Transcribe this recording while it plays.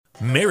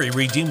Mary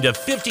redeemed a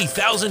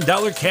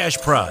 $50,000 cash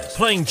prize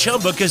playing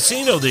Chumba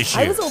Casino this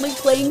year. I was only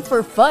playing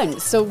for fun,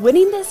 so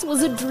winning this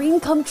was a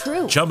dream come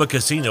true. Chumba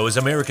Casino is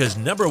America's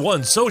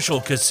 #1 social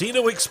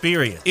casino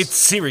experience. It's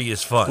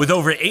serious fun. With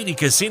over 80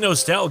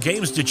 casino-style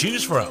games to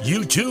choose from,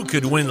 you too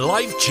could win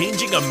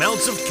life-changing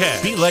amounts of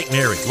cash. Be like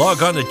Mary.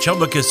 Log on to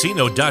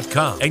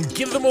ChumbaCasino.com and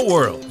give them a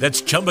whirl.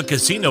 That's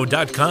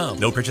ChumbaCasino.com.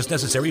 No purchase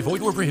necessary.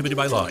 Void where prohibited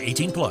by law.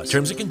 18+.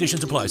 Terms and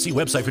conditions apply. See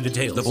website for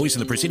details. The voice in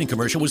the preceding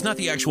commercial was not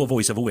the actual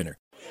voice of a winner.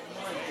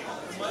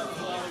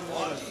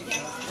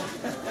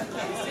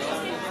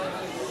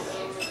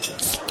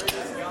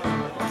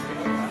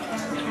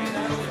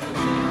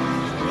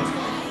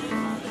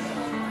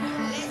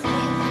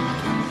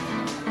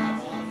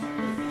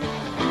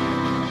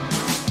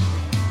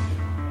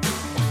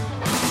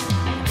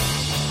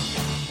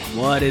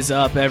 What is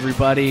up,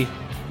 everybody?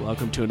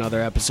 Welcome to another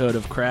episode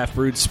of Craft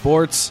Brewed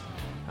Sports.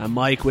 I'm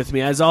Mike. With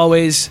me, as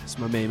always, is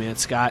my main man,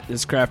 Scott.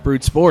 This is Craft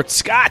Brewed Sports.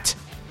 Scott!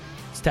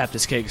 Let's tap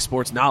this cake of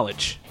sports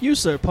knowledge. You,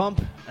 sir,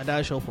 pump, and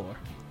I shall pour.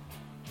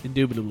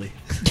 Indubitably.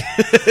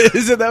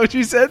 Isn't that what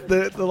you said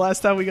the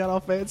last time we got all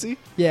fancy?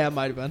 Yeah, it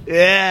might have been.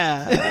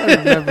 Yeah. I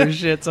remember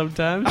shit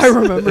sometimes. I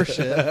remember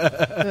shit.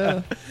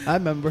 Yeah, I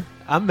remember.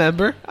 I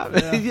remember.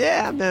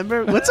 Yeah, I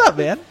remember. What's up,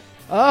 man?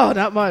 Oh,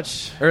 not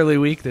much. Early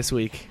week this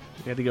week.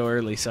 We had to go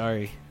early.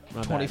 Sorry.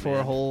 My 24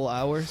 bad, whole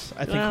hours.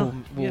 I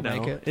think we'll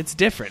make it. It's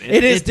different.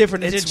 It is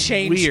different. It It's did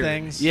change weird.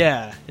 things.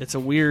 Yeah. It's a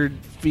weird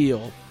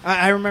feel.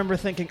 I remember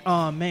thinking,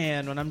 oh,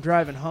 man, when I'm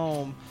driving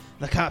home,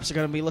 the cops are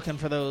going to be looking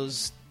for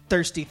those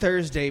Thirsty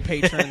Thursday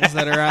patrons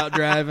that are out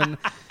driving.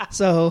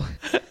 So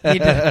need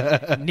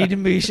to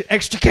be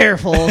extra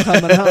careful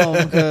coming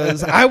home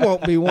because I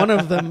won't be one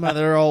of them.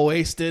 They're all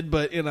wasted,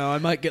 but, you know, I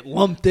might get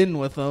lumped in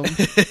with them.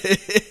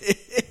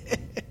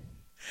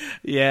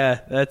 Yeah,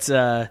 that's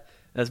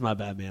my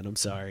bad, man. I'm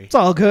sorry. It's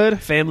all good.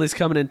 Family's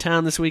coming in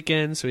town this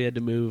weekend, so we had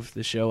to move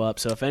the show up.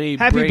 So if any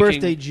Happy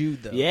birthday,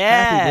 Jude, though.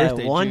 Yeah, Happy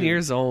birthday, 1 Jude.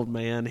 years old,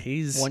 man.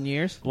 He's 1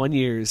 year? 1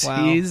 year.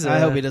 Wow. He's, I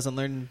hope he doesn't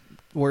learn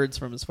words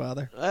from his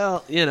father.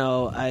 Well, you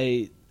know,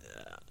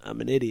 I'm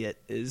an idiot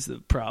is the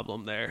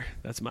problem there.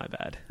 That's my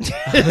bad.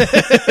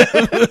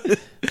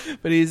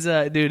 But he's,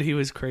 dude, he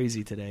was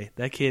crazy today.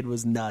 That kid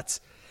was nuts.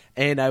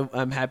 And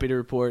I'm happy to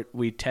report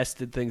we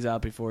tested things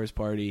out before his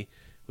party.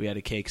 We had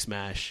a cake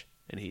smash,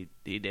 and he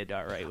did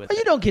all right with it.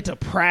 You don't get to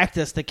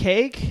practice the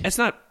cake. It's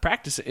not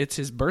practice. It's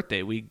his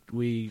birthday. We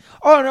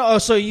Oh, no. Oh,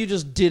 so you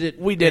just did it.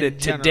 we did in it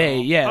general. today.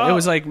 Yeah, Oh. it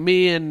was like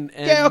me and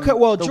Yeah, okay.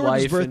 Well, the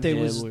Jordan's wife and birthday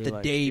him. was We were the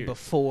like, day here.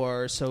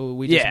 before, so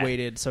we just Yeah.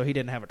 waited. So he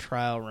didn't have a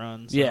trial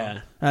run. So.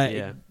 Yeah.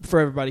 Yeah. For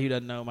everybody who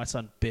doesn't know, my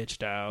son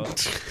bitched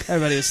out.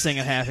 Everybody was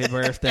singing happy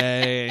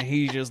birthday, and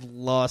he just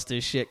lost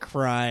his shit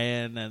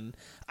crying. And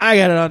I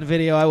got it on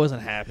video. I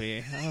wasn't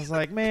happy. I was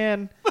like,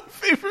 man. My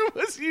favorite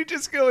was you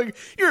just going,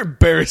 "You're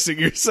embarrassing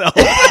yourself."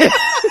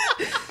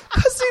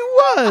 Because he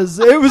was.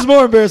 It was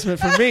more embarrassment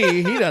for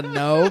me. He doesn't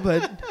know,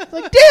 but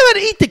like, damn it,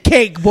 eat the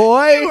cake,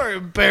 boy. You are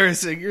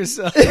embarrassing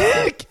yourself.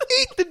 Eat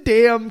the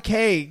damn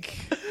cake.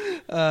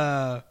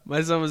 My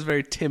son was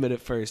very timid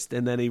at first,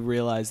 and then he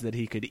realized that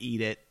he could eat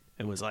it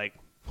and was like,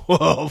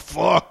 "Whoa,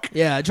 fuck!"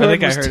 Yeah, I Jordan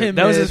think was I heard timid. it.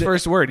 That was his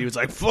first word. He was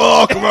like,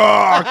 "Fuck,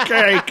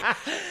 cake."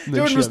 And then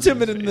Jordan was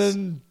shoved it in timid his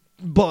and face.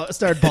 then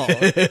started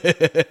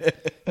bawling.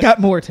 Got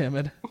more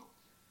timid.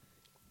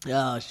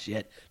 Oh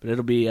shit! But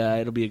it'll be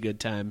a good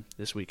time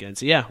this weekend.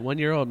 So yeah, 1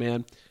 year old,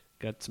 man.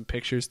 Got some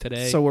pictures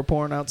today. So we're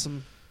pouring out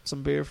some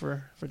beer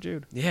for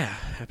Jude. Yeah,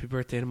 happy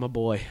birthday to my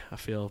boy. I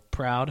feel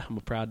proud. I'm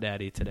a proud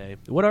daddy today.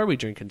 What are we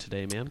drinking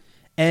today, man?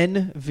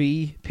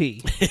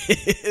 MVP.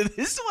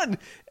 This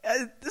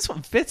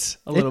one fits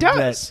a little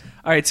does. bit.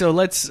 All right, so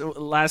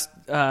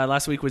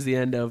last week was the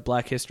end of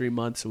Black History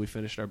Month, so we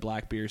finished our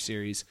Black Beer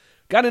series.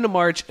 Got into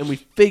March, and we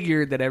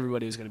figured that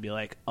everybody was going to be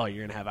like, "Oh, you're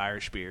going to have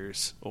Irish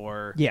beers,"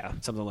 or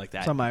something like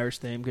that. Some Irish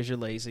theme because you're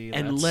lazy.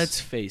 And That's let's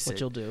face what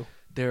it, you'll do.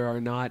 there are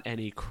not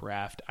any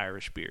craft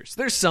Irish beers.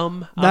 There's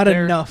some out Not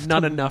there, enough. not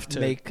to enough to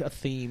make a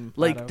theme.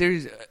 like. out of.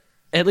 There's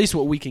at least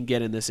what we can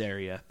get in this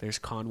area. There's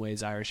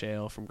Conway's Irish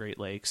Ale from Great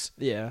Lakes,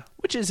 Yeah,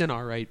 which is an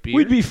all right beer.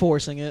 we'd be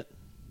forcing it.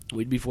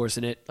 We'd be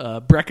forcing it.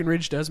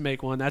 Breckenridge does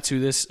make one. That's who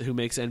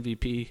makes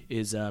MVP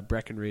is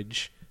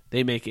Breckenridge.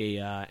 They make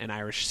an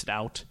Irish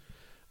stout.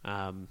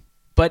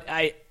 But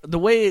the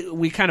way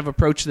we kind of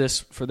approached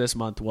this for this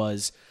month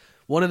was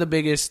one of the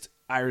biggest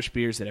Irish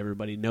beers that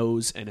everybody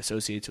knows and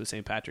associates with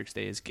St. Patrick's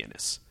Day is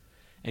Guinness.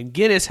 And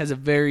Guinness has a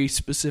very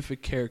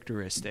specific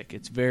characteristic.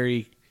 It's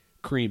very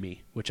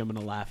creamy, which I'm going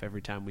to laugh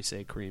every time we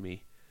say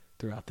creamy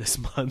throughout this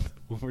month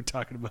when we're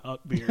talking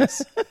about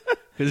beers.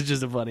 Because it's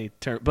just a funny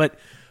term. But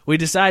we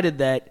decided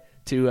that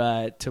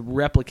to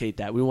replicate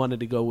that, we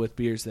wanted to go with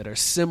beers that are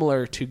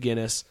similar to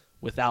Guinness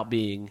without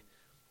being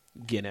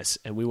Guinness.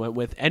 And we went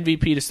with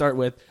MVP to start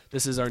with.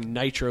 This is our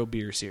Nitro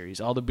beer series.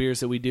 All the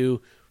beers that we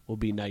do will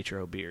be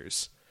Nitro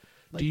beers.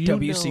 Like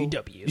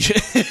WCW.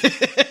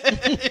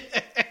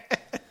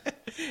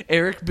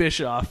 Eric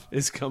Bischoff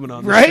is coming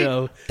on the Right?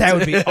 show. That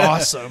would be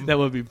awesome. That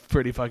would be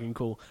pretty fucking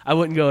cool. I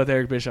wouldn't go with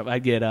Eric Bischoff.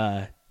 I'd get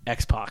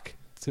X-Pac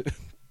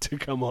to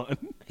come on.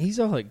 He's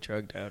all like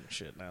drugged out and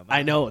shit now.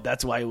 I know.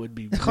 That's why it would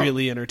be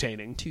really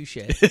entertaining. Touche.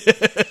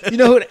 You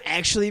know who would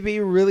actually be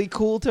really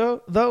cool,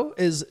 though,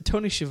 is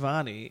Tony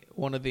Schiavone,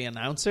 one of the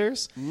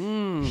announcers.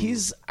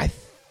 I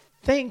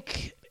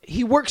think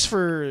he works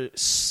for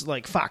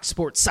like Fox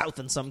Sports South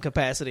in some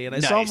capacity, and I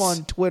saw him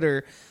on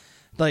Twitter,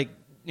 like,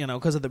 you know,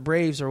 because of the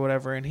Braves or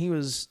whatever, and he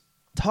was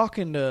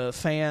talking to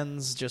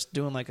fans, just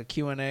doing like a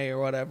Q&A or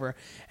whatever,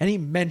 and he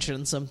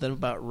mentioned something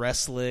about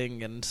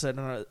wrestling and said,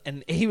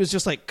 and he was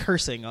just like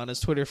cursing on his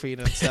Twitter feed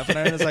and stuff, and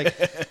I was like,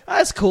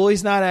 that's cool.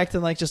 He's not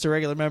acting like just a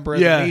regular member of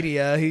the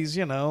media. He's,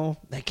 you know,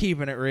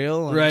 keeping it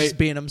real and just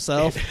being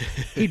himself.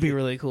 He'd be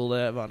really cool to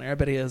have on there. I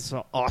bet he has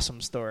some awesome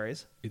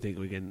stories. You think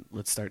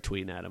let's start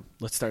tweeting at him.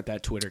 Let's start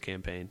that Twitter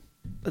campaign.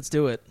 Let's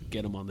do it.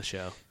 Get him on the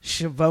show.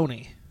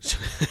 Schiavone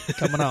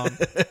coming on.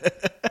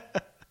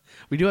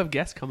 We do have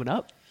guests coming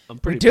up. I'm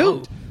pretty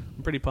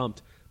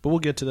pumped. But we'll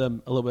get to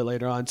them a little bit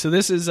later on. So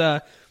this is,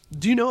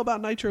 do you know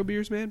about Nitro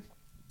beers, man?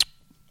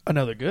 I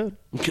know they're good.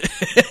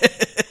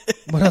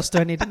 What else do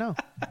I need to know?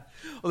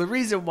 Well, the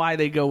reason why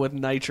they go with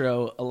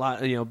Nitro, a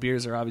lot, you know,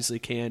 beers are obviously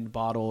canned,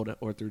 bottled,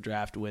 or through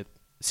draft with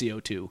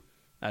CO2.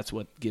 That's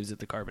what gives it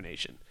the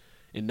carbonation.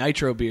 In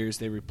Nitro beers,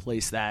 they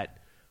replace that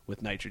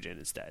with nitrogen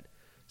instead.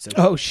 So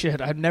oh,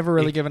 shit. I've never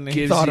really given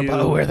any thought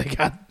about where they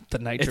got the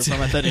Nitro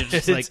from. I thought it was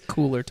just like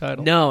cooler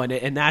title. No,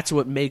 and that's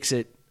what makes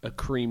it a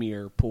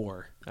creamier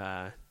pour.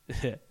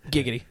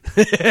 Giggity.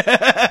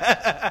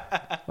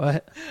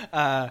 What?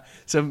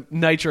 So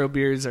Nitro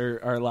beers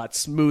are a lot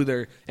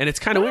smoother, and it's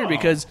kind of weird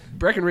because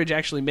Breckenridge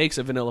actually makes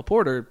a vanilla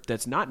porter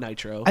that's not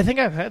Nitro. I think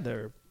I've had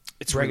their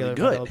regular really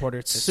good. vanilla porter.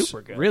 It's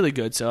super good. Really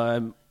good.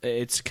 So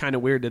it's kind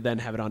of weird to then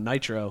have it on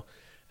Nitro.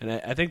 And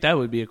I think that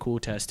would be a cool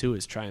test, too,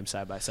 is try them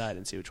side by side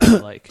and see which one you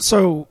like.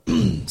 So,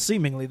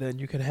 seemingly, then,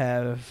 you could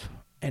have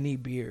any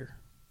beer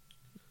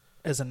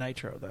as a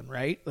Nitro, then,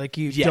 right? Like,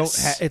 you don't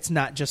it's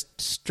not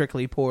just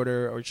strictly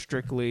porter or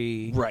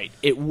strictly... Right.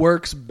 It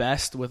works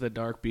best with a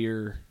dark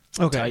beer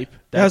type.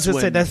 I was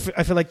going to say,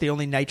 I feel like the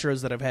only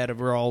Nitros that I've had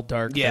were all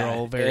dark. Yeah, they're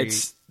all very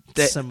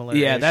similar.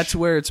 Yeah, that's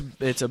where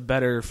it's a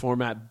better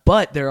format.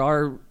 But there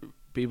are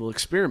people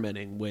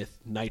experimenting with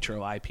Nitro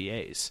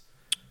IPAs.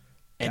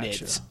 And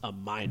it's a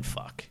mind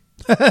fuck.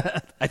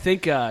 I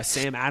think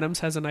Sam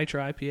Adams has a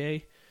Nitro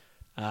IPA.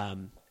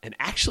 And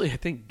actually, I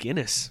think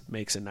Guinness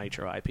makes a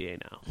Nitro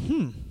IPA now.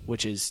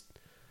 Which is...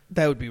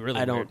 That would be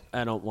really weird.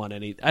 I don't want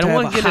any... I don't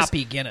want Guinness,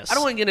 hoppy Guinness. I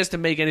don't want Guinness to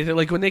make anything.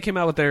 Like, when they came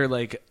out with their,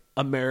 like,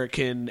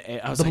 American...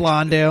 I was the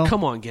Blonde Ale.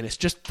 Come on, Guinness.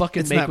 Just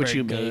fucking make what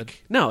you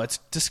make. No, it's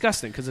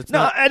disgusting because it's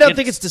not... No, I don't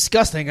think it's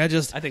disgusting. I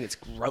think it's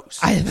gross.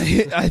 I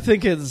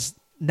think it's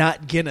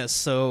not Guinness,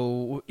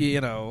 so,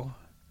 you know...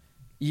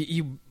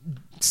 You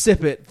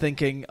sip it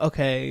thinking,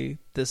 okay,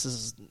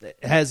 it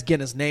has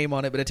Guinness name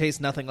on it, but it tastes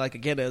nothing like a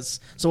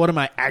Guinness. So what am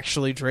I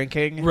actually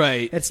drinking?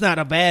 Right. It's not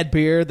a bad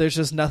beer. There's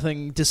just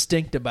nothing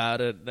distinct about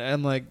it.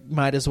 And like,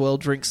 might as well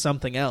drink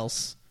something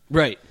else.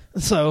 Right.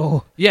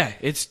 So yeah,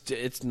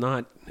 it's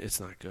not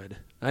good.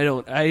 I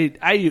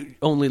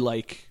only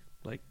like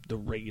the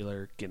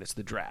regular Guinness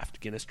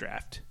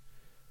draft.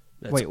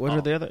 That's wait, what are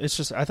the other? It's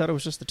just I thought it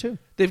was just the two.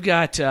 They've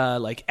got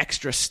like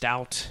extra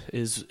stout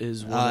is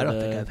one. I don't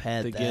think I've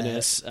had the that.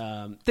 Guinness.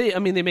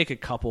 They make a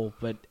couple,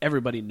 but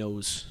everybody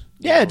knows.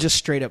 Yeah, just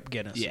straight up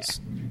Guinness. Yeah.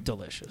 Is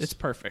delicious. It's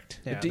perfect.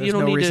 Yeah, you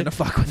don't need reason to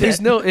fuck with it.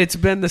 it. It's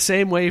been the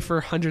same way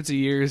for hundreds of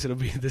years. It'll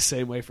be the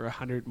same way for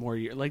 100 more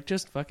years. Like,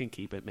 just fucking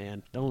keep it,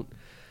 man. Don't.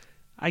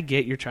 I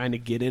get you're trying to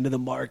get into the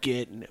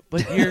market,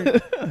 but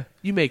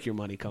you make your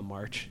money come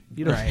March.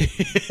 You don't.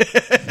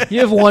 Right.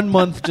 You have 1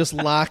 month just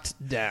locked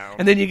down,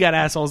 and then you got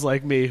assholes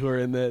like me who are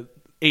in the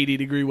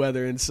 80-degree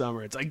weather in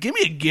summer. It's like, give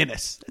me a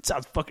Guinness. That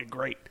sounds fucking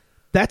great.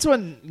 That's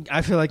when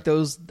I feel like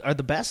those are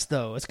the best,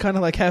 though. It's kind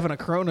of like having a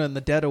Corona in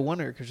the dead of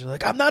winter because you're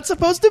like, I'm not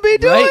supposed to be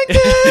doing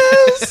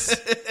this.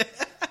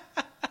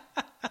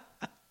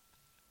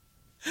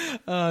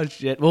 Oh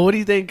shit! Well, what do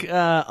you think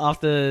off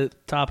the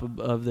top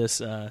of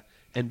this?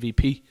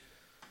 MVP.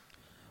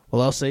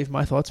 Well, I'll save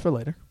my thoughts for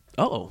later.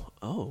 Oh,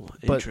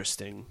 but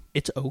interesting.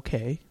 It's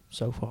okay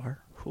so far.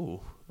 Ooh,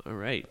 all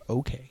right.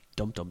 Okay.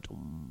 Dum dum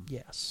dum.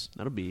 Yes.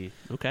 That'll be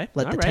okay.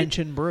 Let the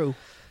tension brew.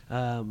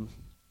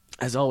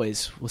 As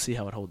always, we'll see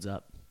how it holds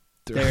up.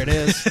 There it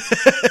is.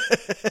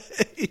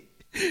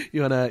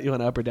 You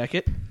wanna upper deck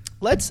it?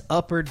 Let's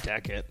upper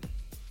deck it.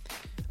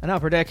 An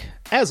Upper Deck,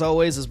 as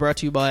always, is brought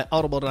to you by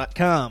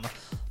Audible.com.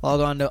 Log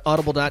on to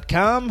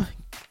Audible.com,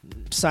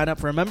 sign up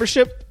for a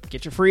membership,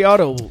 get your free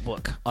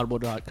audiobook.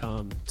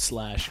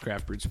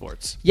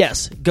 Audible.com/craftbrewedsports.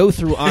 Yes, go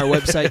through our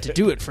website to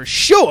do it for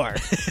sure.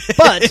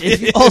 But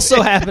if you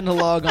also happen to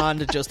log on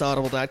to just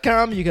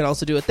Audible.com, you can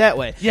also do it that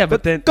way. Yeah,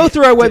 but then go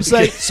through our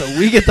website so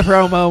we get the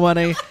promo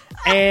money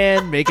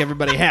and make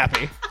everybody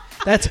happy.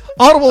 That's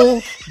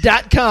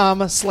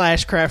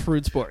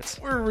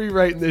audible.com/craftbrewedsports. We're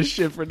rewriting this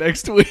shit for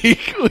next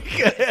week.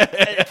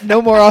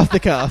 No more off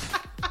the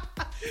cuff.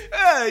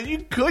 You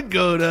could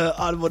go to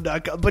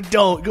audible.com, but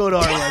don't go to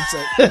our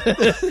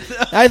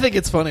website. I think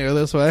it's funnier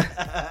this way.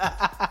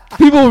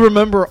 People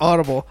remember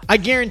Audible. I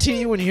guarantee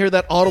you, when you hear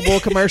that Audible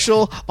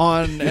commercial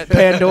on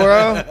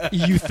Pandora,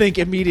 you think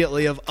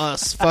immediately of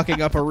us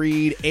fucking up a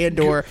read,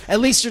 and/or at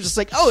least you're just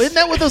like, oh, isn't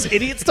that what those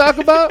idiots talk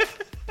about?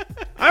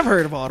 I've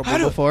heard of Audible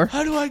before.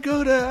 How do I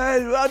go to?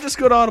 I'll just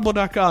go to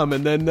audible.com,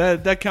 and then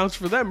that counts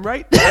for them,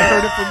 right? I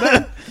heard it from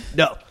them.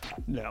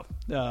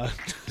 No.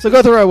 So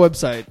go through our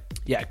website.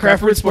 Yeah,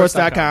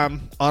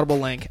 craftbrewsports.com, Audible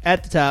link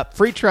at the top.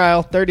 Free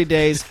trial, 30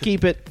 days.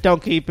 Keep it,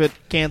 don't keep it,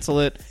 cancel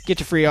it. Get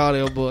your free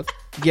audiobook.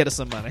 Get us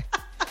some money.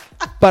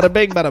 Bada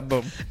bing, bada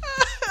boom.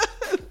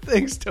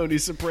 Thanks, Tony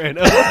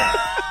Soprano.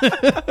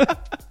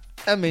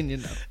 I mean, you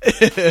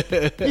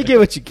get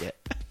what you get.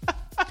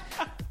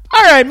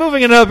 All right,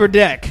 moving in Upper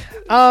Deck.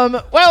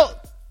 Well,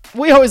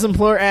 we always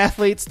implore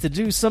athletes to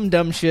do some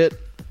dumb shit,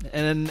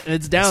 and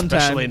it's downtime.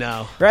 Especially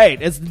now.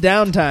 Right, it's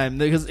downtime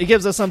because it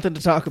gives us something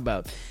to talk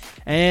about.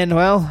 And,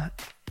 well,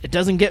 it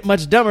doesn't get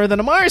much dumber than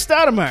Amar'e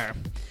Stoudemire.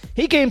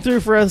 He came through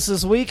for us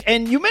this week,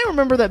 and you may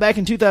remember that back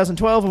in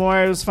 2012,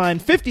 Amar'e was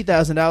fined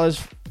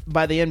 $50,000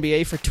 by the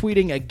NBA for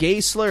tweeting a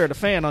gay slur at a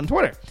fan on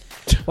Twitter.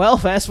 Well,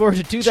 fast forward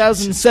to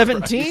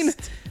 2017,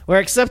 where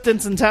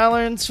acceptance and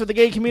tolerance for the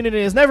gay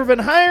community has never been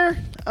higher,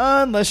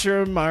 unless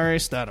you're Amar'e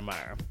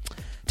Stoudemire.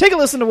 Take a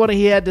listen to what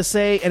he had to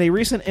say in a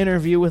recent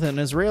interview with an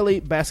Israeli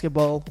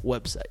basketball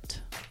website.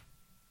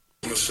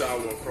 I'm going to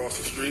shower across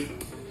the street.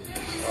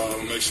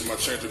 Make sure my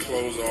change of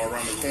clothes are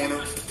around the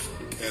corner,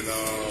 and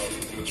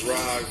I'm gonna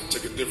drive,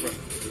 take a different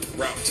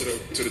route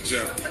to the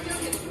gym.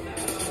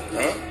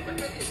 Huh?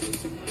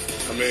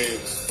 I mean,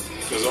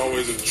 there's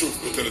always a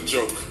truth within a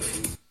joke.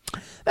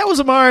 That was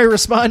Amar'e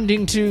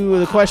responding to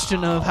the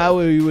question of how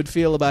he would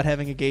feel about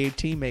having a gay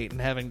teammate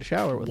and having to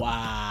shower with him.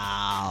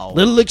 Wow.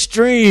 Little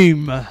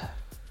extreme.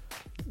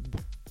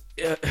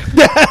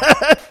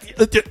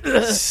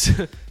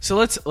 So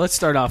let's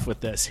start off with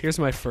this. Here's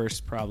my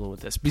first problem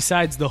with this.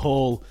 Besides the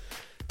whole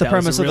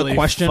premise of the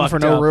question for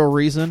no real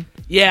reason.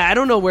 Yeah, I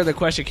don't know where the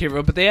question came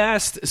from, but they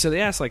asked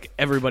like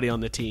everybody on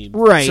the team.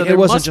 Right, so it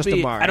wasn't just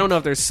Amar'e. I don't know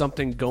if there's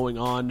something going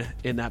on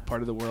in that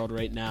part of the world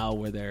right now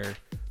where they're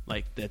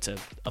like that's a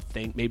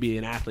thing. Maybe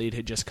an athlete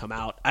had just come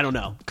out. I don't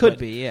know. Could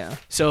be, yeah.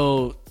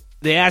 So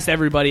they asked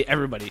everybody,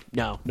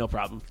 no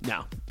problem.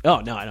 No. Oh,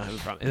 no, I don't have a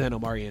problem. And then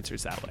Amar'e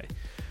answers that way.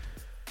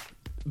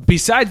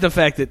 Besides the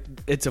fact that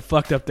it's a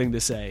fucked up thing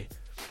to say,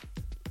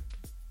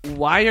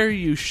 why are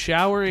you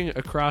showering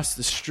across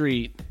the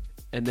street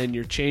and then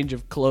your change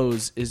of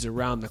clothes is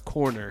around the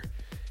corner?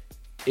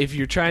 If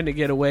you're trying to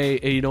get away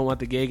and you don't want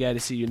the gay guy to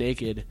see you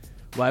naked,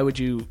 why would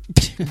you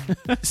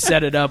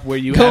set it up where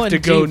you have to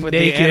go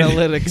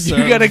naked?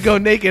 You got to go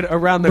naked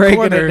around the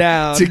corner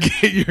to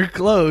get your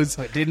clothes.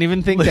 I didn't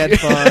even think that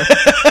far.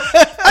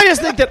 I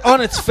just think that on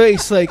its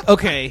face, like,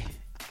 okay,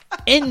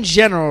 in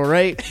general,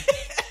 right?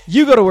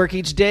 You go to work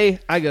each day.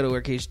 I go to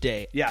work each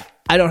day. Yeah.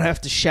 I don't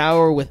have to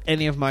shower with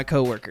any of my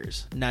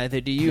coworkers.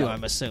 Neither do you,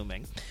 I'm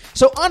assuming.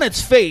 So on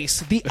its face,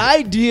 the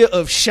idea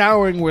of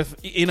showering with,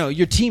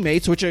 your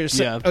teammates, which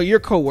are your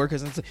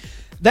coworkers,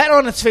 that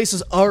on its face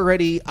is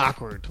already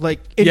awkward. Like,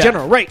 in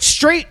general, right?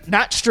 Straight,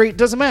 not straight,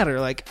 doesn't matter.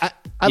 Like,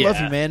 I love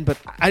you, man, but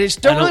I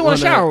just don't really want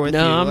to shower with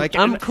you.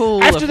 I'm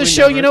cool. After the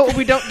show, you know what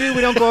we don't do?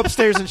 We don't go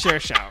upstairs and share a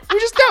shower. We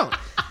just don't.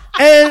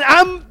 And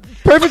I'm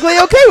perfectly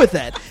okay with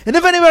that. And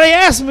if anybody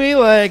asks me,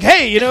 like,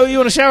 hey, you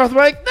want to shower with me?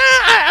 Like, nah,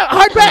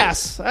 hard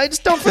pass. I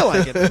just don't feel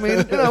like it. I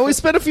mean, we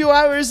spend a few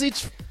hours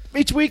each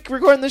week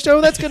recording the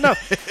show. That's good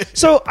enough.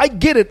 So I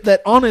get it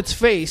that on its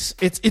face,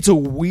 it's a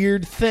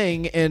weird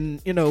thing.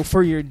 And,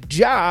 for your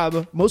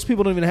job, most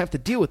people don't even have to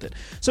deal with it.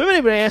 So if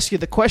anybody asks you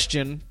the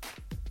question,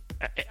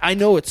 I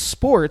know it's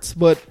sports,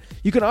 but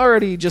you can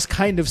already just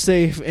kind of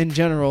say in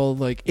general,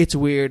 like, it's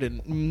weird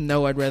and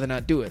no, I'd rather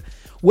not do it.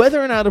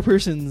 Whether or not a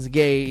person's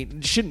gay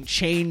shouldn't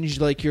change,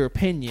 like, your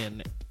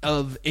opinion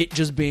of it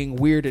just being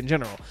weird in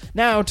general.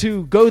 Now,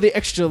 to go the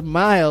extra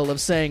mile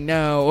of saying,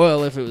 no,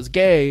 well, if it was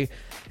gay,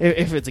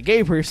 if it's a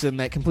gay person,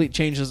 that complete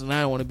changes and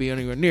I don't want to be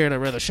anywhere near it, I'd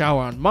rather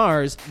shower on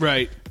Mars.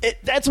 Right.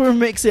 That's where it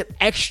makes it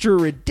extra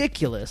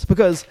ridiculous.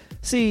 Because,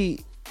 see,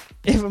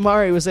 if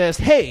Amar'e was asked,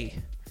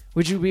 hey,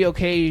 would you be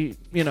okay,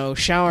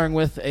 showering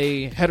with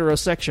a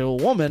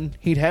heterosexual woman,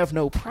 he'd have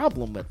no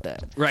problem with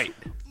that. Right.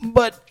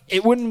 But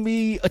it wouldn't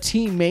be a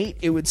teammate.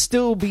 It would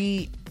still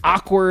be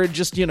awkward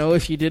just,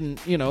 if you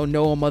didn't,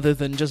 know him other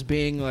than just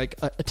being like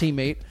a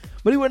teammate.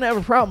 But he wouldn't have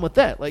a problem with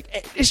that. Like,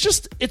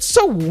 it's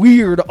so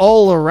weird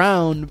all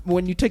around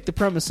when you take the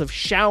premise of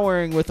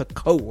showering with a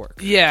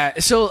coworker. Yeah.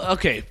 So,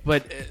 okay.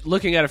 But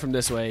looking at it from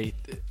this way,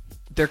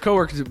 they're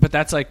coworkers, but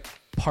that's like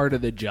part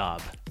of the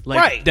job. Like,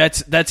 right.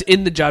 That's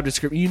in the job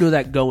description. You know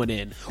that going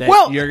in.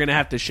 That you're going to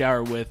have to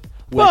shower with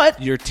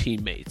your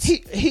teammates.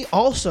 He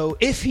also,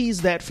 if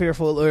he's that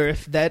fearful or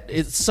if that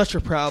is such a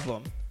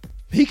problem,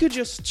 he could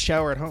just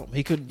shower at home.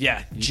 He could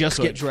get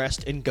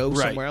dressed and go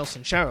somewhere else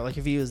and shower, like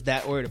if he was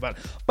that worried about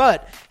it.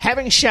 But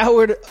having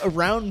showered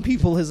around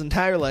people his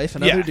entire life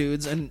and other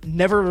dudes and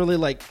never really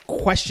like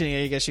questioning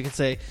it, I guess you could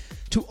say,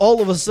 to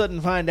all of a sudden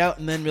find out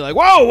and then be like,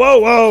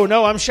 whoa,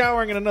 no, I'm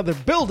showering in another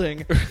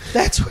building.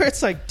 That's where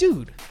it's like,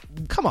 dude,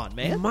 come on,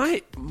 man.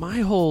 My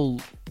whole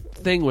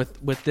thing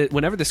with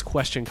whenever this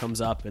question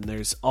comes up, and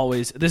this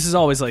is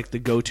always like the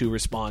go-to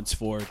response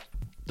for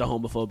the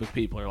homophobic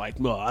people are like,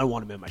 "No, I don't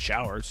want him in my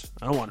showers.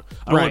 I don't want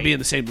to be in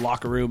the same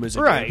locker room as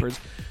a gay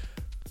person."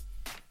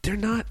 They're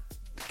not.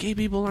 Gay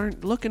people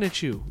aren't looking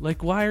at you.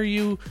 Like, why are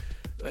you?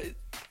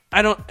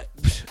 I don't.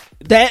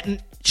 That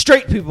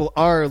straight people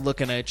are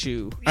looking at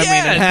you. I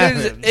mean, it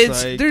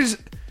happens. There's.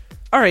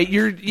 All right,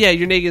 you're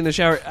naked in the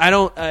shower.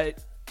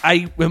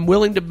 I am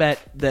willing to bet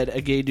that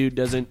a gay dude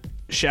doesn't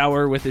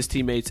shower with his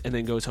teammates and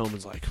then goes home and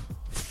is like,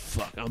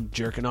 "Fuck, I'm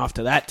jerking off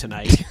to that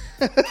tonight."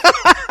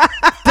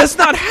 That's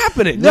not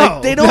happening. No,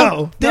 like,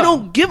 they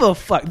don't give a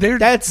fuck.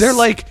 They're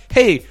like,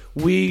 "Hey,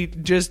 we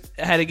just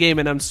had a game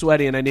and I'm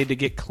sweaty and I need to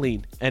get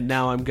clean, and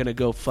now I'm gonna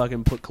go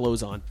fucking put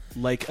clothes on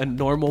like a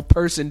normal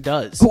person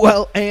does."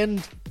 Well,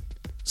 and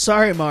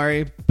sorry,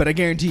 Mari, but I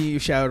guarantee you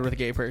showered with a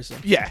gay person.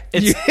 Yeah,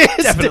 it's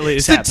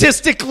definitely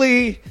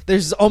statistically,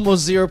 there's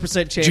almost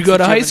 0% chance. Did you go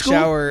to high school?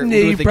 Shower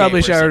you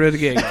probably showered with a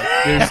gay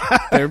guy.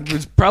 There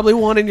was probably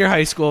one in your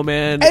high school,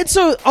 man. And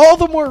so, all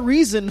the more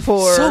reason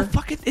for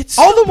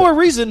the more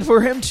reason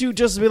for him to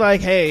just be like,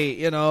 "Hey,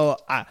 you know,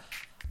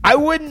 I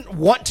wouldn't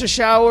want to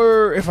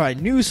shower if I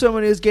knew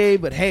someone is gay,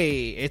 but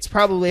hey, it's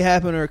probably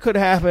happened or it could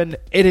happen.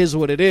 It is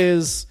what it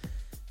is.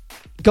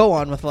 Go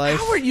on with life."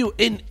 How are you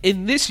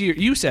in this year?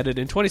 You said it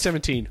in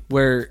 2017,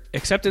 where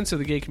acceptance of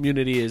the gay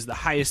community is the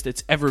highest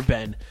it's ever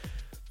been.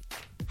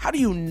 How do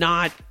you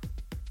not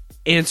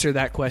answer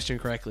that question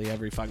correctly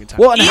every fucking time?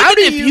 Well, and even how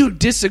do if you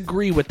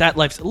disagree with that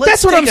lifestyle,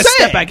 That's what I'm saying.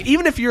 Step back.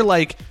 Even if you're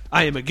like,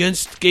 "I am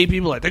against gay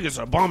people. I think it's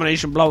an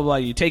abomination." Blah blah blah.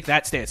 You take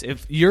that stance.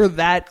 If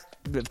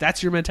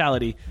that's your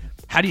mentality,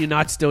 how do you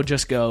not still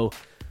just go,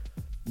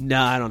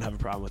 "Nah, I don't have a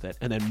problem with it,"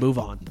 and then move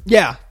on?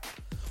 Yeah.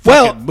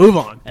 Well, move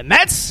on. And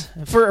that's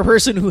for a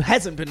person who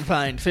hasn't been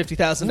fined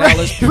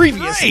 $50,000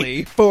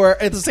 previously for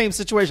the same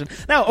situation.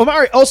 Now,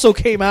 Omari also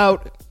came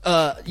out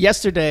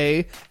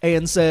yesterday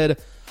and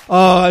said,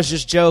 "Oh, I was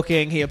just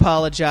joking." He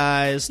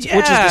apologized, which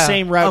is the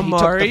same route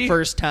Omari, he took the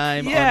first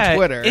time on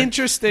Twitter.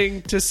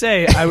 Interesting to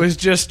say. I was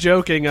just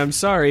joking. I'm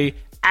sorry.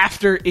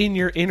 After in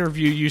your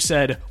interview you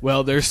said,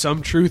 "Well, there's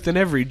some truth in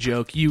every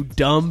joke," you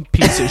dumb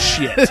piece of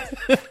shit.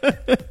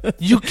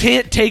 You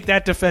can't take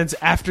that defense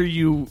after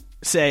you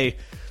say,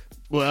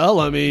 "Well,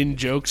 I mean,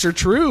 jokes are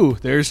true.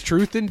 There's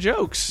truth in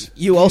jokes."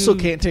 You also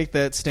can't take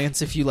that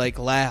stance if you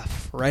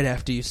laugh right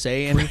after you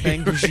say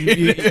anything, because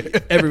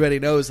everybody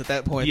knows at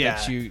that point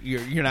that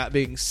you're not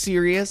being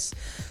serious.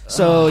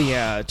 So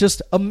yeah,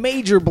 just a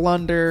major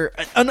blunder,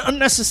 an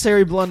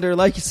unnecessary blunder,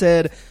 like you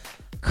said.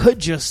 Could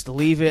just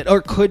leave it,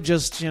 or could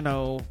just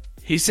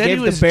He said he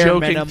was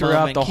joking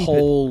throughout the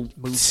whole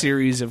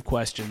series of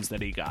questions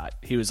that he got.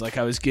 He was like,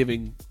 "I was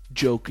giving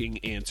joking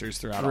answers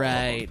throughout."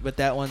 Right, but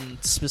that one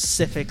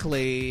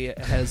specifically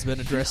has been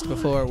addressed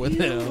before with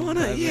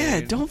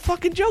him. Don't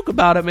fucking joke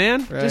about it,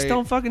 man. Right. Just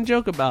don't fucking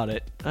joke about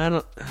it. I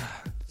don't.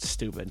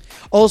 Stupid.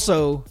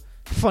 Also,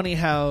 funny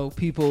how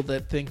people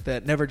that think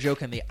that never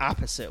joke in the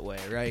opposite way,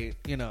 right?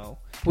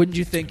 Wouldn't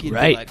you think you'd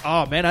be like,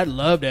 "Oh man, I'd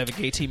love to have a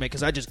gay teammate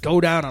because I just go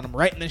down on him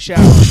right in the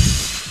shower."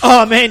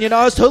 Oh man,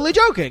 I was totally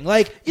joking.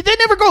 Like, they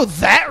never go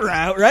that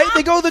route, right?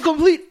 They go the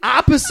complete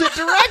opposite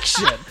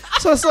direction.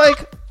 So it's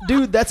like,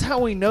 dude, that's how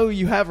we know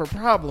you have a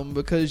problem,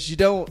 because you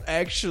don't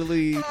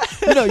actually,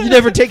 you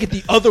never take it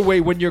the other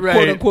way when you're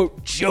quote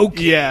unquote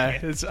joking.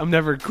 Yeah, I'm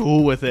never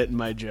cool with it in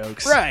my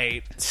jokes.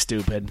 Right.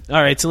 Stupid.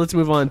 All right, so let's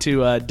move on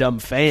to dumb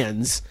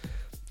fans.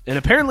 And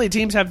apparently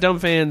teams have dumb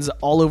fans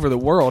all over the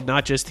world,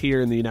 not just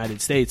here in the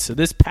United States. So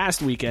this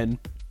past weekend,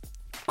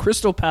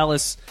 Crystal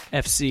Palace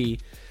FC,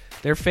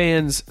 their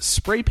fans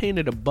spray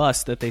painted a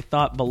bus that they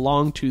thought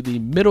belonged to the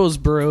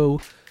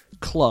Middlesbrough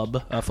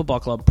club, football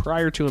club,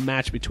 prior to a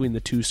match between the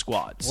two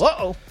squads.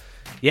 Whoa.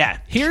 Yeah,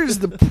 here's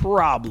the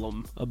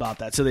problem about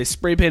that. So they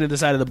spray painted the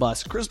side of the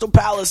bus. Crystal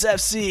Palace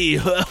FC.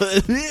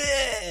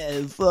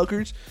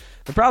 Fuckers.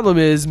 The problem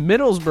is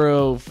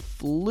Middlesbrough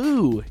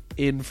flew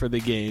in for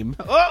the game.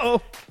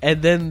 Uh-oh.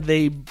 And then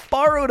they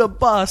borrowed a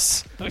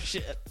bus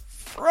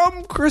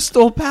from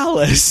Crystal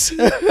Palace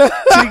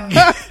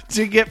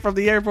to get from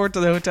the airport to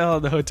the hotel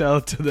and the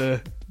hotel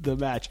to the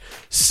match.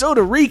 So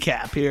to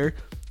recap here,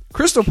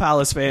 Crystal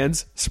Palace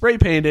fans spray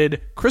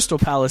painted Crystal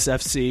Palace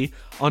FC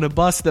on a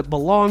bus that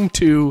belonged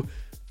to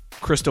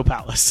Crystal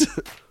Palace.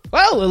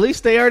 Well, at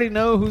least they already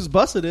know whose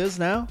bus it is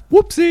now.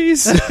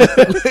 Whoopsies.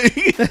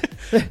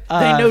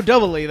 They know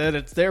doubly that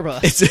it's their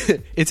bus.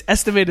 It's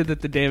estimated that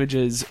the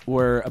damages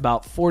were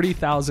about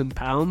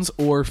 £40,000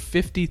 or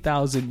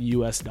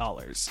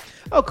 $50,000.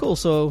 Oh, cool.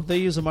 So they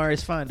use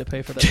Amari's fine to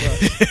pay for that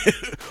bus.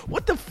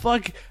 What the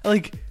fuck?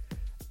 Like,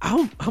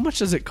 how much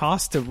does it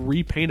cost to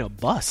repaint a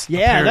bus?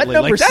 Yeah, apparently?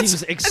 that number that's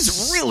seems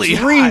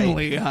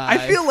extremely high. I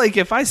feel like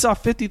if I saw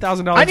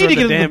 $50,000 I need to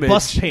get into the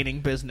bus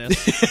painting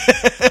business.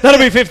 That'll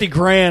be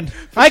 $50,000.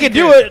 I can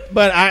do it,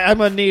 but I'm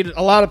gonna need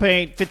a lot of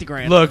paint.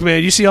 $50,000. Look,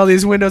 man, you see all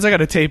these windows? I got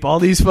to tape all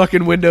these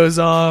fucking windows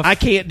off. I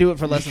can't do it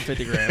for less than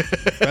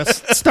 $50,000.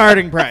 That's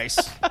starting price.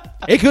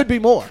 It could be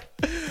more.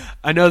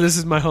 I know this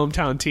is my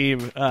hometown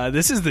team.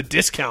 This is the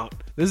discount.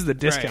 This is the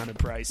discounted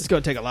price. It's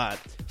going to take a lot.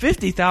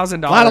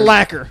 $50,000. A lot of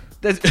lacquer.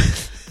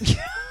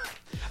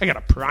 I got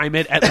to prime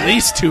it at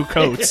least 2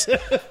 coats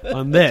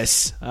on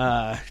this.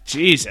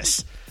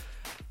 Jesus.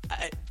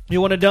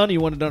 You want it done?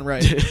 You want it done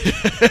right.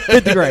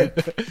 50 grand.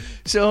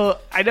 So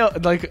I know,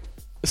 like,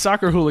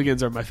 soccer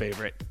hooligans are my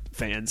favorite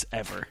fans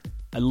ever.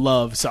 I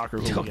love soccer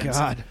hooligans. Oh,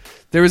 God.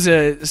 There was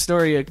a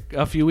story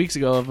a few weeks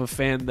ago of a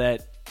fan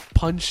that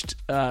punched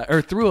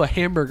or threw a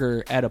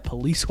hamburger at a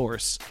police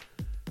horse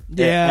at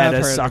I've a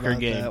heard soccer about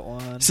game. that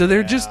one. So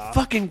they're just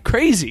fucking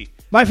crazy.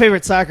 My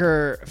favorite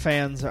soccer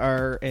fans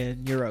are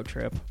in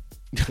Eurotrip.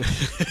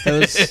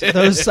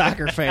 Those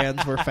soccer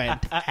fans were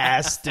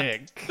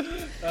fantastic.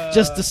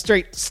 Just a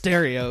straight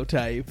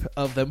stereotype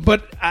of them.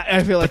 But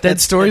I feel like But then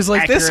that's stories an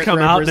like this accurate come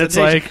out, and it's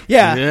like,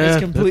 it's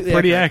completely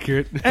pretty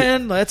accurate. accurate.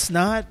 And let's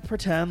not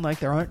pretend like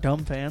there aren't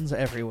dumb fans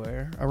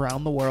everywhere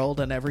around the world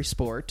in every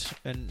sport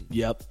and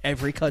Yep.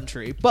 every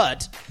country.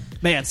 But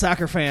man,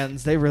 soccer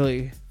fans, they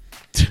really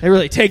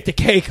take the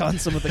cake on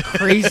some of the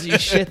crazy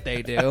shit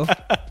they do.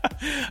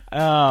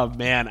 Oh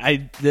man,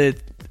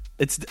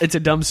 it's a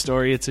dumb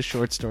story. It's a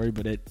short story,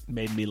 but it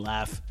made me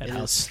laugh at It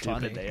how is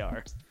stupid funny. they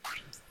are.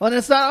 Well, and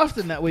it's not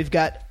often that we've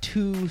got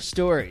 2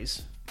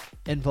 stories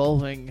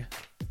involving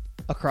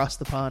across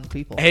the pond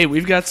people. Hey,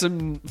 we've got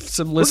some listeners.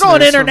 We're going from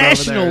over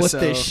international there, with so-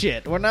 this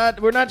shit. We're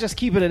not just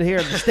keeping it here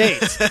in the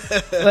States.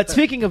 But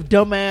speaking of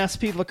dumbass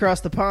people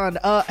across the pond,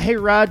 hey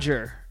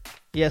Roger.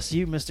 Yes,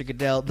 you, Mr.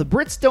 Goodell. The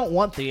Brits don't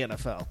want the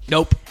NFL.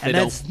 Nope, And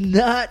that's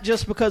not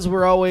just because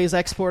we're always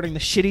exporting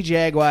the shitty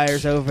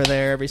Jaguars over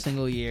there every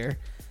single year.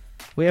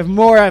 We have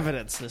more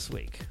evidence this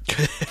week.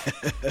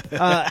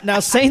 Now,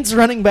 Saints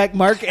running back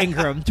Mark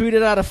Ingram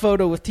tweeted out a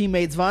photo with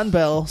teammates Von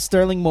Bell,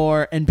 Sterling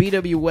Moore, and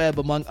B.W. Webb,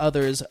 among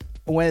others,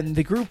 when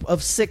the group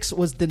of 6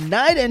 was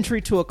denied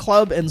entry to a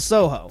club in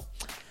Soho.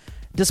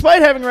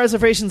 Despite having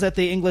reservations at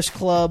the English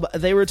club,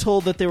 they were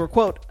told that they were,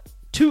 quote,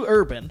 too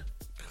urban,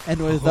 and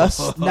were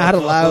thus not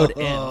allowed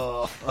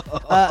in.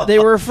 They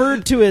were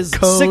referred to as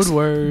Code 6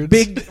 words.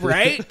 big,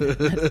 right?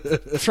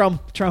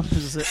 Trump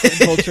is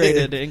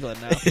infiltrated England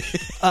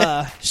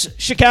now.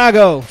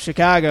 Chicago.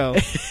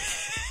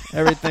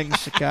 Everything's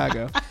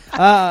Chicago.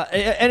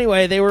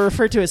 Anyway, they were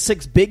referred to as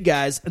 6 big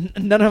guys.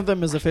 None of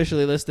them is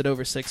officially listed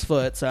over 6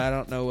 foot, so I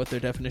don't know what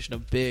their definition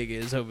of big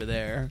is over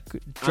there.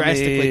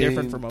 Drastically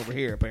different from over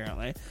here,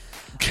 apparently.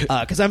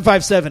 Because I'm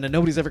 5'7", and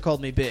nobody's ever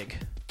called me big.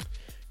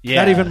 Yeah.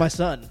 Not even my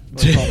son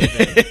would call me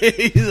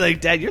big. He's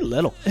like, Dad, you're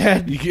little.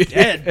 Dad,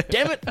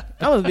 damn it.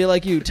 I'm going to be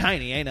like you,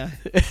 tiny, ain't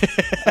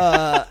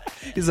I?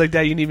 He's like,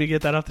 Dad, you need me to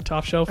get that off the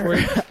top shelf for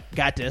you?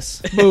 Got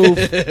this. Move.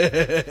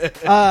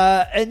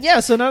 And yeah,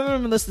 so none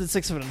of them listed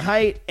 6 foot in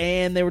height,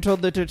 and they were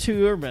told that they're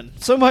too urban.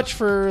 So much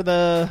for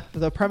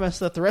the premise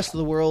that the rest of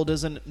the world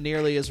isn't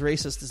nearly as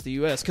racist as the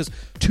U.S., because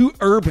too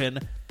urban,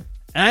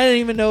 and I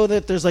didn't even know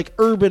that there's like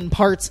urban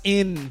parts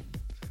in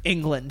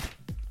England.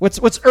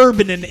 What's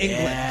urban in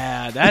England?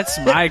 Yeah, that's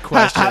my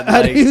question.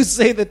 How do you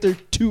say that they're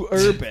too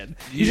urban?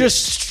 You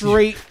just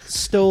straight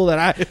stole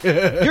that.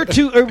 You're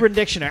too urban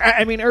dictionary.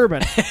 I mean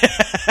urban.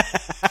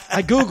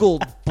 I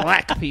googled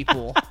black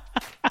people,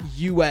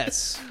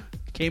 U.S.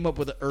 Came up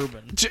with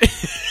urban.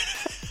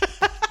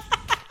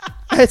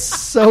 It's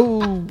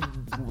so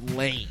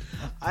lame.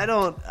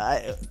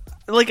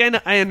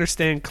 I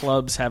understand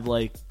clubs have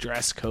like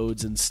dress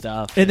codes and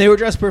stuff. And they were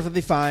dressed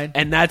perfectly fine.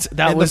 And that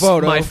In was the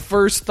photo. my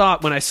first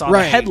thought when I saw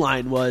Right. the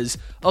headline was,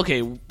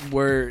 okay,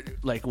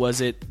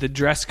 was it the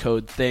dress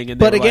code thing? And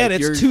But they were again,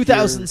 like, it's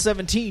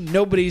 2017.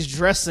 Nobody's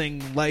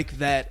dressing like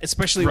that,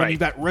 especially when Right. you've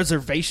got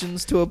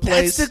reservations to a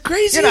place. That's the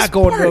craziest You're not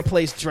going to a part.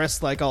 place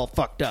dressed like all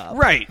fucked up.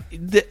 Right.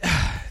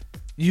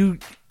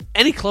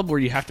 Any club where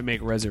you have to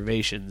make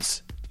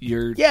reservations,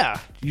 you're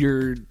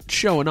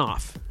showing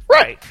off.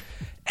 Right.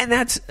 And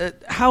that's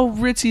how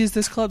ritzy is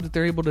this club that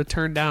they're able to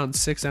turn down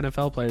 6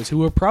 NFL players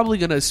who are probably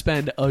going to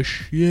spend a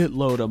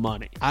shitload of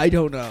money. I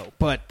don't know,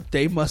 but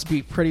they must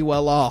be pretty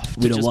well off.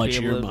 We to don't just want be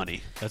able your to-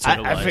 money. That's what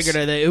it was. I figured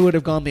that it would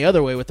have gone the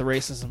other way with the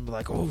racism.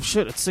 Like, oh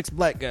shit, it's 6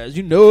 black guys.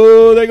 You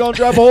know they're gonna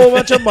drop a whole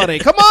bunch of money.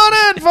 Come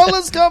on in,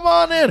 fellas. Come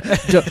on in.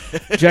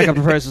 Jack up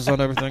the prices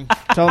on everything.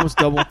 Tell them it's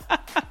double.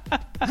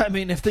 I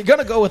mean, if they're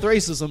gonna go with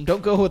racism,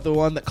 don't go with the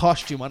one that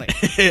cost you money.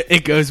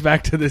 It goes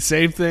back to the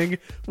same thing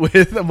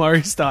with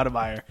Amari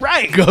Stoudemire.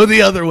 Right. Go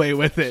the other way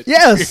with it.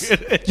 Yes.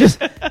 Just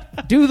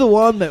do the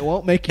one that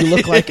won't make you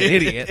look like an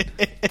idiot.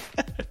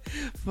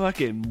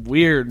 Fucking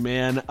weird,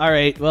 man. All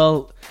right,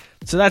 well,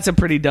 so that's a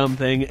pretty dumb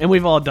thing, and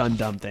we've all done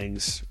dumb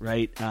things,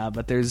 right?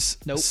 But there's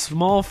a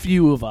small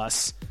few of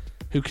us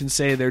who can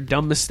say their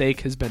dumb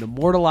mistake has been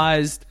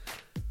immortalized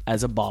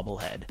as a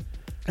bobblehead.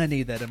 I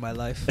need that in my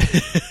life.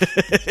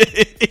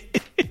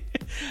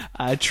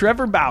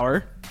 Trevor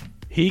Bauer,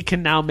 he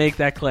can now make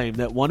that claim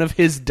that one of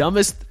his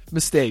dumbest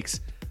mistakes,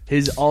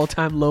 his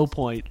all-time low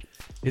point,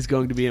 is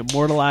going to be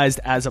immortalized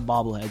as a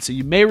bobblehead. So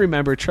you may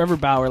remember Trevor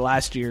Bauer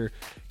last year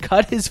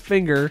cut his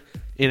finger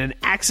in an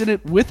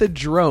accident with a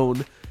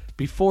drone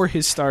before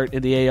his start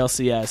in the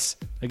ALCS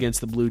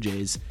against the Blue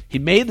Jays. He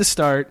made the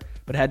start,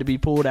 but had to be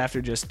pulled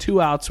after just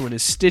 2 outs when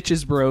his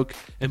stitches broke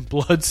and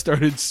blood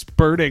started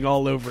spurting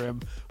all over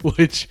him,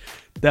 which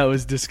that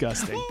was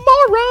disgusting.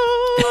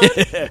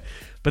 Moron!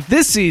 But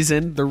this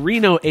season, the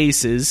Reno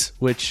Aces,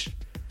 which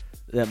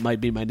that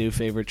might be my new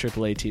favorite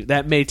AAA team,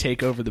 that may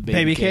take over the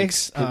Baby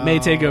Cakes. It may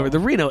take over. The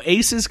Reno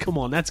Aces, come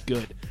on, that's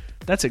good.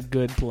 That's a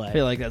good play. I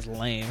feel like that's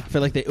lame. I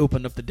feel like they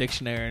opened up the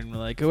dictionary and were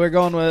like, we're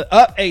going with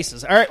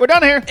Aces. All right, we're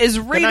done here. It's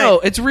Reno.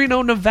 It's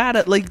Reno,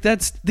 Nevada. Like,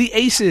 that's the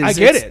Aces. I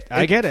get it.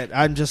 I get it.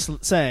 I'm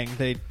just saying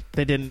they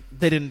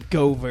didn't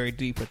go very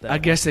deep with that. I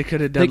guess they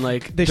could have done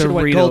like they should have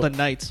went Golden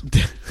Knights.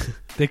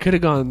 They could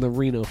have gone the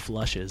Reno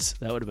Flushes.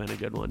 That would have been a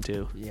good one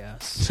too.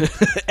 Yes.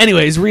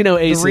 Anyways, Reno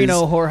Aces. The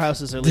Reno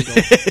whorehouses are legal.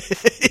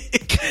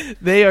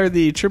 They are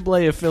the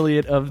AAA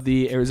affiliate of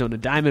the Arizona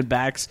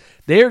Diamondbacks.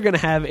 They are going to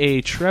have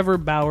a Trevor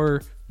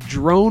Bauer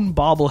drone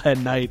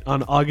bobblehead night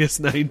on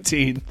August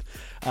 19th.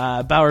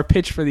 Bauer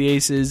pitched for the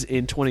Aces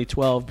in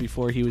 2012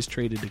 before he was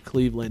traded to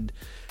Cleveland.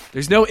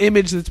 There's no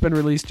image that's been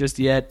released just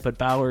yet, but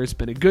Bauer has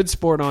been a good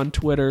sport on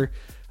Twitter,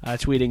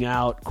 tweeting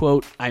out,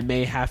 quote, "I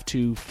may have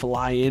to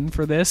fly in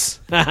for this."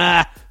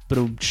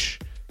 Boom.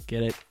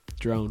 Get it?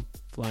 Drone.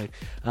 Flying.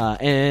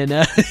 I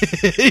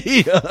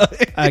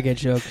get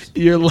jokes.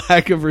 Your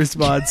lack of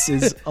response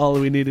is all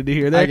we needed to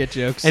hear there. I get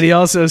jokes. And he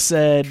also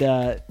said,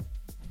 the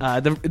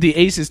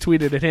Aces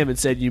tweeted at him and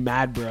said, "You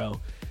mad,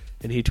 bro?"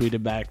 And he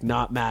tweeted back,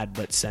 "Not mad,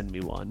 but send me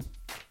one."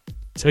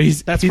 So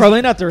that's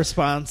probably not the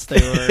response they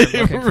were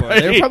looking for.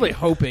 They were probably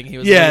hoping he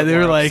was. Yeah, they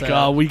were like,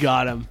 "Oh, we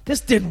got him.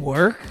 This didn't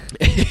work.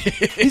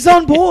 He's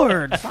on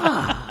board.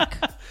 Fuck."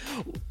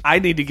 I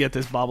need to get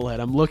this bobblehead.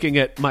 I'm looking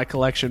at my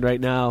collection right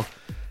now,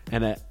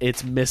 and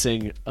it's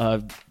missing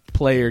a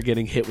player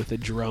getting hit with a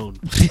drone.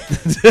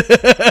 Is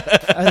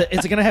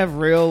it going to have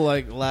real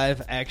like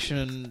live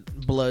action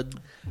blood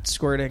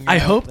squirting? I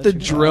hope the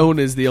drone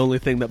is the only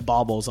thing that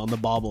bobbles on the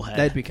bobblehead.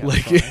 That'd be kind of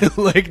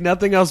funny. Like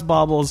nothing else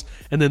bobbles,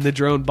 and then the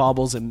drone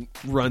bobbles and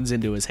runs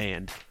into his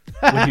hand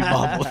when he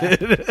bobbles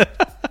it.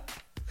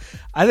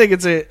 I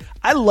think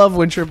I love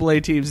when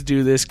AAA teams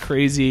do this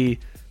crazy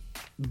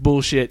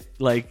bullshit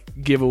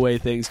like giveaway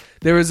things.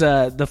 There was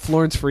the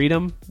Florence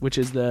Freedom, which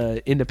is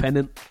the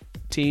independent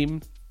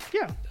team.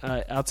 Yeah,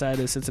 outside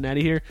of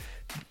Cincinnati here.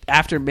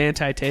 After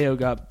Manti Te'o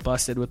got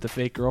busted with the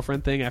fake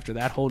girlfriend thing, after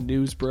that whole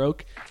news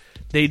broke,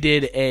 they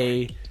did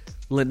a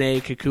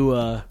Lene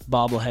Kekua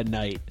bobblehead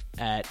night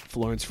at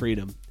Florence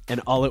Freedom,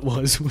 and all it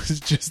was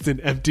just an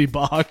empty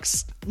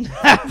box.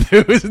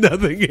 There was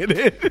nothing in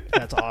it.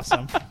 That's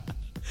awesome.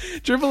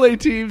 AAA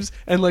teams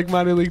and like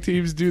minor league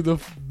teams do the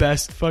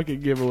best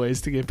fucking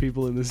giveaways to get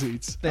people in the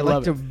seats. They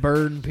like to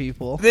burn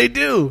people. They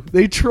do.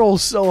 They troll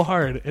so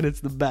hard, and it's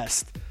the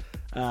best.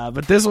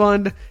 But this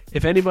one,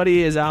 if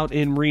anybody is out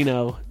in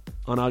Reno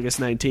on August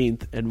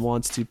 19th and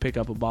wants to pick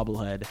up a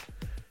bobblehead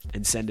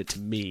and send it to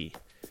me.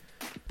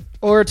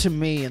 Or to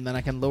me, and then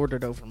I can lord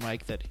it over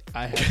Mike that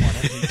I have one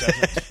and he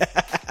doesn't.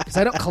 Because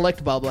I don't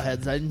collect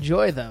bobbleheads. I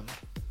enjoy them.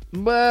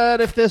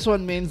 But if this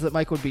one means that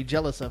Mike would be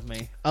jealous of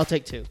me, I'll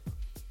take 2.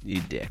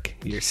 You dick.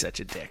 You're such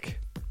a dick.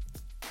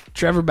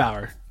 Trevor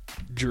Bauer.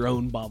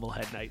 Drone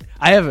bobblehead night.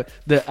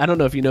 I don't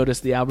know if you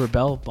noticed the Albert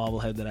Bell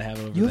bobblehead that I have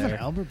over there. You have an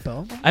Albert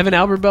Bell bobblehead? I have an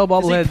Albert Bell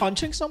bobblehead. Is he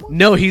punching someone?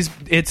 No,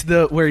 it's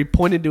the where he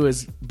pointed to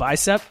his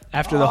bicep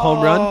after the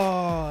home run.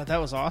 Oh, that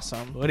was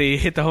awesome. When he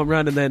hit the home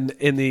run and then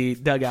in the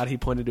dugout he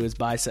pointed to his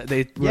bicep.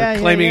 They were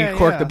claiming he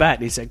corked the bat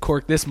and he said,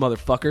 "Cork this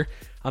motherfucker."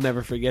 I'll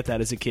never forget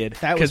that as a kid.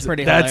 That was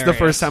pretty That's hilarious.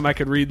 the first time I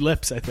could read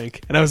lips, I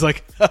think. And I was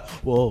like,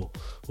 whoa,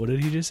 what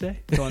did he just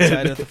say?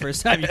 Coincided with the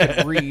first time you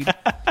could read.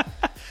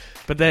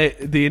 But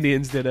the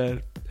Indians did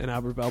an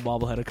Albert Bell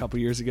bobblehead a couple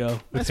years ago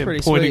with That's him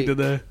pretty pointing sweet.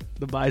 to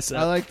the bicep.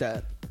 I like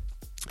that.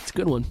 It's a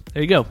good one.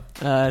 There you go.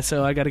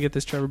 So I got to get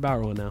this Trevor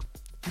Bauer one now.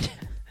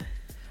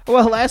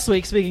 Well, last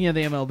week, speaking of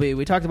the MLB,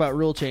 we talked about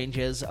rule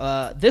changes.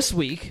 This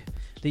week,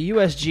 the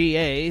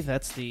USGA,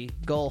 that's the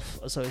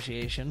Golf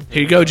Association.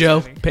 Here you go,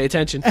 Joe. Pay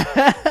attention.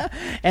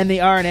 And the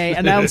RNA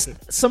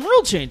announced some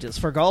rule changes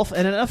for golf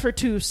in an effort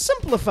to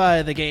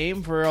simplify the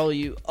game for all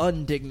you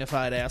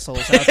undignified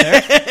assholes out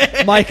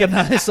there, Mike and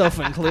myself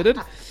included.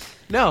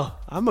 No,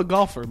 I'm a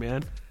golfer,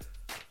 man.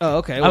 Oh,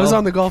 okay. I was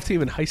on the golf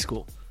team in high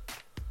school.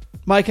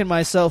 Mike and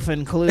myself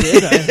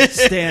included. I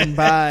stand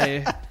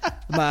by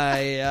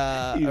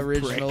my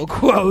original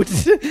quote.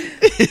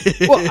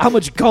 Well, how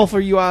much golf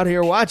are you out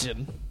here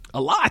watching? A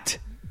lot.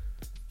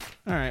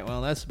 All right,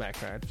 well, that's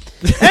backfired.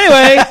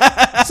 Anyway,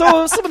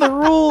 so some of the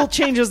rule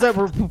changes that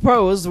were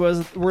proposed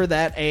were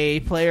that a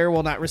player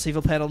will not receive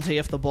a penalty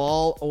if the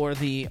ball or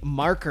the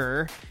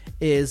marker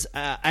is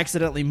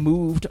accidentally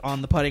moved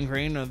on the putting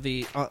green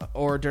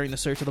or during the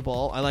search of the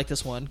ball. I like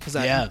this one because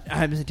how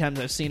many times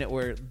I've seen it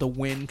where the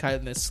wind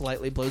kind of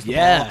slightly blows the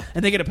ball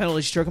and they get a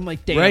penalty stroke. I'm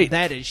like, damn,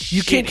 that is shitty.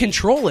 You can't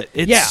control it.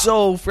 It's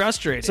so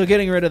frustrating. So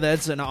getting rid of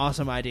that's an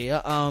awesome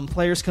idea.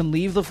 Players can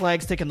leave the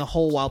flag stick in the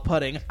hole while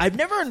putting. I've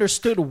never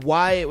understood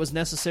why it was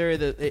necessary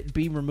that it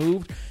be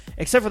removed,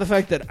 except for the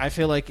fact that I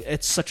feel like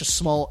it's such a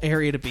small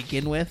area to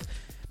begin with.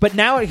 But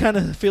now it kind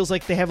of feels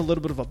like they have a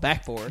little bit of a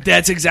backboard.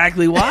 That's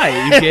exactly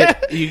why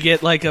you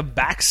get like a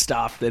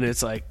backstop. Then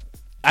it's like,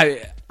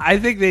 I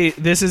think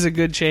this is a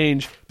good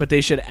change, but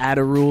they should add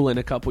a rule in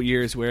a couple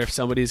years where if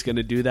somebody's going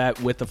to do that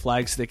with the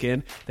flag stick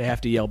in, they have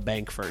to yell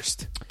bank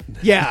first.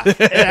 Yeah,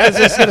 I was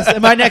just gonna say,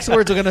 my next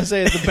words are going to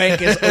say is the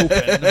bank is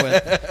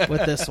open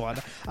with this one.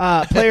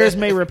 Players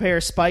may repair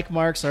spike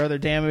marks or other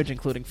damage,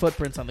 including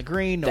footprints on the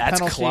green. No That's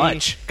penalty.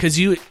 clutch, because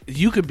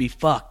you could be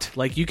fucked.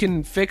 Like, you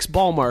can fix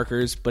ball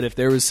markers, but if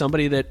there was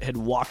somebody that had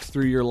walked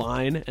through your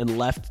line and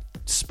left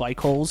spike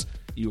holes,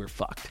 you were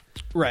fucked.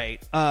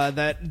 Right.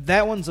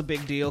 That one's a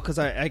big deal because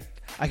I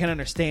can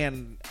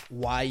understand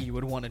why you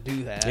would want to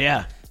do that.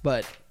 Yeah.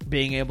 But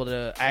being able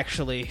to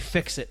actually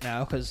fix it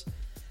now, because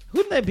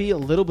wouldn't that be a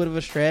little bit of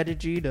a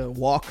strategy to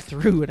walk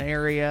through an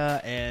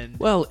area and...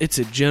 Well, it's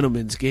a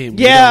gentleman's game.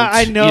 Yeah,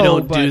 I know. You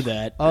don't but, do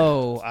that.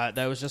 Oh,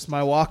 that was just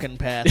my walking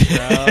path,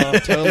 bro.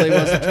 Totally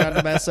wasn't trying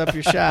to mess up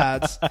your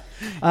shots.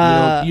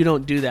 You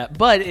don't do that.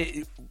 But,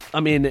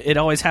 it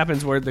always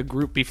happens where the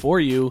group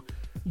before you...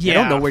 Yeah. You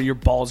don't know where your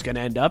ball's going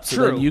to end up, so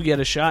True. then you get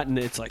a shot, and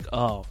it's like,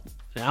 oh,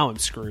 now I'm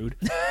screwed.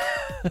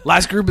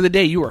 Last group of the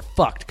day, you were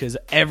fucked, because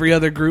every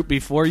other group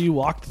before you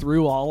walked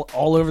through all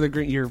over the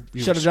green. You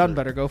should have done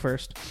better. Go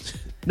first.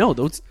 No,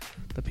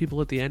 the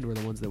people at the end were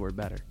the ones that were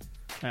better.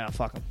 Yeah,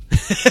 fuck them.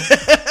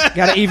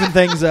 Got to even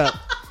things up.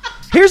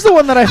 Here's the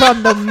one that I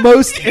found the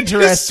most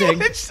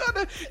interesting.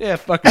 Yeah,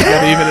 fuck it,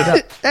 gotta even it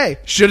up. Hey,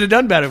 should have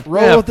done better.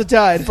 Roll with the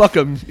tide. Fuck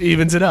them,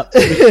 evens it up.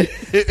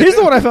 Here's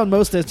the one I found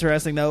most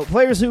interesting, though.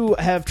 Players who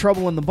have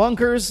trouble in the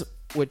bunkers,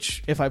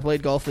 which if I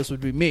played golf, this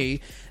would be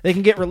me, they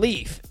can get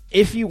relief.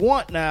 If you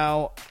want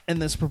now, in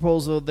this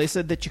proposal, they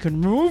said that you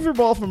can remove your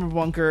ball from a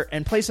bunker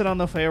and place it on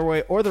the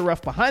fairway or the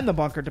rough behind the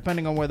bunker,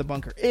 depending on where the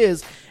bunker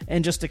is,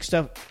 and just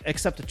accept a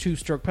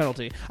 2-stroke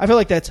penalty. I feel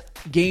like that's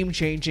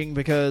game-changing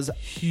because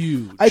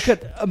huge. I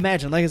could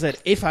imagine, like I said,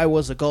 if I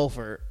was a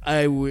golfer,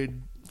 I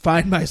would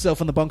find myself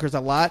in the bunkers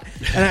a lot,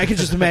 and I could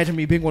just imagine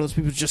me being one of those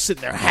people just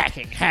sitting there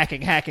hacking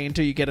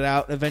until you get it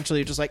out. Eventually,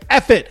 you're just like,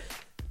 F it!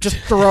 Just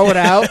throw it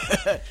out,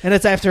 and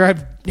it's after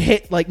I've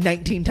hit like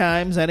 19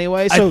 times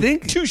anyway. So I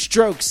think 2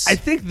 strokes. I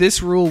think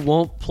this rule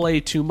won't play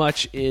too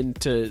much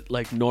into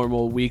like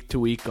normal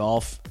week-to-week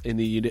golf in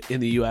the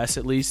U.S.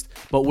 at least.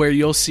 But where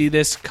you'll see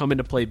this come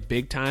into play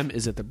big time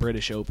is at the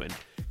British Open,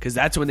 because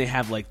that's when they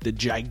have like the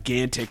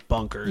gigantic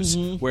bunkers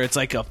where it's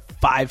like a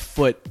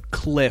 5-foot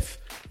cliff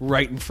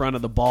right in front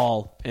of the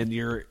ball, and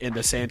you're in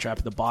the sand trap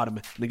at the bottom.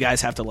 And the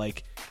guys have to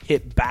like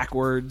hit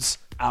backwards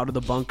out of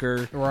the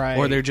bunker, right?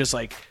 Or they're just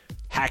like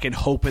hacking,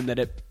 hoping that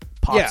it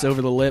pops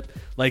over the lip.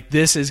 Like,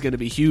 this is going to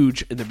be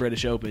huge in the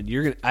British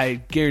Open. I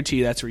guarantee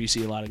you that's where you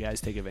see a lot of guys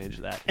take advantage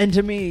of that. And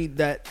to me,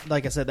 that,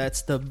 like I said,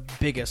 that's the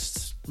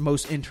biggest,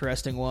 most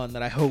interesting one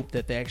that I hope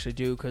that they actually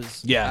do,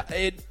 because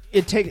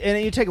you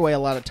take away a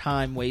lot of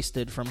time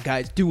wasted from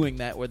guys doing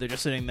that, where they're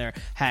just sitting there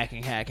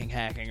hacking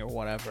or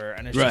whatever,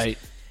 and it's right.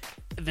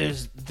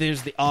 Just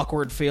there's the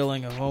awkward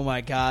feeling of, oh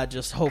my god,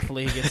 just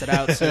hopefully he gets it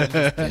out soon.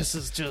 This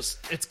is just,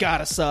 it's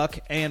gotta suck.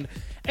 And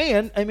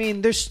I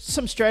mean, there's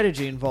some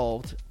strategy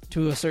involved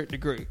to a certain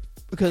degree,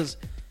 because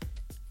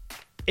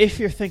if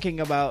you're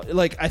thinking about,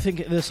 like, I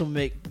think this will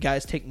make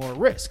guys take more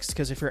risks,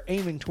 because if you're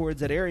aiming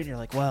towards that area and you're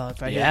like, well,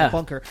 if I hit the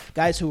bunker,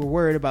 guys who were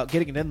worried about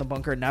getting it in the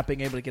bunker and not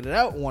being able to get it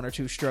out 1 or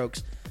 2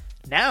 strokes,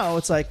 now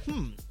it's like,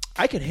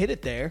 I can hit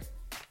it there,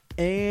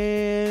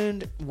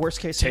 and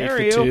worst case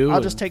scenario, I'll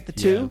just take the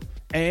 2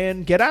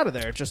 and get out of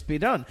there, just be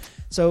done.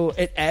 So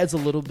it adds a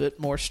little bit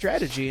more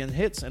strategy and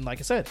hits, and like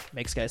I said,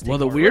 makes guys take more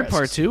risks. Well, the weird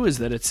part too is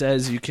that it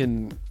says you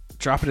can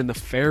drop it in the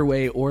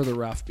fairway or the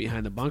rough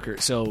behind the bunker.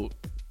 So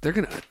they're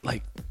gonna,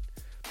 like,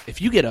 if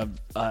you get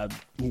a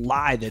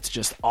lie that's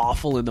just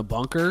awful in the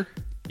bunker,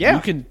 you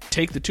can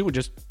take the 2 and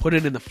just put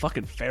it in the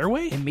fucking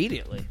fairway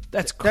immediately.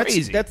 That's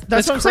crazy. That's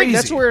what I'm saying.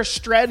 That's where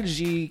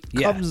strategy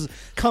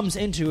comes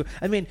into.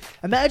 I mean,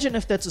 imagine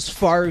if that's as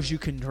far as you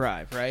can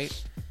drive, right?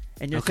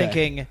 And you're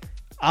thinking,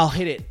 I'll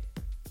hit it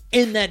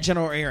in that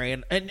general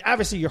area. And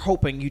obviously you're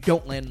hoping you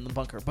don't land in the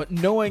bunker. But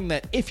knowing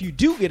that if you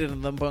do get it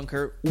in the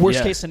bunker,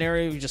 worst case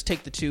scenario, you just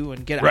take the 2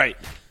 and get out. Right.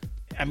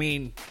 I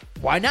mean,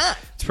 why not?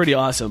 It's pretty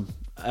awesome.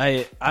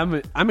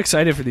 I'm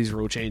excited for these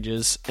rule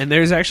changes, and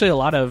there's actually a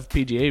lot of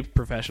PGA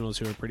professionals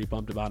who are pretty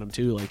pumped about them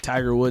too. Like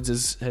Tiger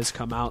Woods has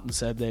come out and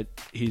said that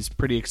he's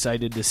pretty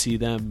excited to see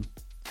them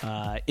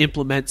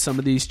implement some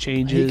of these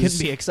changes. He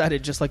can be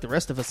excited just like the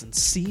rest of us and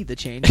see the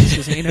changes,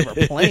 because he ain't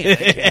never playing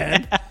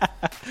again.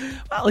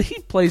 Well, he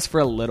plays for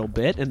a little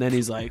bit, and then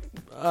he's like,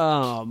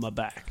 oh, my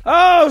back.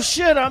 Oh,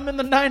 shit, I'm in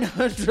the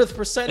 900th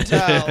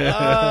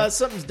percentile.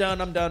 Something's done.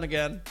 I'm done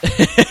again.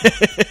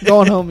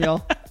 Going home,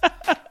 y'all.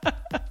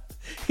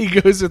 He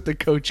goes with the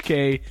Coach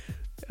K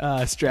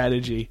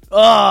strategy.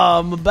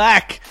 Oh, my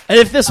back. And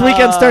if this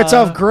weekend starts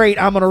off great,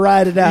 I'm going to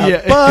ride it out.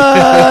 Yeah.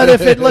 But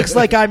if it looks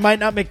like I might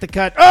not make the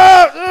cut,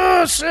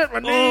 oh shit, my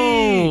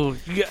knee.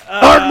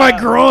 Hard my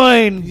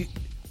groin.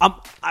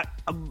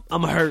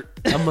 I'm hurt.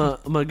 I'm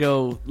gonna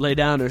go lay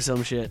down or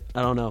some shit.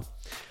 I don't know.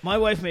 My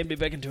wife made me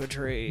back into a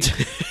tree.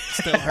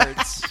 Still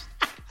hurts.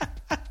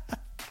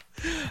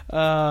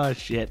 Oh,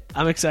 shit.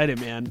 I'm excited,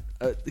 man.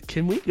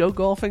 Can we go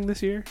golfing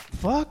this year?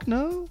 Fuck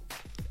no.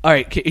 All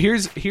right,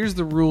 here's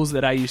the rules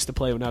that I used to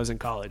play when I was in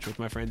college with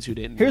my friends who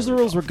didn't. Here's the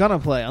really rules we're gonna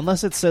play.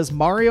 Unless it says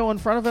Mario in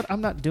front of it,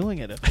 I'm not doing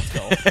it if it's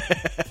golf.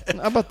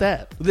 How about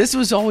that? This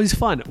was always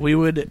fun. We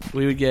would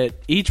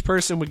get, each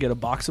person would get a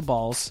box of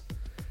balls,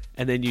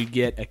 and then you'd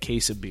get a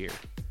case of beer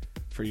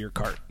for your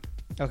cart.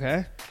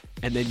 Okay.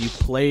 And then you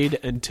played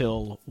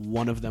until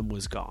one of them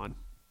was gone.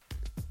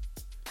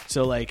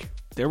 So, like,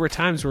 there were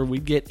times where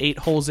we'd get 8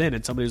 holes in,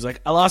 and somebody was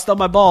like, I lost all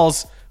my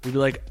balls. We'd be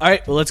like, all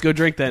right, well, let's go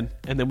drink then.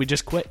 And then we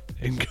just quit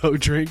and go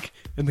drink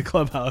in the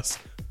clubhouse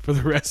for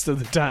the rest of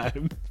the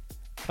time.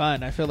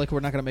 Fine. I feel like we're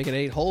not going to make it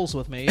 8 holes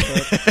with me,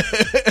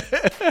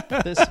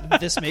 but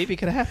this maybe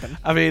could happen.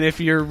 I mean,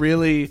 if you're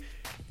really,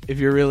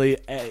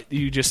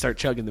 you just start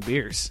chugging the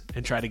beers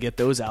and try to get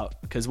those out.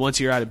 Because once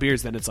you're out of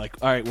beers, then it's like,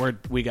 all right,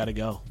 we got to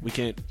go. We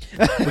can't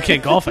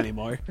golf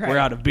anymore. Right. We're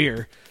out of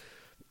beer.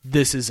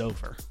 This is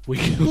over.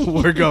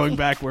 We're going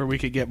back where we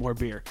could get more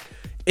beer.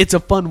 It's a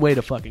fun way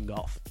to fucking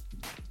golf.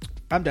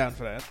 I'm down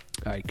for that.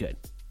 All right, good.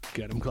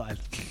 I'm glad.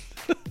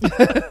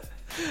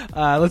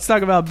 Let's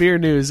talk about beer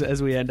news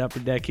as we end Upper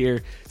Deck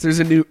here. So there's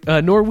a new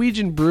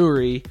Norwegian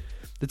brewery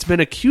that's been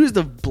accused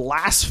of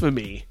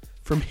blasphemy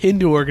from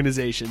Hindu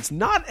organizations.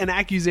 Not an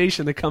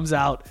accusation that comes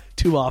out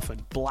too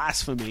often.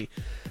 Blasphemy.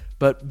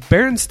 But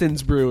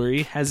Berenston's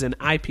Brewery has an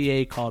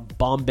IPA called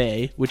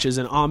Bombay, which is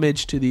an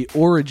homage to the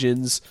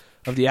origins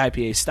of the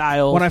IPA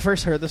style. When I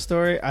first heard the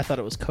story, I thought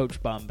it was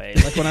Coach Bombay.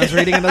 Like when I was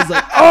reading it, I was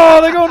like, "Oh,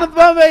 they're going to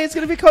Bombay! It's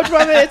going to be Coach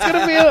Bombay! It's going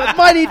to be a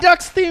Mighty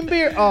Ducks themed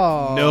beer!"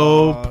 Oh,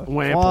 nope,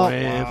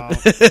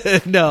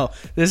 whamp. No,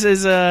 this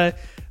is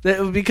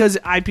because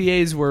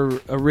IPAs were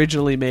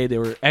originally made. They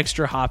were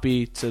extra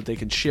hoppy so that they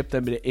can ship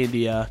them to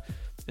India,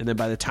 and then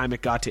by the time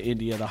it got to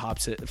India,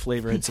 the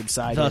flavor had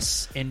subsided.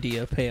 Thus,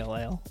 India Pale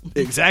Ale.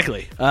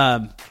 Exactly.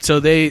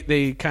 So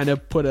they kind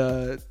of put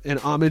an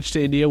homage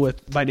to India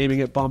by naming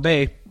it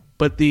Bombay.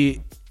 But the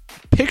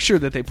picture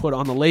that they put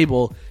on the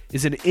label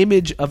is an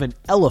image of an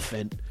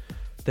elephant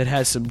that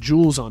has some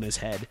jewels on his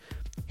head.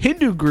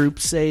 Hindu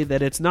groups say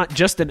that it's not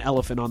just an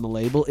elephant on the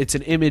label; it's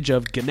an image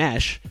of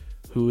Ganesh,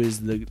 who is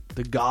the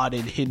god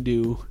in the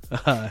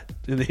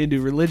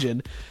Hindu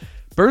religion.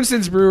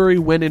 Berenston's Brewery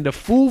went into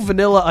full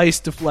Vanilla Ice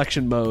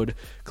deflection mode,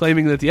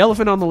 claiming that the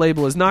elephant on the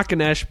label is not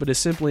Ganesh, but is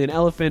simply an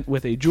elephant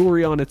with a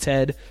jewelry on its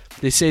head.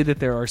 They say that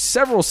there are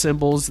several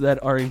symbols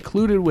that are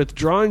included with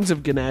drawings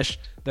of Ganesh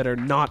that are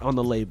not on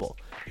the label.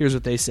 Here's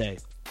what they say.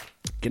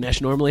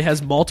 Ganesh normally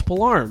has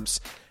multiple arms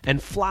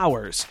and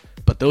flowers,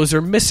 but those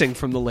are missing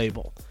from the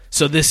label.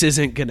 So this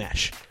isn't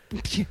Ganesh.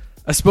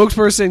 A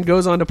spokesperson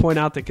goes on to point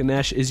out that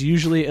Ganesh is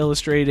usually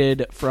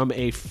illustrated from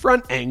a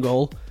front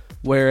angle,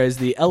 whereas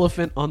the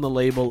elephant on the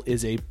label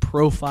is a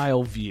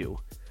profile view.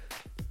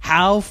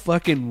 How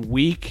fucking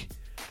weak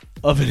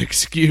of an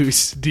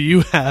excuse do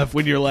you have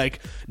when you're like,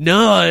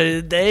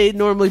 no, they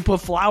normally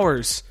put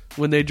flowers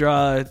when they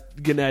draw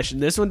Ganesh,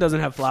 and this one doesn't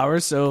have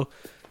flowers, so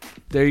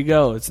there you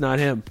go. It's not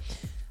him.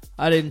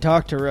 I didn't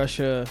talk to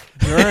Russia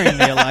during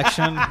the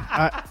election.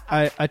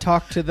 I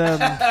talked to them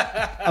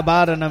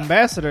about an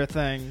ambassador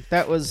thing.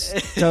 That was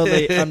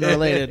totally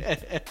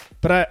unrelated.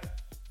 But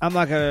I'm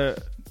not going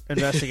to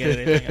investigate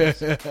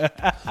anything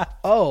else.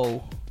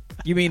 Oh,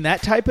 you mean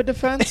that type of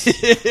defense?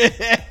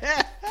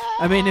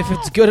 I mean, if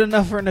it's good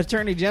enough for an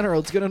attorney general,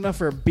 it's good enough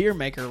for a beer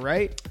maker,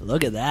 right?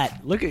 Look at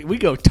that. We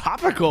go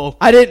topical.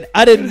 I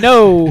didn't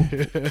know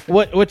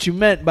what you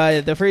meant by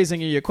the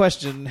phrasing of your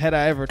question. Had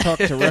I ever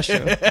talked to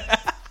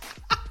Russia?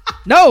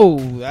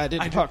 No, I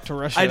didn't talk to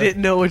Russia. I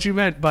didn't know what you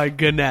meant by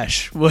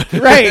Ganesh.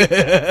 Right.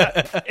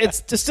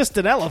 It's just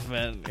an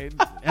elephant. It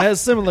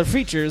has similar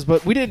features,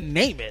 but we didn't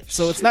name it,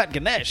 so it's not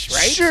Ganesh,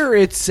 right? Sure,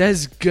 it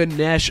says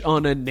Ganesh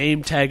on a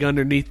name tag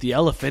underneath the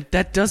elephant.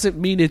 That doesn't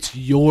mean it's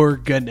your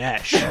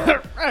Ganesh.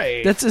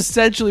 Right. That's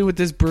essentially what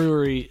this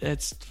brewery...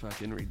 That's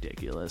fucking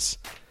ridiculous.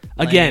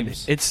 Again,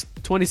 Lames. it's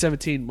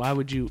 2017. Why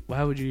would you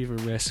even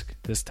risk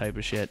this type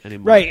of shit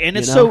anymore? Right, and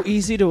it's so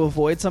easy to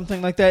avoid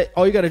something like that.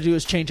 All you got to do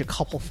is change a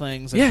couple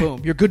things, and Yeah.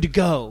 boom, you're good to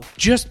go.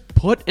 Just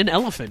put an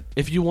elephant.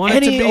 If you want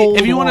it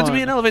to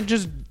be an elephant,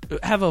 just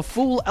have a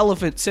full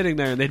elephant sitting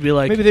there, and they'd be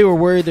like, Maybe they were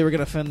worried they were going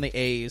to offend the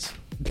A's.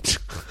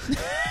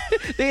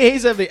 The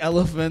A's have the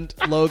elephant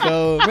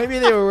logo. Maybe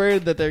they were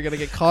worried that they're going to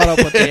get caught up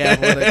with the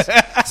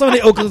Athletics. Somebody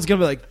in Oakland's going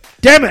to be like,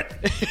 damn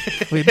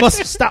it! We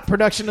must stop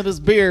production of this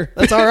beer.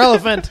 That's our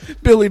elephant.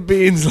 Billy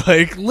Bean's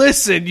like,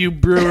 listen, you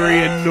brewery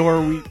in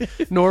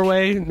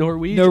Norwegian.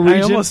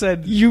 I almost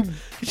said you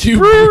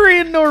brewery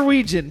in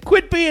Norwegian.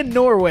 Quit being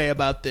Norway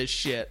about this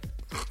shit.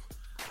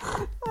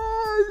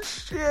 Oh,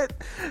 shit.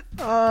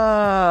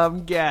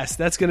 I'm gassed.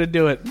 That's going to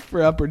do it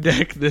for Upper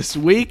Deck this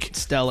week.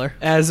 Stellar.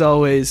 As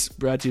always,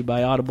 brought to you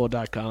by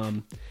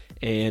Audible.com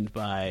and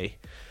by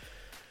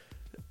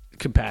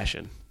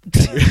Compassion.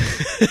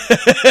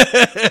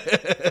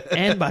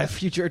 And by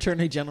future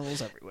attorney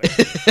generals everywhere.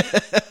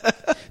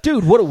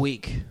 Dude, what a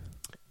week.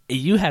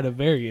 You had a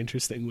very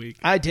interesting week.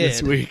 I did.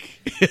 This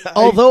week.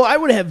 Although I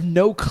would have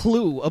no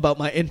clue about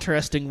my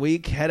interesting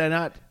week had I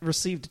not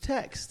received a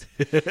text.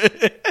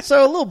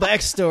 So a little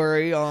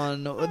backstory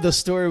on the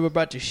story we're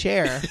about to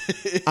share.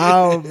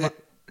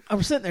 I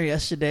was sitting there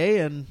yesterday,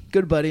 and a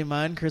good buddy of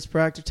mine, Chris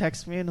Proctor,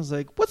 texted me and was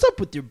like, "What's up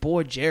with your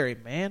boy Jerry,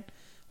 man?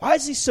 Why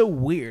is he so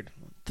weird?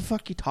 What the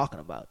fuck are you talking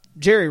about?"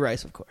 Jerry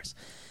Rice, of course.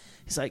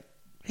 He's like,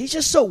 "He's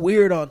just so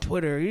weird on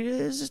Twitter.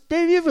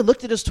 Have you ever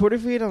looked at his Twitter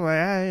feed?" I'm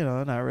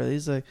like, not really.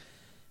 He's like,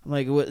 I'm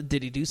like, what,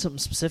 did he do something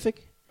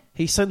specific?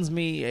 He sends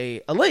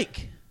me a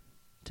link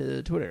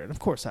to Twitter, and of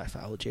course I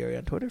follow Jerry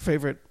on Twitter.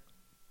 Favorite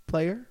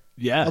player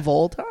of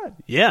all time.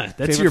 Yeah,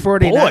 that's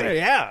Favorite your 49er. boy.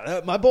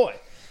 Yeah, my boy.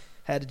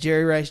 Had a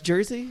Jerry Rice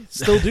jersey.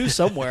 Still do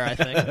somewhere, I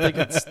think. I think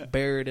it's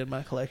buried in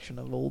my collection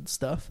of old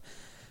stuff.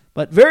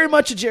 But very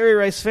much a Jerry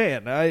Rice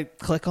fan. I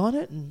click on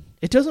it, and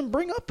it doesn't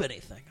bring up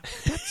anything.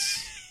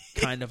 That's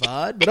kind of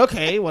odd. But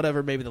okay,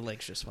 whatever. Maybe the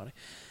link's just funny.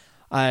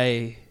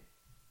 I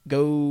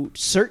go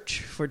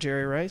search for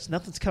Jerry Rice.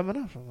 Nothing's coming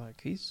up. I'm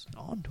like, he's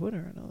on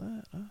Twitter. I know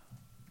that.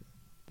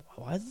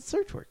 Why is the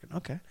search working?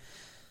 Okay.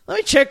 Let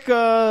me check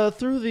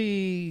through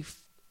the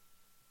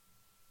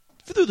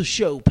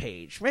show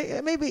page.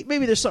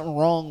 Maybe there's something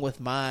wrong with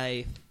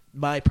my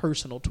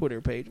personal Twitter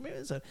page. Maybe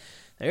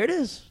there it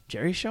is.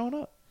 Jerry's showing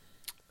up.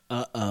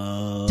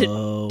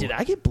 Uh-oh. Did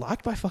I get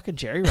blocked by fucking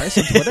Jerry Rice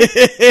on Twitter?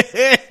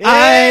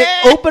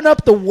 I opened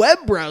up the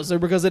web browser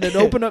because it had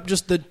opened up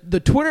just the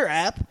Twitter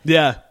app.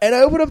 Yeah. And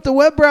I opened up the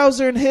web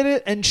browser and hit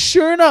it, and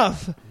sure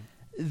enough,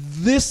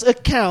 this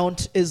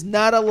account is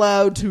not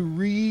allowed to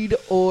read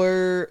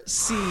or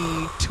see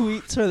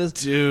tweets or this.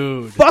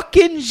 Dude.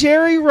 Fucking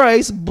Jerry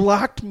Rice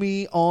blocked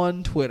me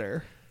on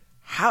Twitter.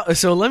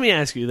 So let me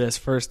ask you this,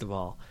 first of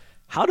all.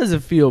 How does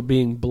it feel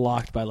being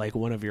blocked by like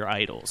one of your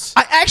idols?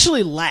 I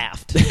actually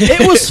laughed.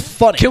 It was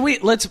funny. Can we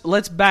let's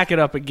back it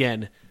up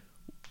again?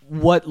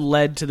 What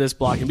led to this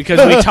blocking?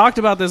 Because we talked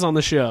about this on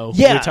the show.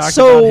 Yeah. We talked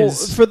So about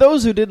his... for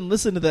those who didn't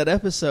listen to that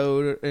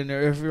episode, and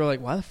if you're like,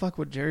 "Why the fuck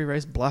would Jerry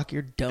Rice block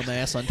your dumb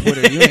ass on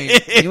Twitter?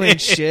 You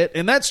ain't shit,"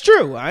 and that's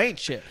true. I ain't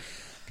shit.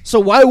 So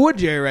why would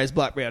Jerry Rice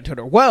block me on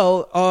Twitter?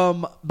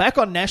 Well, back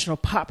on National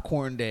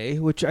Popcorn Day,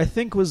 which I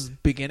think was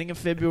beginning of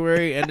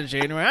February, end of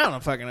January. I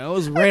don't fucking know. It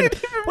was random.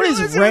 What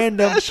is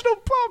random? National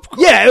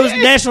Popcorn Yeah, it was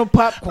National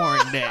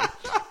Popcorn Day.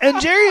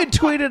 And Jerry had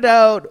tweeted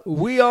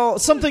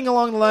out, something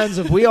along the lines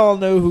of, "We all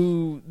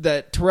know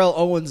that Terrell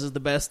Owens is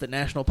the best at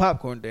National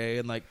Popcorn Day,"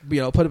 and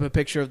put up a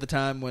picture of the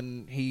time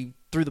when he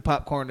threw the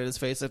popcorn at his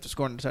face after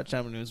scoring a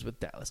touchdown when he was with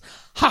Dallas.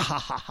 Ha ha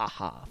ha ha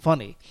ha.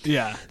 Funny.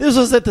 Yeah. This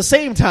was at the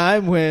same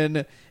time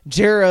when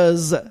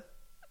Jera's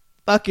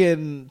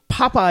fucking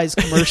Popeyes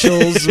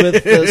commercials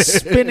with the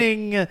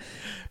spinning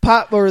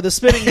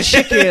spinning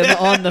chicken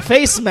on the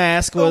face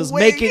mask was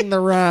making the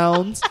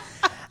rounds.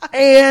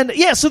 And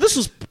yeah, so this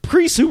was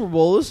pre-Super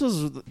Bowl. This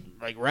was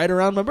like right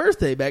around my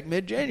birthday, back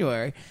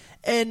mid-January.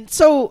 And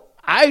so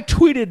I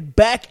tweeted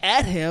back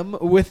at him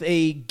with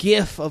a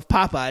GIF of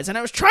Popeyes, and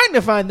I was trying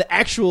to find the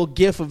actual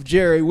GIF of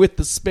Jerry with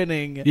the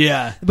spinning.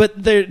 Yeah.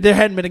 But there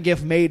hadn't been a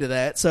GIF made of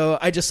that, so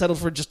I just settled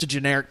for just a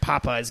generic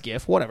Popeyes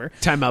GIF, whatever.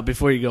 Time out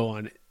before you go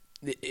on.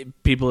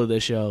 People of the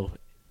show,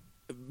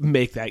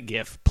 make that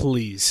GIF,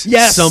 please.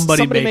 Yes,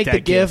 somebody make that the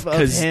GIF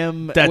of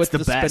him that's with the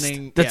the best.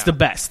 spinning. That's Yeah. the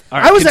best. All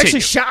right, I was continue. actually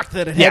shocked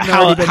that it Yeah, hadn't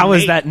already been how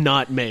is made. that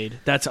not made?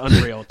 That's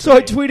unreal. So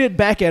I tweeted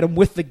back at him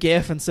with the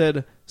GIF and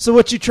said, "So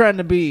what you trying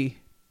to be?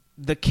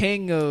 The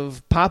king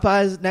of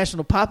Popeyes,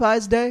 National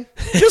Popeyes Day?"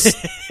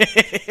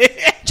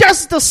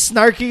 Just a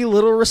snarky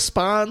little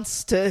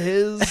response to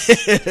his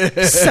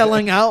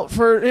selling out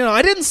for,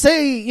 I didn't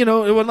say, it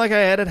wasn't like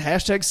I added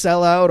hashtag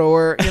sellout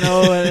or, and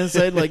it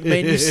said like,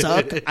 "Made you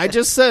suck." I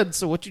just said,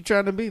 "So what you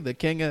trying to be? The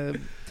king of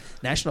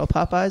National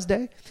Popeyes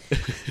Day?"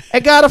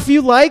 It got a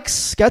few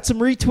likes, got some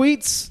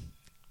retweets.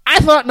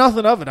 I thought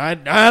nothing of it. I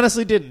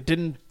honestly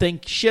didn't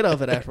think shit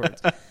of it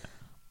afterwards.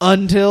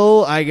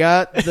 Until I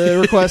got the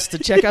request to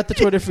check out the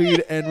Twitter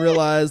feed and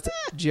realized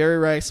Jerry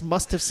Rice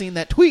must have seen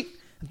that tweet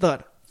and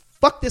thought,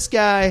 "Fuck this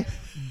guy,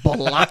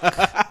 block.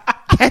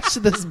 Catch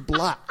this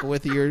block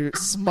with your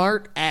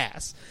smart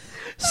ass."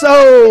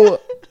 So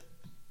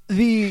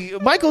the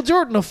Michael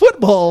Jordan of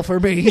football for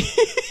me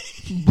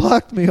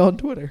blocked me on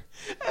Twitter.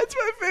 That's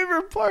my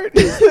favorite part.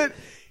 Is that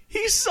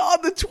he saw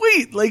the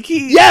tweet. Like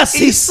he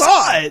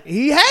saw it.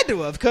 He had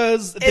to have,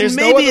 because there's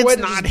maybe no other way it's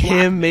to not just block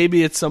him.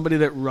 Maybe it's somebody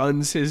that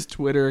runs his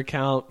Twitter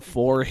account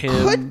for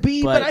him. Could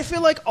be, but I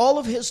feel like all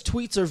of his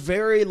tweets are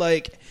very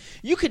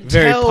you can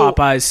very tell.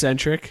 Popeyes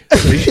centric. No,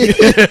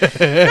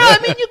 I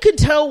mean, you can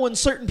tell when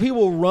certain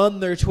people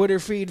run their Twitter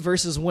feed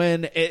versus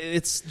when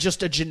it's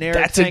just a generic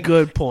That's thing. a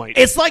good point.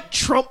 It's like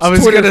Trump's I was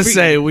Twitter gonna feed.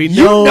 say, we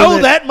you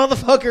know that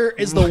motherfucker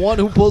is the one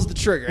who pulls the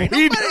trigger. Ain't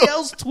We nobody know.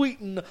 else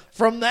tweeting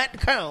from that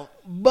account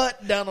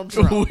but Donald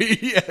Trump.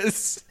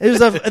 Yes.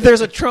 There's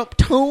a Trump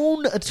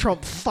tone, a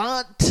Trump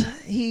font.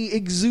 He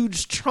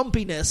exudes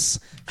Trumpiness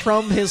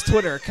from his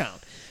Twitter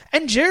account.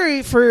 And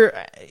Jerry, for,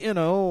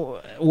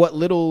 what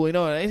little,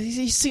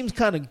 he seems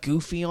kind of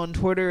goofy on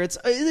Twitter. It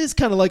is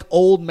kind of like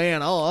old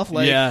man off.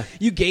 Like,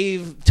 you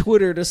gave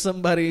Twitter to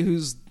somebody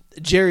who's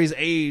Jerry's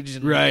age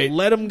and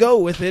let him go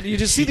with it. You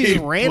just see these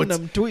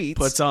random tweets.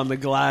 Puts on the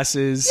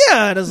glasses.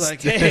 Yeah, and it's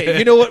like, hey,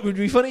 you know what would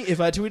be funny? If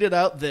I tweeted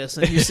out this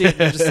and you see it and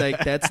you're just like,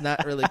 that's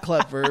not really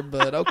clever,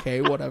 but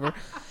okay, whatever.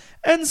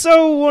 And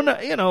so, when,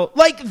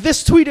 like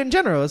this tweet in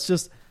general, it's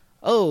just,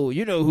 oh,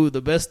 you know who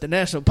the best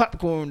National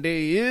Popcorn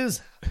Day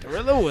is?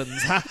 Gorilla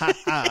Ones. Ha ha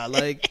ha.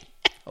 Like,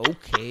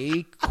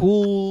 okay,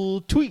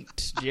 cool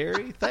tweet,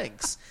 Jerry.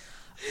 Thanks.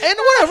 And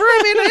whatever.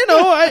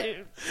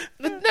 I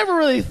never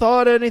really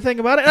thought anything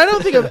about it. And I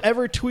don't think I've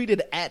ever tweeted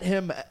at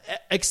him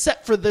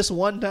except for this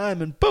one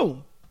time, and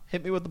boom,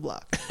 hit me with the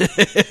block.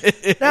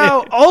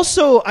 Now,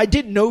 also, I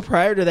didn't know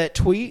prior to that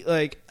tweet,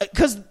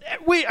 because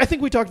I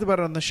think we talked about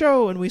it on the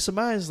show, and we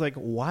surmised,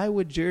 why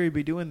would Jerry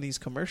be doing these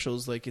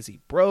commercials? Is he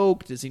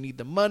broke? Does he need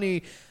the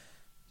money?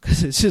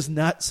 Because it's just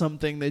not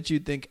something that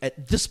you'd think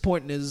at this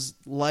point in his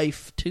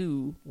life,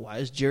 too. Why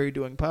is Jerry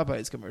doing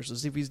Popeyes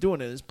commercials? If he's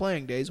doing it in his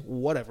playing days,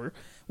 whatever.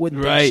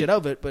 Wouldn't think shit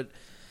of it, but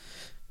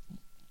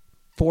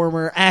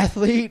former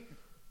athlete,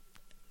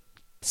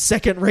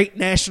 second-rate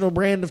national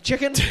brand of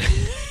chicken.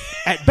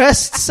 At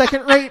best,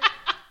 second-rate.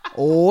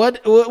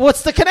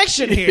 What's the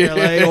connection here?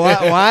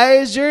 Why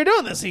is Jerry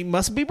doing this? He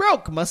must be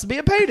broke. Must be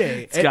a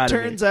payday. It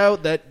turns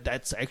out that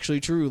that's actually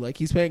true.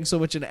 He's paying so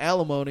much in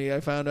alimony, I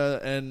found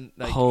out, and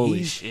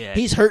holy shit,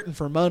 he's hurting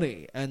for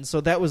money, and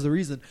so that was the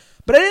reason.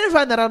 But I didn't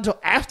find that out until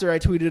after I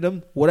tweeted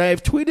him. Would I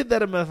have tweeted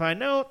that him if I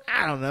know?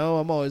 I don't know.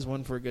 I'm always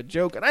one for a good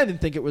joke, and I didn't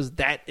think it was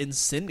that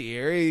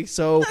incendiary.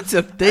 So that's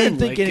a thing. I didn't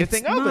think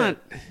anything of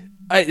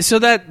it. So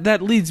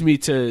that leads me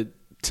to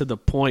the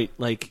point.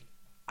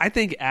 I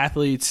think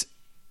athletes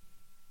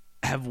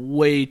have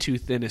way too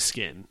thin a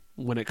skin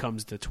when it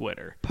comes to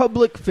Twitter.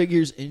 Public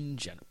figures in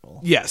general.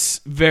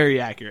 Yes, very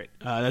accurate.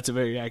 That's a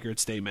very accurate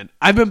statement.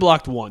 I've been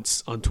blocked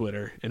once on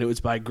Twitter, and it was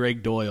by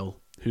Greg Doyle,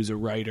 who's a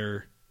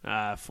writer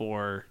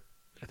for,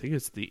 I think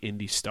it's the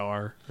Indy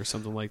Star or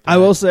something like that. I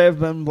will say I've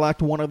been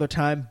blocked one other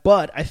time,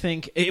 but I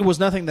think it was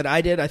nothing that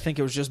I did. I think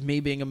it was just me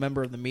being a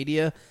member of the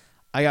media.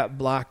 I got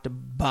blocked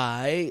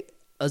by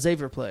a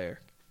Xavier player.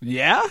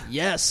 Yeah?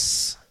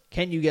 Yes.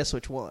 Can you guess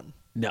which one?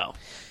 No.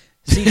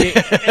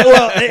 CJ,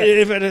 well,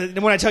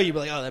 when I tell you, you'll be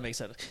like, oh, that makes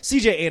sense.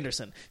 CJ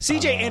Anderson.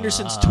 CJ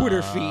Anderson's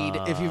Twitter feed,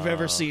 if you've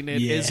ever seen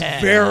it, is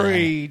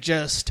very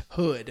just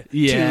hood.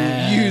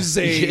 Yeah. To use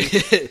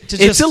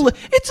it's a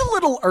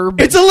little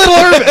urban. It's a little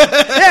urban.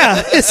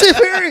 Yeah. It's a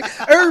very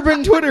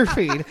urban Twitter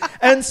feed.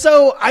 And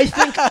so I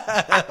think,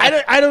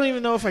 I don't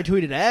even know if I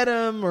tweeted at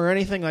him or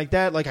anything like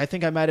that. I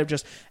think I might have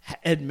just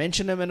had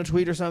mentioned him in a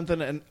tweet or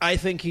something. And I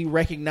think he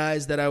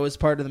recognized that I was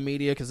part of the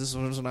media because this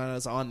was when I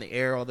was on the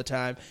air all the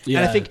time. Yeah.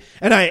 And I think,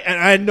 and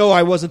I know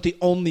I wasn't the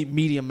only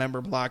media member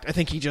blocked. I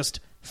think he just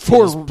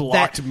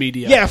blocked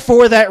media. Yeah,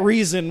 for that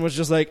reason was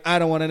just I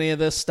don't want any of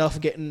this stuff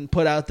getting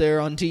put out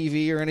there on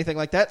TV or anything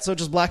like that. So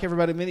just block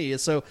everybody in media.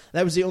 So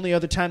that was the only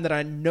other time that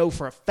I know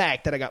for a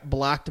fact that I got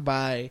blocked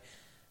by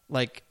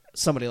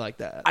somebody like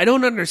that. I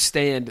don't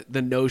understand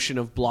the notion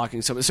of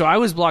blocking somebody. So I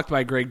was blocked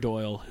by Greg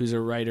Doyle, who's a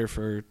writer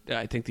for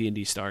I think the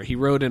Indy Star. He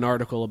wrote an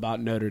article about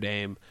Notre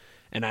Dame,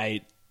 and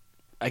I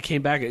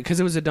came back because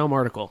it was a dumb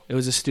article. It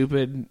was a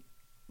stupid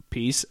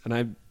piece, and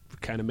I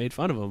kind of made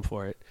fun of him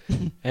for it.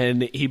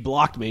 And he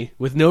blocked me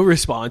with no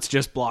response,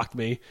 just blocked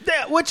me.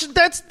 Yeah,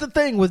 that's the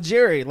thing with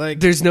Jerry.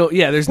 There's no when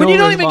you don't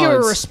response. even give a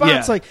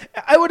response. Yeah.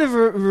 I would have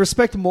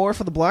respect more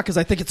for the block because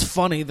I think it's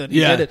funny that he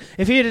did it.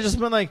 If he had just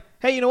been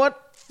hey, you know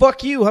what?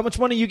 Fuck you. How much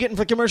money are you getting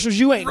for commercials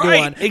you ain't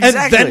doing? Exactly.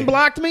 And then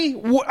blocked me?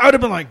 I would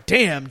have been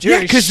damn,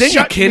 Jerry. Because then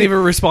you can't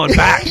even respond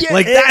back.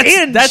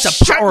 That's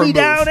a power move. Shut me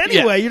down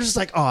anyway. You're just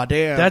oh,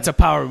 damn. That's a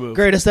power move.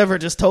 Greatest ever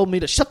just told me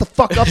to shut the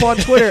fuck up on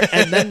Twitter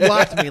and then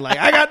blocked me.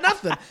 I got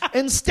nothing.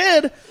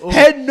 Instead,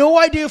 had no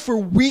idea for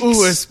weeks.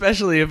 Ooh,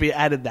 especially if he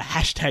added the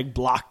hashtag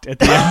blocked at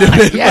the end of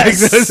it.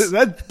 Yes.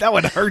 That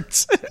one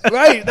hurts.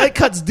 Right. That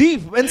cuts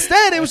deep.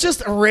 Instead, it was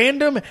just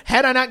random.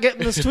 Had I not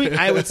gotten this tweet,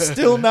 I would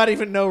still not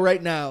even know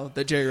right now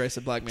that Jerry Rice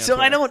had blocked me on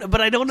Twitter.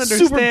 I don't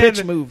understand. Super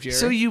bitch move, Jerry.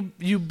 So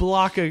you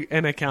block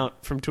an account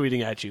from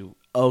tweeting at you.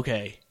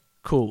 Okay,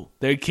 cool.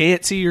 They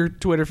can't see your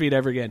Twitter feed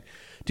ever again.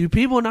 Do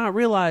people not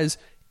realize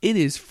it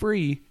is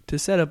free to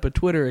set up a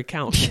Twitter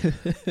account?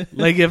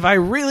 If I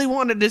really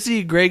wanted to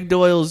see Greg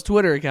Doyle's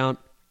Twitter account,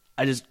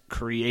 I just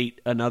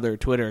create another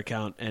Twitter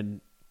account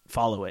and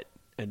follow it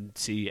and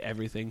see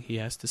everything he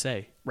has to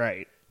say.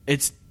 Right.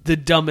 It's the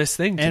dumbest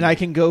thing to me. I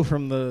can go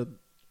from the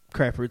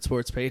Crap Root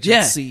Sports page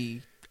and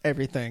see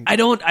everything. I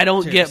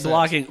don't get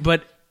blocking,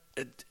 but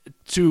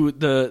to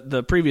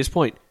the previous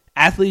point,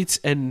 athletes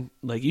and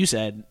like you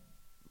said,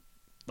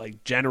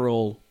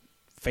 general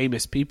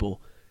famous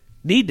people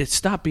need to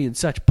stop being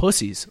such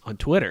pussies on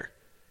Twitter.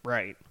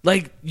 Right.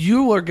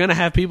 You are gonna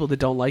have people that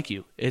don't like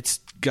you. It's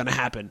gonna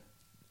happen.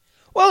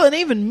 Well, and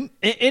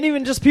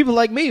even just people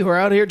like me who are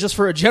out here just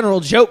for a general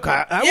joke.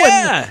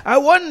 I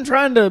wasn't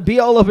trying to be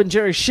all up in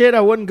Jerry's shit.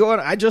 I wasn't going.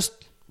 I just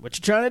what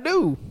you trying to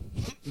do?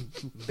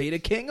 Be the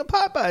king of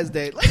Popeyes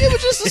Day. Like, it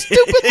was just a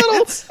stupid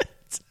little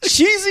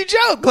cheesy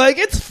joke. Like,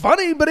 it's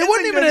funny, but it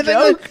wasn't even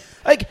anything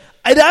like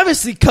it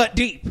obviously cut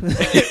deep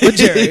with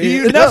Jerry.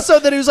 Enough so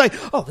that he was like,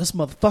 oh, this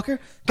motherfucker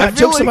got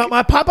jokes about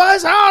my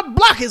Popeyes. I'll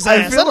block his ass.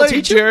 I feel That'll like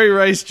teach him. Jerry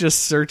Rice just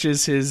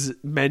searches his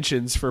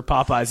mentions for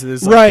Popeyes and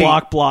is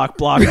like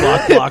block.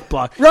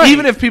 Right.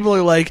 Even if people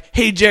are like,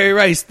 hey, Jerry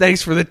Rice,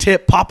 thanks for the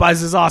tip.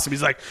 Popeyes is awesome.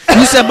 He's like,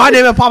 you said my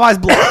name at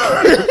Popeyes,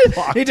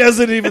 block. He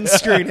doesn't even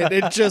screen it.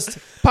 It just,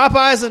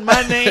 Popeyes and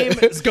my name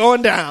is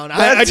going down.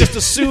 I just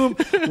assume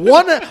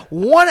one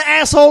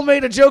asshole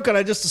made a joke, and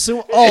I just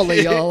assume all of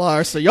y'all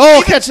are. So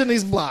y'all catching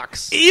these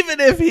blocks.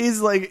 Even if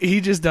he's like, he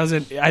just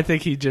doesn't, I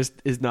think he just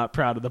is not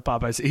proud of the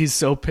Popeyes. He's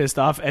so pissed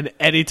off. And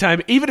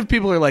anytime, even if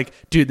people are like,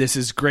 dude, this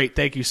is great,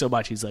 thank you so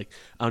much, he's like,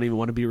 I don't even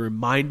want to be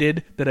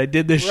reminded that I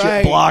did this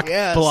shit. Block.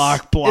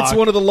 It's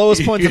one of the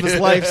lowest points of his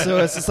life. So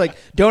it's just like,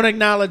 don't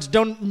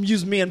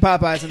use me and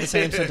Popeyes in the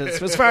same sentence.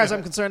 As far as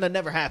I'm concerned, that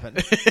never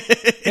happened.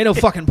 Ain't no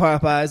fucking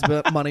Popeyes,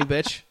 but money,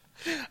 bitch.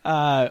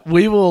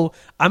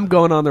 I'm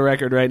going on the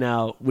record right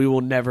now. We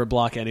will never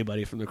block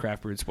anybody from the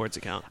Craft Brewed Sports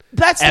account.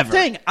 That's ever. The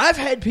thing.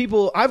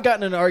 I've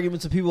gotten into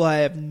arguments with people I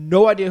have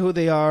no idea who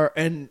they are,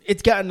 and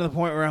it's gotten to the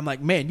point where I'm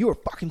like, man, you are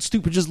fucking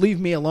stupid. Just leave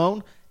me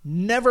alone.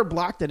 Never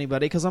blocked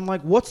anybody because I'm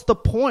like, what's the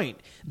point?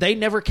 They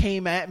never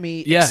came at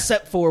me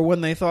except for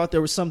when they thought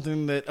there was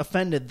something that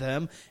offended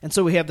them, and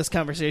so we have this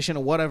conversation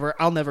or whatever.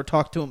 I'll never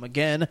talk to them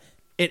again.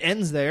 It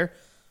ends there.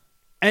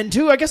 And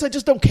two, I guess I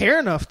just don't care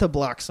enough to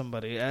block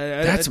somebody.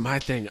 That's my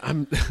thing.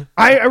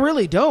 I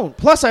really don't.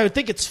 Plus, I would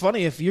think it's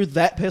funny if you're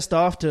that pissed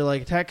off to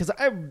like attack, because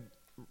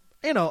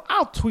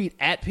I'll tweet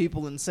at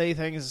people and say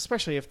things,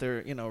 especially if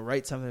they're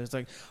write something. It's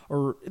like,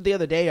 or the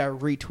other day I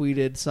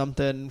retweeted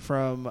something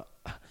from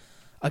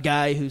a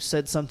guy who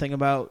said something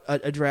about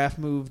a draft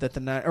move that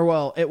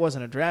it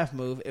wasn't a draft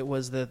move. It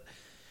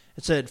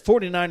said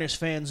 49ers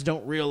fans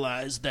don't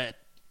realize that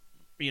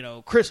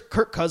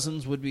Kirk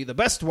Cousins would be the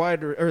best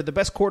the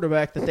best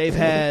quarterback that they've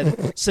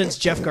had since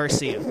Jeff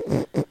Garcia.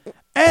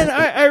 And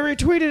I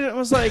retweeted it and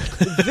was like,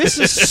 this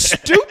is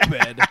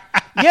stupid.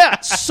 Yeah,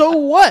 so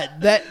what?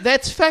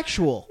 That's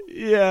factual.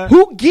 Yeah.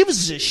 Who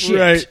gives a shit?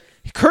 Right.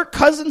 Kirk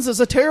Cousins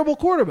is a terrible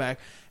quarterback.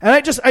 And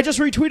I just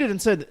retweeted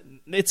and said,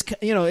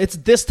 it's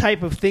this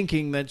type of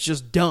thinking that's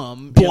just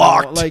dumb.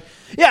 Blocked.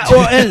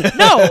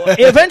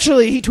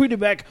 Eventually he tweeted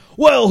back,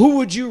 well, who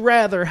would you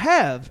rather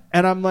have?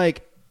 And I'm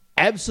like,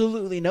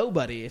 absolutely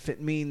nobody, if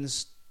it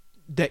means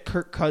that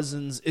Kirk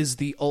Cousins is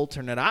the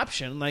alternate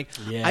option. Like,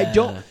 I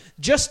don't.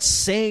 Just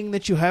saying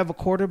that you have a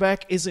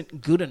quarterback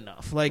isn't good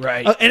enough. Like,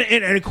 right.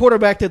 And a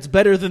quarterback that's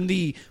better than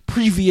the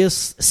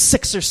previous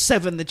 6 or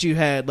 7 that you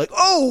had. Like,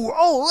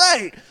 all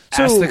right.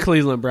 So, ask the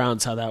Cleveland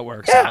Browns how that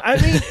works. Yeah, I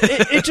mean,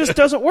 it just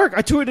doesn't work.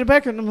 I tweeted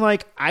back and I'm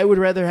like, I would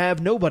rather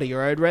have nobody,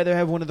 or I'd rather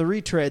have one of the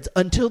retreads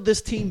until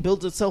this team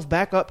builds itself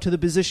back up to the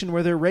position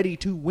where they're ready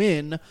to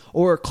win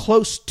or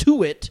close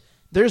to it.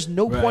 There's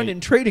no point in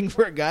trading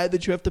for a guy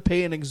that you have to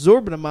pay an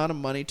exorbitant amount of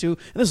money to. And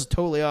this is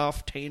totally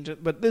off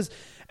tangent, but this,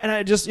 and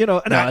I just, I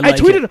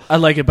tweeted. I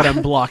like it, but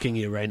I'm blocking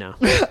you right now.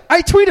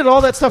 I tweeted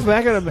all that stuff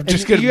back at him.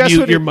 Just going to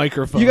mute your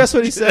microphone. You guess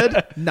what he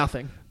said?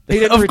 Nothing. He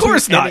didn't of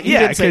course not. He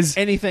didn't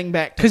say anything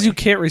back to me. Because you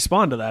can't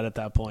respond to that at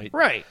that point.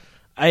 Right.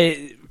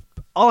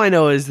 All I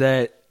know is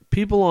that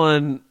people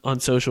on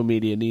social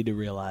media need to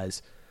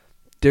realize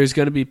there's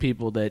going to be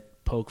people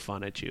that poke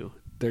fun at you.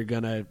 They're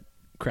going to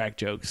crack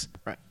jokes.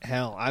 Right.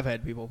 Hell, I've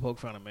had people poke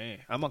fun of me.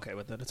 I'm okay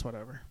with it. It's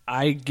whatever.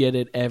 I get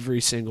it every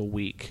single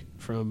week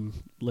from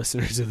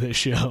listeners of this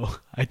show.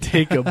 I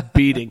take a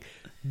beating.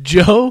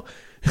 Joe,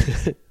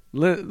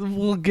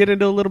 we'll get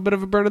into a little bit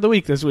of a burn of the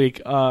week this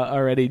week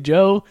already.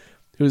 Joe,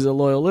 who's a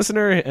loyal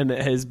listener and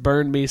has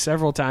burned me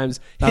several times.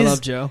 I love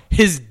Joe.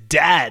 His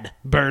dad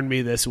burned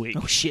me this week.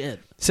 Oh,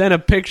 shit. Sent a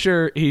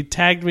picture. He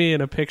tagged me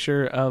in a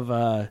picture of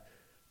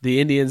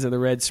the Indians and the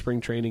Reds spring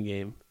training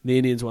game. The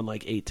Indians won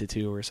like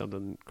 8-2 or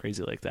something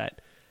crazy like that.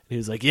 And he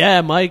was like, yeah,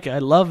 Mike, I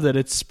love that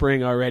it's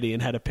spring already,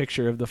 and had a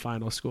picture of the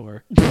final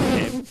score.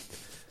 And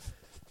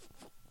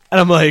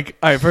I'm like,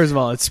 all right, first of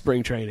all, it's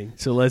spring training,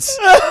 so let's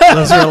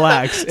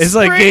relax. It's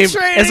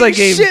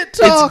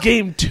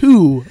game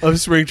 2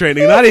 of spring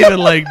training, not even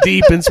like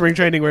deep in spring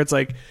training where it's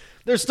like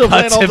they're still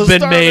cuts playing all have the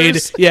been made.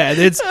 starters.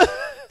 Yeah,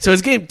 so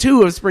it's game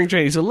 2 of spring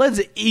training. So let's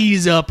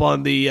ease up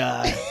on the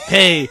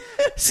hey.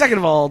 Second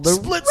of all, the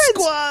Split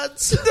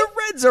squads. The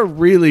Reds are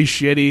really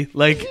shitty.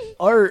 Like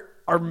our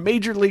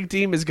major league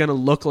team is going to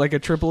look like a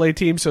AAA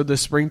team, so the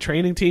spring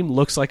training team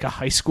looks like a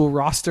high school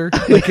roster.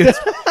 Like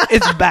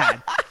it's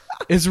bad.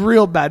 It's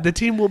real bad. The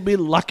team will be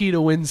lucky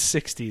to win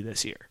 60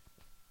 this year.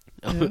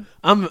 Yeah.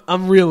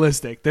 I'm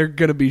realistic. They're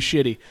going to be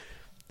shitty.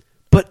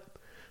 But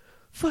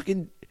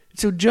fucking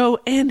so Joe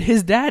and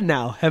his dad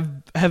now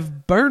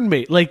have burned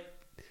me. Like,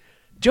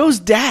 Joe's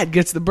dad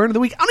gets the burn of the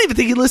week. I don't even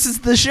think he listens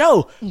to the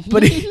show.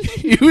 But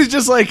he was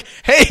just like,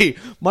 hey,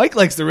 Mike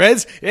likes the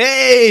Reds.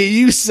 Hey,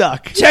 you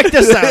suck. Check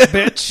this out,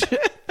 bitch.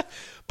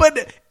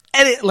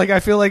 I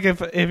feel like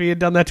if he had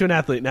done that to an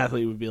athlete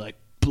would be like,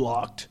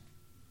 blocked.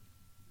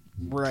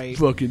 Right.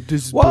 Fucking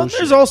this is Well, bullshit.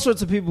 there's all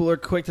sorts of people who are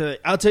quick to.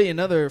 I'll tell you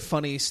another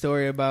funny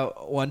story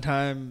about one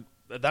time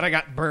that I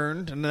got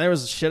burned, and there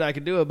was shit I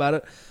could do about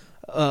it.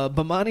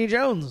 Bomani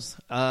Jones,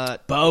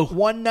 Bo.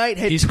 one night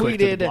had He's tweeted. quick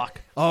to the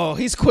block. Oh,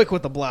 he's quick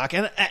with the block,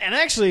 and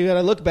actually, when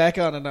I look back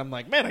on it, I'm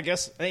like, man, I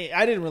guess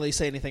I didn't really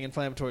say anything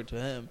inflammatory to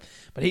him,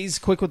 but he's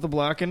quick with the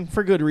block, and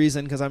for good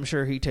reason, because I'm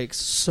sure he takes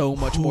so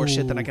much more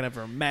shit than I can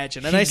ever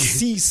imagine, and I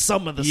see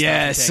some of the stuff.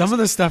 Yeah, he takes. some of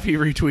the stuff he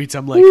retweets,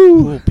 I'm like,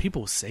 "Whoa,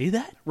 people say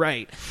that?"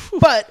 Right.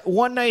 But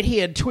one night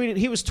he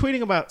was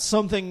tweeting about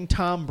something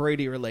Tom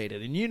Brady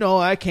related. And you know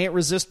I can't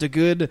resist a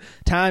good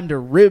time to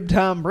rib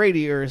Tom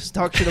Brady or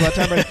talk shit about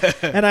Tom Brady.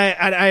 And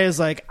I was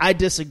like, I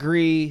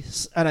disagree.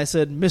 And I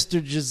said,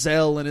 Mr.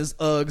 Giselle and his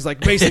Uggs, like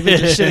basically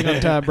just shitting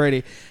on Tom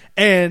Brady.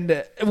 And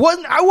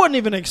I wasn't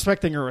even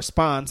expecting a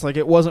response. Like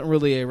it wasn't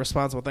really a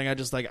responsible thing. I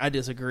just I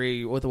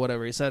disagree with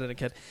whatever he said.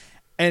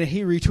 And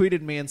he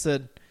retweeted me and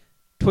said,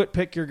 "Twit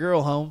pick your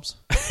girl, Holmes."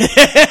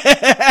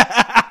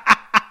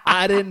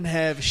 I didn't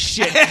have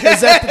shit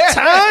because at the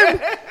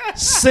time,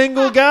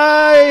 single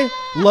guy,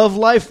 love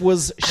life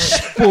was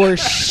for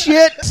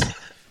shit.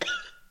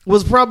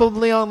 Was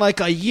probably on like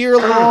a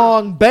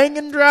year-long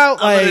banging drought.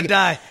 I'm gonna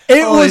die.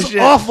 It Holy was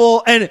shit.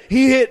 awful, and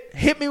he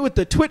hit me with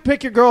the twit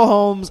pick your girl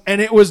Holmes, and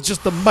it was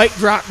just the mic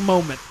drop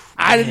moment.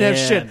 I didn't have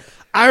shit. Man.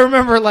 I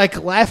remember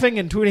like laughing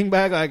and tweeting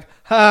back like,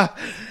 "Ha,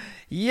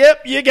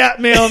 yep, you got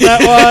me on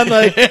that one."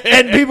 Like,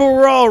 and people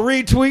were all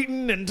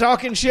retweeting and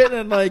talking shit,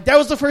 and like that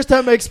was the first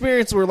time I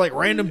experienced where like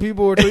random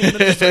people were tweeting and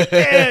just like,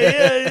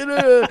 yeah, you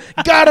know,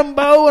 got him,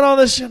 Bo, and all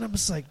this shit. And I'm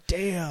just like,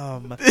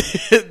 damn,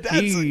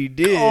 he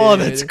did. Oh,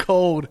 that's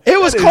cold. It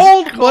was That is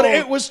cold, but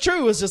it was true.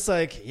 It was just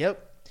like,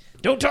 yep,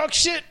 don't talk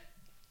shit.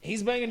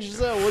 He's banging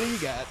Giselle. What do you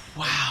got?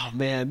 Wow,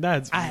 man,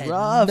 that's I had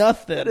rough.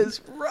 nothing. That is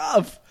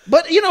rough.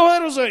 But you know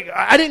what? It was like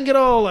I didn't get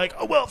all like,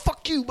 oh well,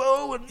 fuck you,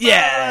 Bo, and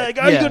Yeah, like,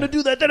 I'm yeah. gonna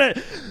do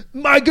that.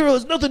 My girl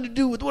has nothing to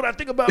do with what I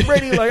think about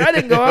Brady. Like I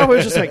didn't go. I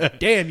was just like,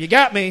 damn, you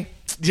got me.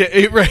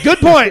 Yeah, right. Good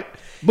point.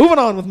 Moving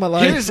on with my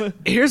life.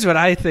 Here's what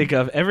I think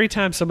of. Every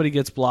time somebody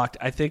gets blocked,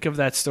 I think of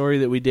that story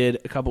that we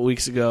did a couple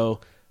weeks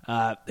ago.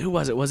 Who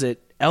was it? Was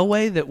it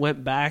Elway that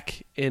went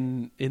back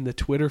in the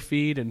Twitter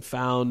feed and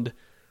found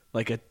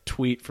like a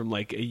tweet from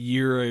like a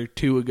year or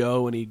two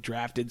ago when he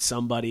drafted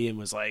somebody and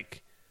was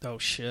like, Oh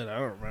shit, I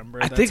don't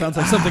remember. I That think- sounds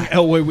like something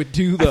Elway would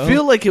do, though. I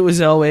feel like it was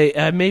Elway.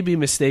 I may be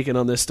mistaken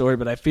on this story,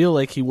 but I feel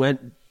like he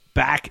went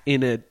back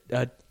in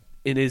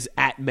in his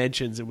at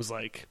mentions and was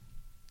like,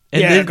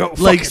 and Yeah, then go fuck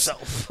like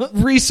yourself.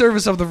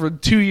 resurface something from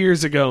 2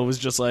 years ago was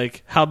just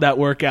like, how'd that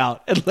work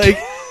out? And like,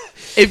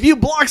 if you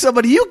block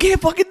somebody, you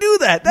can't fucking do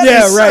that. That is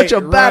Yeah, right, such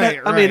a bad.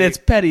 right, I mean, right. it's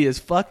petty as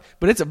fuck,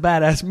 but it's a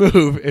badass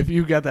move if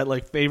you got that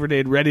like favorite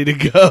aid ready to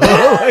go.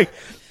 Like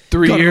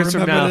 3 Gotta years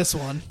from remember now, this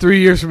one. 3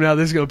 years from now,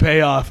 this is gonna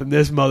pay off, and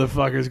this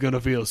motherfucker is gonna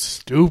feel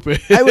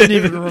stupid. I wouldn't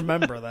even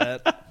remember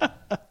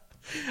that.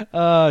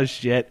 Oh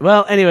shit.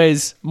 Well,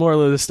 anyways,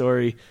 moral of the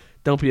story: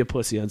 don't be a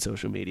pussy on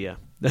social media.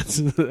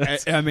 That's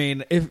I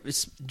mean, if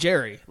it's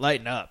Jerry,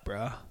 lighten up,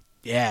 bro.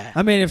 yeah.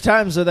 I mean, if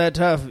times are that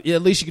tough,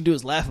 at least you can do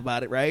is laugh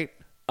about it, right?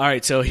 All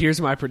right, so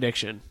here's my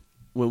prediction.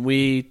 When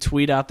we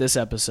tweet out this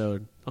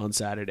episode on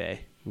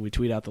Saturday, when we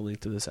tweet out the link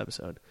to this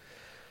episode,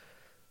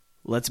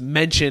 let's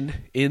mention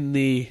in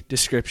the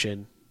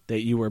description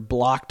that you were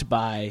blocked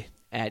by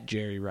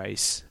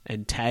 @JerryRice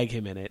and tag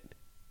him in it.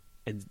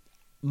 And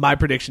my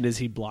prediction is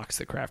he blocks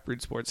the Craft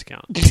Brewed Sports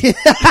account.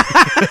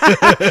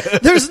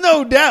 There's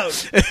no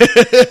doubt.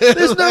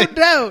 There's no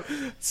doubt.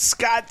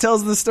 Scott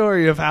tells the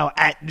story of how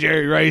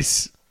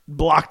 @JerryRice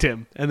blocked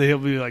him, and then he'll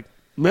be like,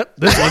 "Yep,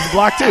 this one's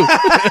blocked too."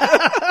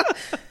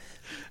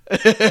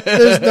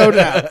 There's no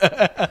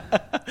doubt.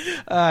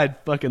 I'd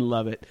fucking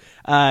love it.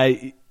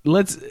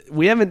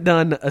 We haven't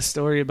done a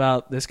story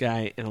about this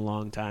guy in a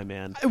long time,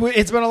 man.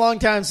 It's been a long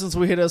time since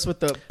we hit us with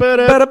the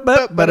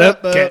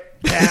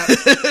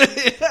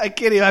I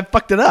can't even. I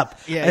fucked it up.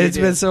 Yeah, it's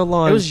you been did. so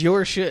long. It was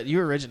your shit. You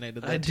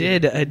originated that. I too.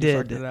 did. You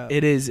fucked it up.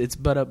 It is. It's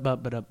bup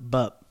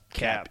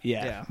Cap.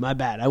 Yeah, Yeah. my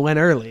bad. I went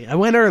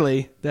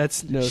early.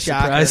 That's no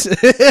Shocker.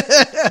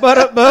 surprise.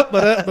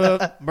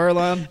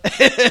 Merlin.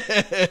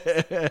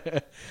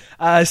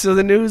 So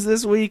the news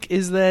this week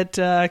is that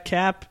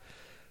Cap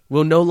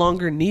will no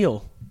longer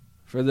kneel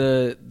for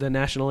the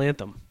national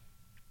anthem.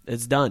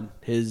 It's done.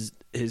 His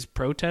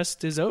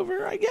protest is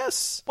over, I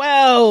guess.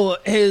 Well,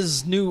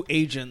 his new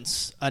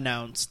agents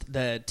announced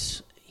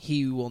that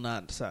he will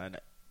not sign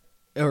it,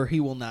 or he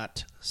will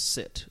not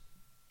sit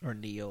or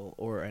kneel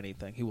or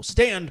anything. He will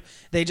stand.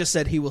 They just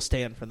said he will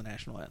stand for the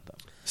national anthem.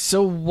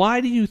 So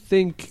why do you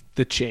think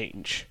the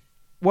change?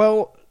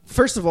 Well,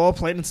 first of all,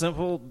 plain and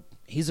simple,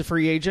 he's a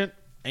free agent,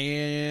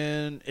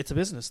 and it's a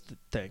business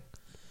thing.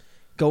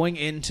 Going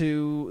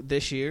into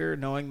this year,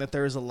 knowing that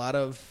there's a lot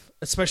of,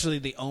 especially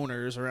the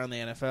owners around the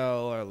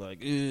NFL, are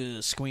like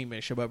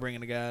squeamish about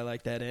bringing a guy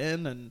like that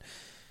in, and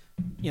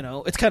you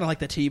know, it's kind of like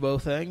the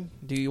Tebow thing.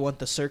 Do you want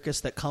the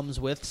circus that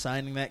comes with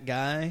signing that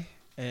guy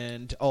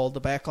and all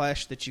the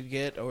backlash that you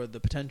get, or the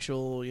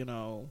potential, you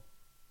know,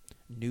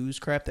 news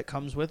crap that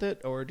comes with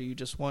it, or do you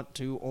just want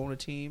to own a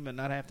team and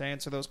not have to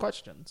answer those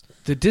questions?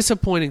 The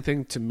disappointing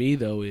thing to me,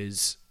 though,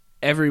 is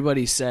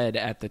everybody said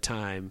at the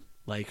time,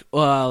 like,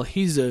 well,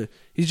 he's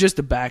just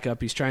a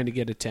backup. He's trying to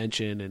get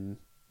attention, and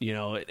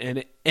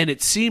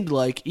it seemed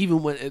like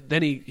even when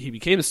then he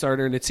became a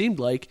starter, and it seemed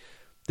like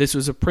this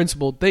was a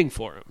principled thing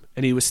for him,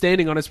 and he was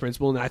standing on his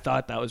principle, and I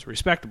thought that was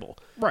respectable.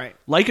 Right.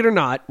 Like it or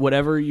not,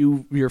 whatever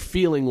your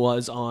feeling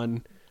was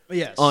on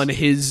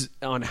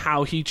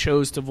how he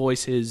chose to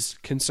voice his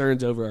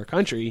concerns over our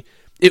country,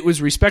 it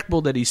was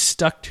respectable that he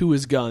stuck to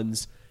his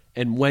guns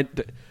and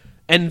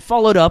and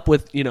followed up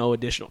with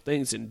additional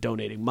things and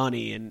donating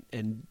money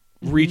and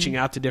reaching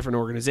out to different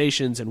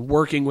organizations and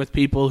working with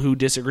people who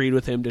disagreed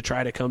with him to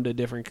try to come to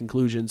different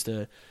conclusions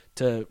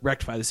to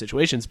rectify the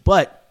situations.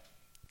 But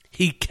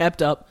he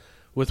kept up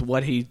with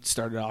what he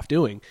started off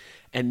doing.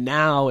 And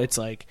now it's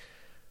like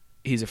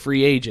he's a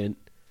free agent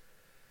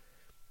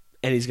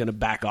and he's going to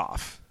back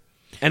off.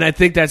 And I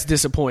think that's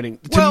disappointing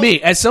to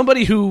me as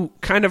somebody who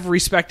kind of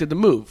respected the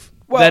move.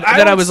 Well,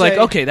 I was like,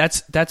 okay,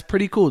 that's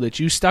pretty cool that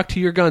you stuck to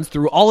your guns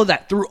through all of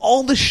that, through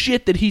all the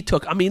shit that he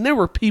took. I mean, there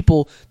were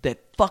people that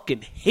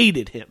fucking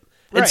hated him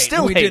and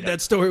still we hate did him.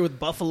 that story with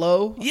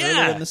Buffalo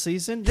earlier in the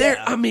season.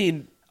 I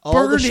mean,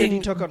 all the shit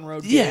he took on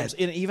road games,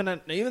 and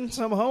even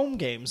some home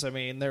games. I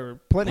mean, there were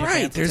plenty of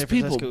fans there's in San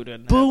Francisco people who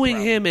didn't booing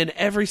have a him in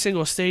every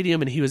single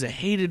stadium, and he was a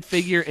hated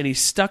figure, and he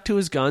stuck to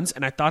his guns,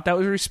 and I thought that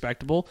was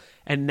respectable.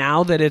 And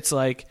now that it's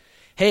like,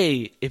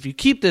 hey, if you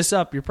keep this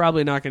up, you're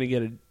probably not going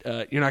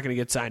to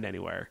get signed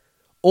anywhere,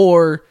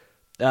 or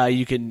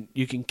you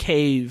can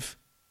cave,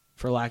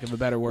 for lack of a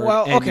better word.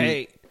 Well,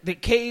 okay, the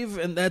cave,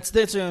 and that's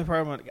the only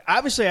problem.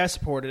 Obviously, I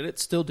supported it,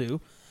 still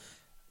do.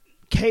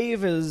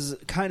 Cave is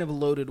kind of a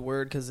loaded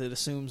word because it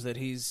assumes that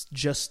he's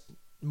just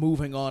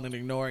moving on and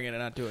ignoring it and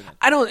not doing it.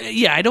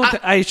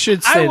 I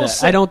should say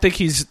that. I don't think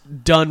he's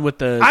done with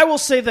the... I will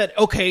say that,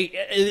 okay,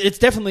 it's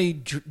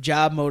definitely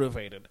job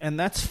motivated, and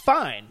that's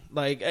fine.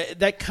 Like,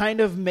 that kind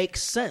of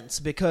makes sense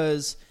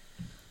because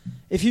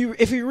if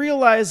he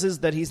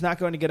realizes that he's not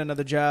going to get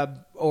another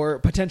job or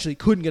potentially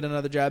couldn't get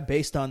another job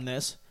based on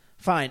this,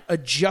 fine,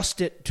 adjust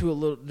it to a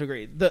little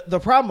degree. The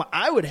problem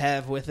I would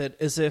have with it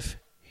is if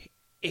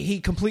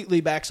he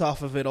completely backs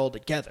off of it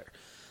altogether.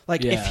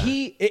 Like if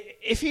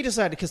he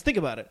decided, because think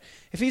about it,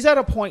 if he's at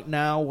a point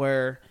now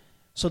where,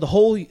 so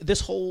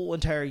this whole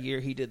entire year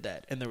he did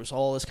that, and there was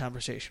all this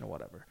conversation or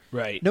whatever.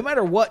 Right. No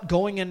matter what,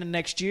 going into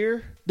next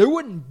year, there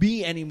wouldn't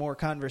be any more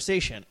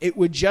conversation. It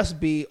would just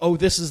be, oh,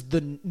 this is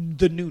the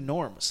new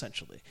norm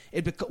essentially.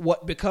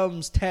 What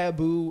becomes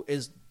taboo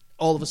is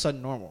all of a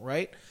sudden normal,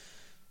 right?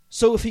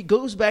 So if he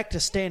goes back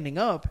to standing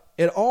up,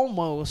 it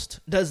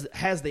almost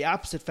has the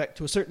opposite effect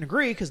to a certain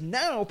degree, because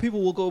now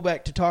people will go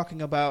back to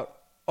talking about,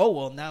 oh,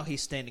 well, now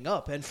he's standing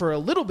up. And for a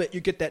little bit, you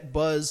get that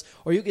buzz,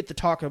 or you get to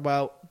talk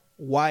about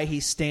why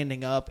he's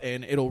standing up,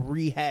 and it'll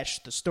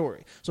rehash the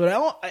story. So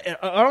it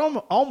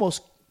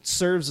almost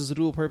serves as a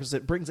dual purpose.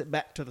 It brings it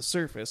back to the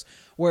surface.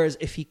 Whereas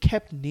if he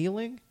kept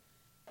kneeling,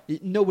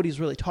 nobody's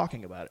really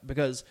talking about it,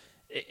 because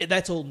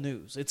that's old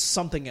news. It's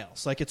something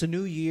else. Like, it's a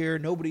new year.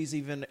 Nobody's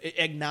even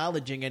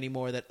acknowledging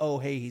anymore that, oh,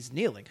 hey, he's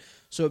kneeling.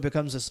 So it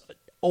becomes this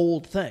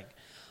old thing.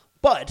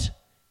 But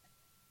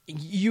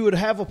you would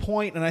have a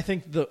point, and I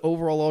think the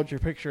overall larger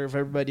picture of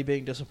everybody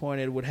being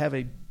disappointed would have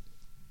a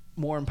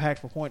more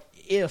impactful point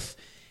if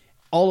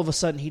all of a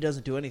sudden he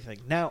doesn't do anything.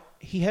 Now,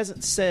 he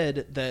hasn't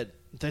said that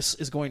this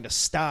is going to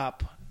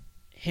stop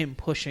him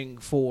pushing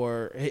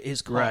for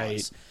his cause.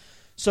 Right.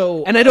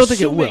 So, and I don't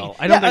think it will.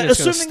 I don't think it's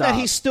going to stop. Assuming that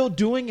he's still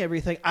doing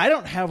everything, I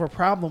don't have a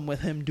problem with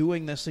him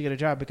doing this to get a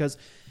job, because,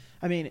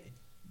 I mean,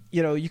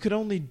 you could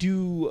only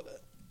do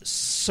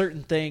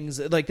certain things.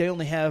 Like, they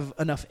only have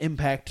enough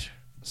impact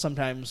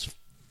sometimes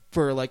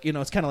for, like,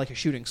 it's kind of like a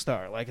shooting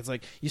star. Like, it's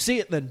like you see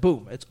it, then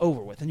boom, it's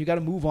over with, and you got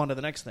to move on to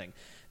the next thing.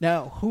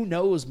 Now, who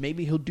knows?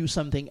 Maybe he'll do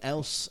something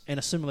else in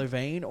a similar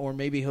vein, or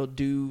maybe he'll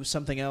do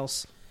something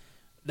else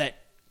that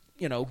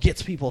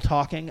gets people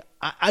talking.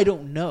 I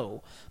don't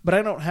know. But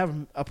I don't have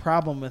a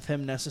problem with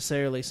him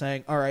necessarily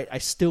saying, all right, I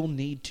still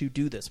need to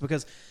do this.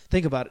 Because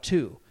think about it,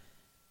 too.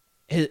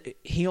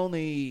 He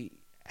only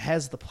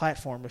has the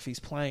platform if he's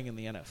playing in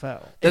the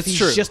NFL. That's if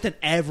he's just an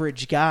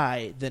average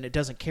guy, then it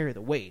doesn't carry the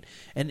weight.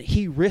 And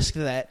he risked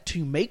that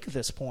to make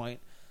this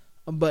point,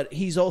 but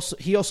he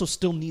also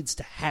still needs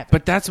to have it.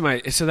 But that's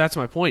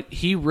my point.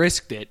 He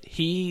risked it.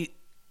 He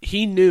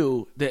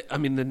knew that, I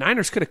mean, the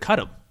Niners could have cut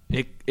him.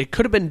 It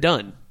could have been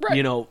done,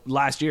 right,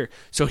 last year.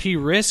 So he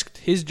risked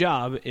his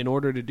job in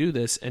order to do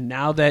this, and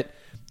now that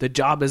the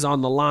job is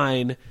on the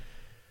line,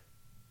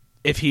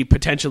 if he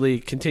potentially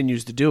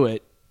continues to do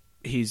it,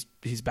 he's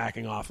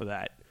backing off of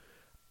that.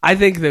 I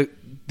think that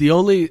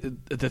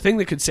the thing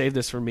that could save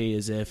this for me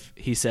is if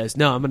he says,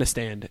 "No, I'm going to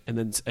stand," and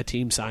then a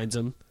team signs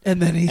him,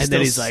 and then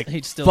he's like,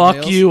 he still "Fuck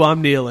kneels. you,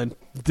 I'm kneeling."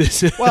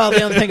 Well,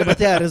 the only thing about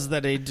that is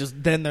that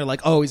then they're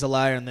like, "Oh, he's a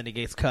liar," and then he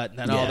gets cut, and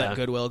then all Yeah. that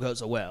goodwill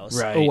goes away.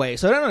 Right.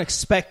 So I don't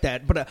expect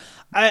that, but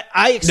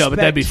I expect. No, but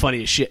that'd be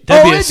funny as shit.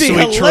 That'd be a it'd be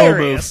sweet troll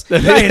hilarious.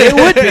 move. Right, it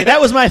would be.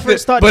 That was my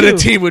first thought. But too. a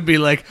team would be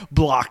like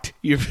blocked.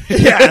 Yeah,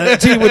 the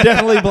team would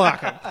definitely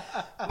block him.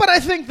 But I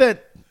think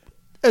that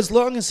as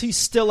long as he's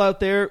still out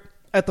there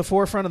at the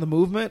forefront of the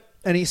movement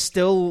and he's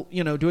still,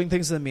 doing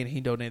things, I mean, he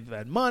donated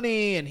that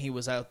money and he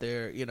was out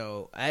there,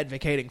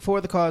 advocating for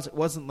the cause. It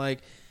wasn't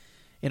like,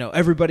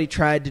 everybody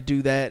tried to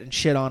do that and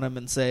shit on him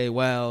and say,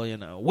 well,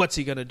 what's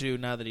he going to do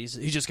now that he's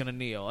just going to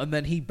kneel? And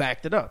then he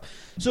backed it up.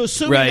 So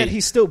assuming Right. that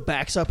he still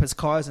backs up his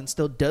cause and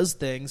still does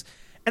things,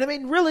 and I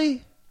mean,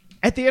 really,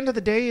 at the end of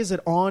the day, is it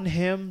on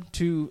him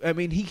to, I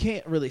mean, he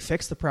can't really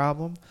fix the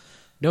problem.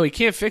 No, he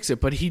can't fix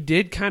it, but he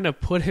did kind of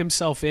put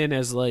himself in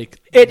as like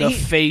And the he-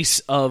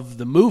 face of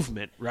the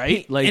movement,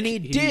 right? He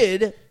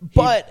did,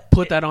 but he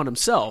put that on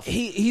himself.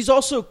 he's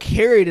also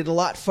carried it a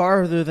lot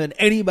farther than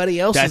anybody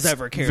else has That's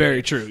ever carried. very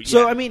it. true,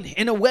 So yeah. I mean,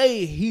 in a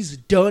way, he's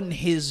done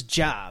his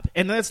job,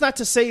 and that's not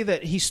to say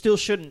that he still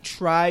shouldn't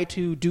try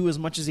to do as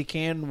much as he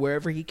can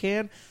wherever he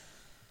can.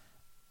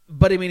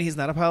 But I mean, he's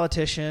not a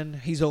politician.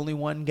 He's only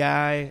one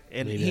guy,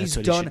 and Maybe he's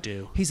that's what done. he should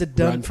do. He's a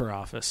done. Run for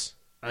office.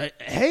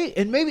 Hey,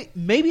 and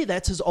maybe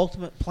that's his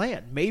ultimate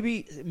plan.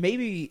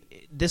 Maybe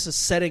this is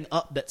setting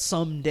up that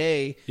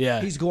someday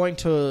he's going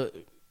to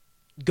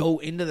go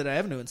into that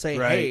avenue and say,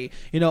 Right.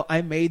 hey,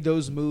 I made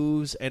those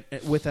moves and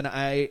with an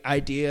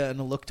idea and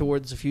a look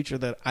towards the future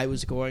that I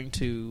was going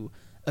to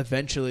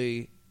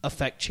eventually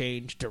affect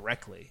change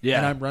directly. Yeah.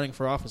 And I'm running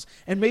for office.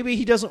 And maybe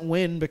he doesn't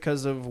win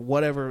because of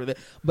whatever,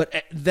 but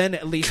then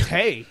at least,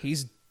 hey,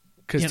 he's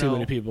Because you too know.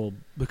 many people.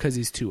 Because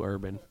he's too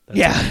urban. That's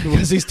yeah,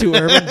 because he's too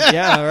urban.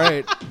 Yeah,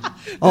 right.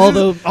 All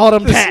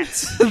them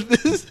tats.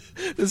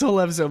 This whole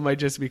episode might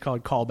just be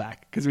called Callback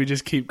because we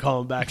just keep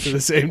calling back to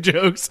the same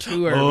jokes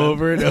Too urban.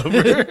 over and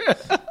over.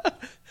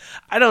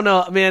 I don't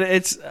know, man.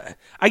 It's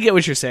I get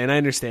what you're saying. I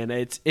understand.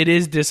 It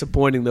is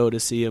disappointing though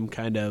to see him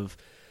kind of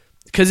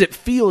because it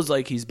feels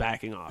like he's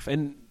backing off.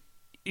 And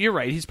you're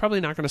right. He's probably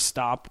not going to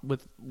stop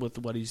with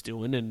what he's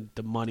doing and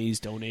the money he's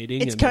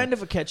donating. It's kind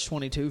of a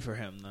catch-22 for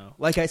him, though.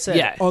 Like I said,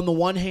 Yeah. on the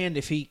one hand,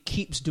 if he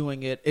keeps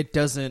doing it, it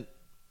doesn't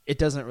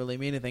really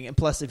mean anything. And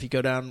plus, if you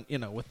go down,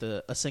 with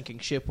a sinking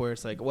ship where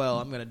it's like, well,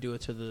 I'm going to do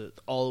it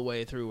all the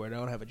way through where I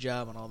don't have a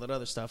job and all that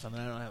other stuff, and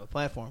then I don't have a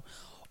platform,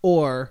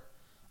 or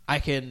I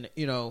can,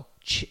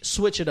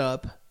 switch it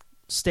up,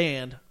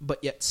 stand,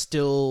 but yet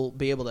still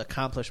be able to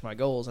accomplish my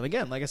goals. And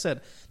again, like I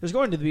said, there's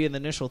going to be an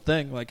initial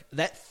thing. Like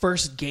that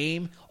first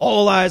game,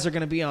 all eyes are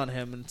going to be on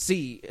him and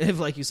see if,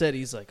 like you said,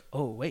 he's like,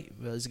 oh wait,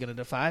 is he going to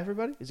defy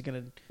everybody? Is he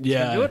going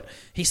to do it?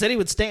 He said he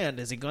would stand.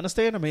 Is he going to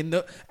stand? I mean,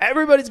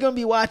 everybody's going to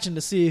be watching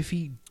to see if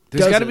he.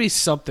 There's got to it. be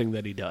something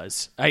that he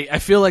does. I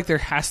feel like there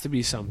has to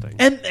be something.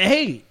 And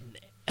hey,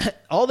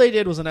 all they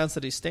did was announce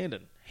that he's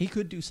standing. He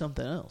could do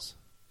something else.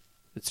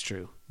 It's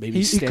true. Maybe He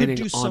he's could standing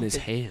do on his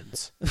something.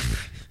 hands.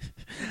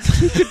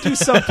 He could do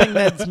something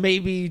that's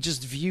maybe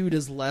just viewed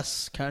as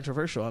less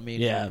controversial. I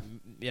mean, Yeah.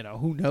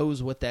 Who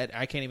knows what that?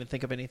 I can't even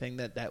think of anything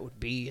that would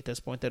be at this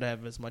point that would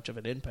have as much of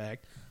an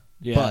impact.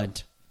 Yeah.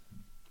 But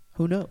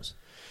who knows?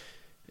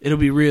 It'll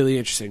be really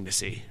interesting to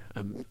see.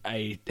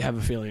 I have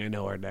a feeling I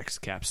know our next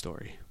Cap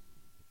story.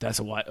 That's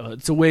a while.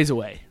 It's a ways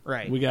away.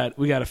 Right. We got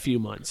a few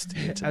months to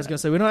get to I was that. going to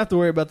say we don't have to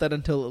worry about that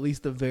until at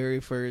least the very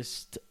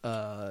first,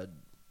 preseason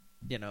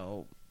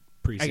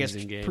I guess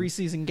game.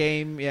 preseason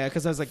game. Yeah,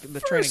 because I was like the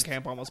training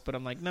camp almost, but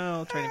I'm like,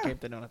 no, training camp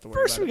they don't have to worry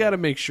First, about we got to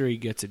make sure he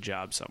gets a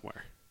job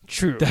somewhere.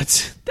 True.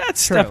 That's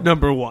step True.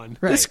 number one.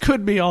 Right. This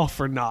could be all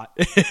for naught.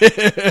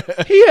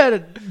 He had a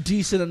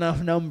decent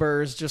enough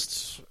numbers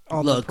just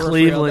on Look, the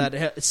peripheral Cleveland-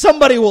 that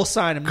somebody will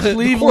sign him.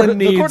 Cleveland the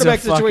needs quarterback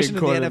a fucking situation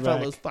in the NFL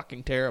quarterback. is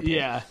fucking terrible.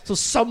 Yeah. So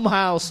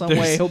somehow, some way,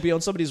 There's- he'll be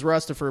on somebody's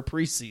roster for a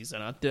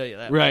preseason. I'll tell you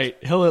that. Right.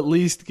 He'll at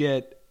least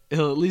get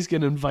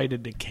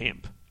invited to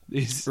camp.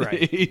 He's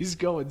Right. he's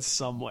going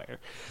somewhere.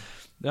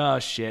 Oh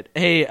shit.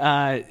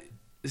 Hey,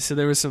 so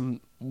there was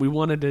we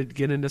wanted to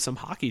get into some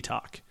hockey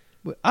talk.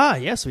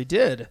 Yes, we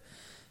did.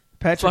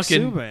 Patrick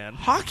Fucking Subban.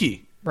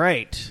 hockey.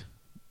 Right.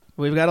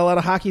 We've got a lot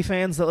of hockey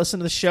fans that listen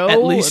to the show.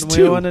 At least and we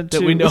two wanted that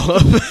to, we know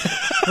of.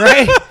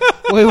 Right.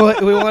 we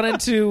wanted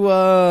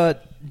to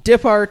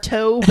dip our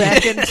toe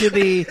back into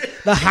the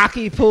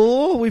hockey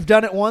pool. We've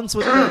done it once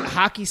with a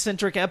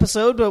hockey-centric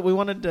episode, but we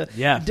wanted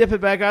to dip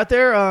it back out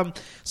there.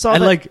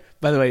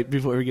 By the way,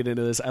 before we get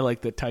into this, I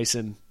like that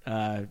Tyson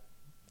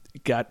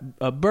got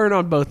a burn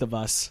on both of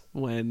us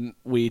when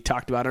we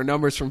talked about our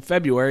numbers from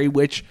February,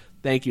 which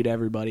thank you to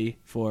everybody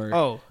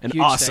for an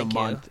huge awesome thank you.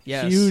 month.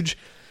 Yes. Huge.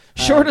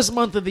 Shortest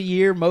month of the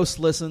year, most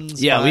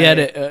listens. Yeah, by we had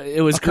it.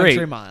 It was a country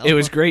great. mile. It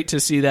was great to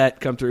see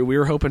that come through. We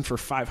were hoping for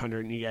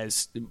 500, and you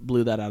guys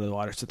blew that out of the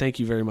water. So thank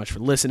you very much for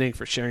listening,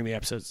 for sharing the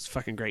episodes. It's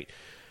fucking great.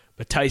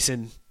 But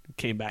Tyson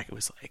came back and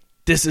was like,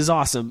 "This is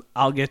awesome.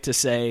 I'll get to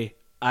say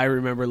I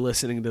remember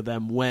listening to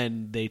them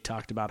when they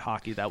talked about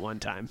hockey that one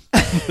time.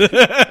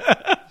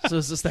 So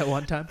is this that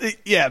one time?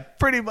 Yeah,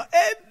 pretty much.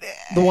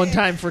 The one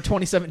time for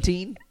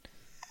 2017?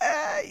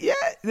 Yeah,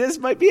 this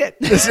might be it.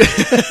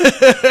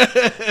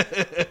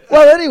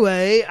 Well,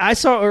 anyway, I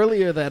saw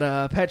earlier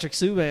that Patrick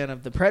Subban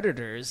of the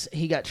Predators,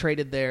 he got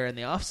traded there in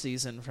the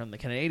offseason from the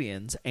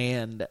Canadiens,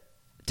 and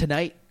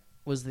tonight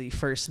was the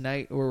first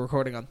night. We're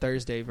recording on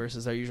Thursday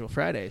versus our usual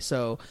Friday,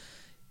 so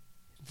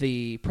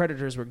the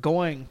Predators were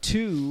going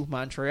to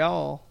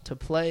Montreal to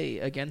play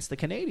against the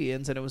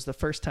Canadiens, and it was the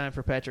first time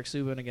for Patrick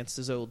Subban against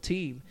his old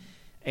team.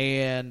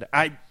 And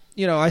I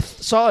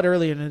saw it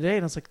earlier in the day,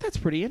 and I was like, that's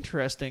pretty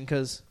interesting,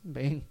 because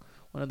being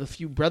one of the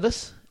few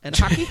brothers in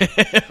hockey,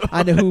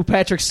 I know who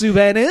Patrick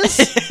Subban is,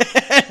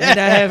 and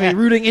I have a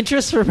rooting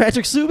interest for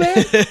Patrick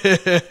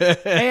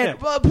Subban. And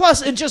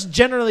plus, and just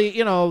generally,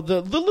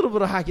 the little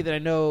bit of hockey that I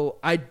know,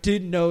 I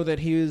did know that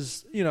he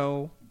was,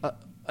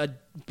 a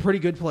pretty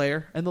good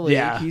player in the league.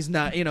 Yeah. He's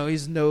not,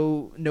 he's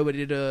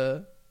nobody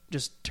to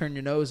just turn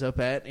your nose up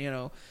at,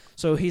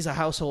 So he's a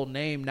household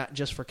name, not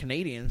just for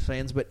Canadian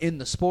fans, but in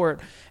the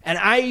sport. And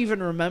I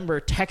even remember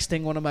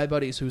texting one of my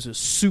buddies who's a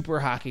super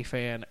hockey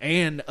fan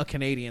and a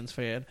Canadiens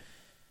fan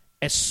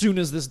as soon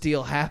as this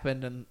deal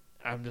happened, and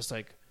I'm just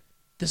like,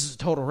 this is a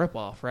total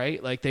ripoff,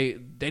 right? Like they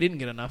didn't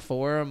get enough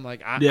for him.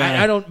 Like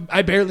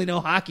I barely know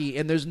hockey,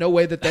 and there's no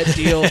way that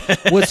deal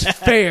was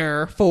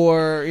fair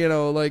for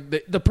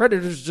the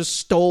Predators just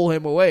stole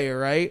him away,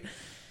 right?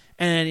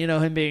 And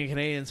him being a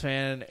Canadiens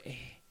fan,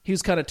 he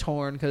was kind of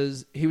torn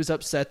because he was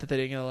upset that they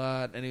didn't get a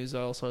lot, and he was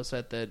also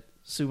upset that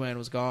Subban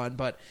was gone.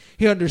 But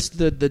he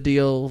understood the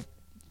deal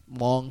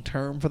long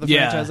term for the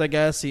franchise, I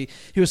guess. He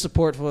was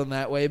supportful in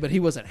that way, but he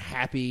wasn't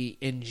happy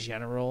in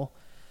general.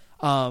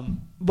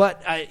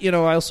 But I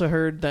also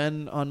heard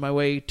then on my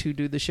way to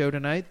do the show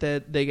tonight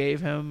that they gave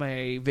him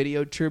a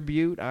video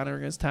tribute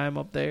honoring his time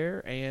up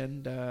there,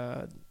 and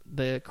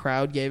the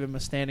crowd gave him a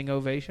standing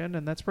ovation,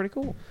 and that's pretty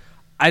cool.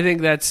 I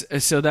think that's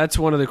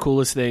one of the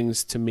coolest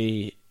things to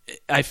me.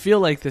 I feel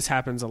like this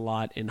happens a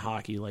lot in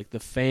hockey. Like the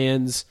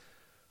fans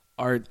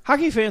are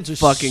hockey fans are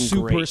fucking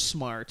super great.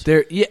 Smart.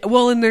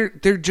 And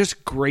they're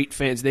just great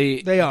fans.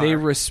 They are. They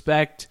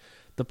respect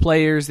the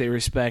players, they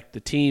respect the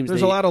teams.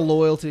 There's a lot of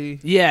loyalty.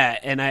 Yeah,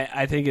 and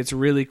I think it's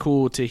really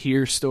cool to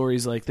hear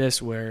stories like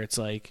this where it's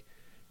like,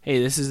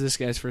 hey, this is this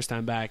guy's first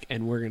time back,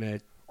 and we're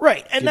gonna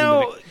right. And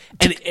now,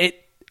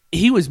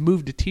 he was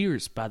moved to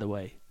tears. By the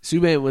way,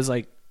 Subban was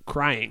like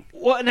crying.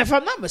 Well, and if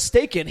I'm not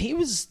mistaken, he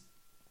was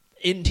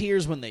in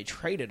tears when they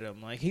traded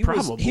him. Like he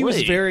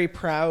was very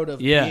proud of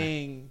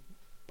being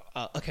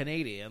a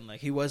Canadian.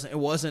 Like it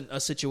wasn't a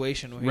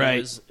situation where he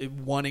was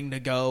wanting to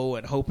go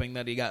and hoping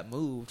that he got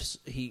moved.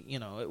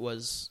 It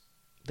was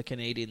the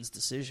Canadiens'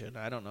 decision.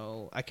 I don't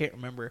know. I can't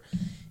remember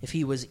if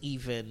he was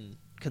even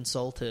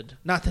consulted.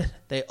 Not that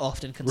they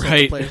often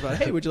consult players about,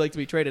 hey, would you like to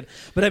be traded?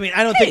 But I mean,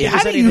 I don't think it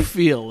was anything. How do you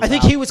feel? I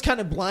think he was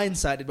kind of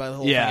blindsided by the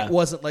whole thing. It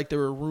wasn't like there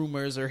were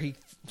rumors or he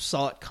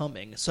saw it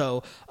coming.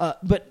 So,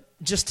 but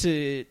just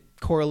to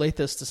correlate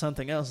this to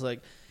something else,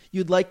 like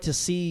you'd like to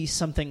see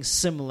something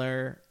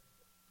similar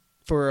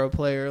for a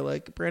player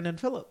like Brandon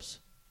Phillips.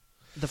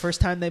 The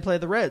first time they played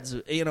the Reds,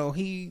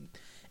 he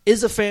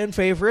is a fan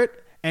favorite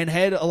and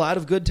had a lot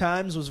of good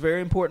times, was a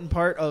very important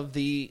part of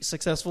the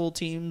successful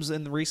teams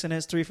in the recent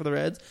history for the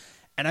Reds.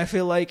 And I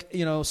feel like,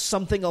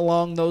 something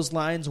along those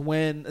lines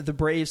when the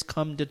Braves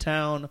come to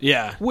town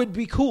would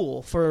be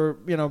cool for,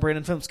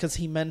 Brandon Phillips, because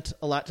he meant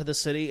a lot to the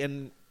city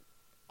and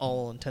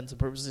all intents and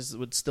purposes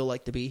would still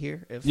like to be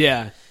here if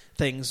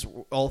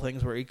all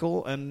things were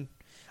equal. And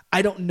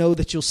I don't know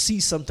that you'll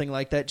see something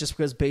like that just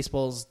because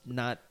baseball's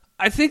not.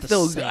 I think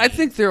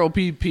there'll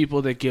be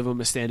people that give him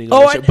a standing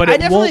ovation, but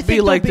it won't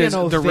be like this.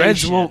 The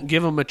Reds won't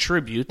give him a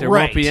tribute. There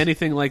won't be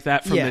anything like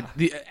that from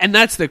and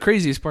that's the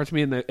craziest part to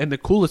me, and the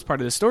coolest part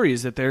of the story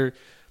is that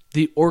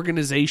the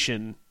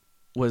organization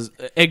was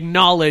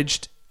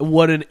acknowledged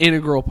what an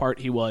integral part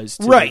he was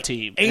to the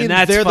team, and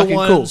that's they're fucking the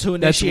ones cool. Who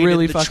that's initiated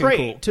really the fucking trade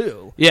cool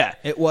too. Yeah,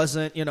 it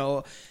wasn't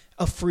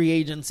a free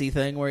agency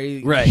thing where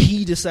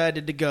he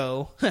decided to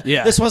go.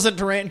 Yeah. This wasn't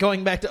Durant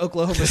going back to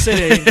Oklahoma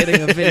City and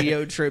getting a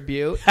video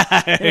tribute.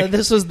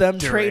 This was them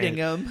trading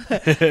him.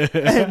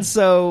 And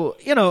so,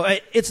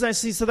 it's nice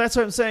to see. So that's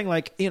what I'm saying.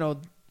 Like,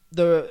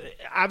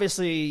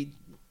 obviously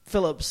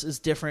Phillips is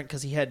different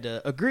because he had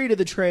to agree to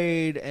the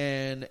trade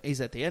and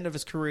he's at the end of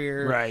his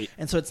career. Right.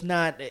 And so it's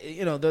not,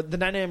 the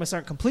dynamics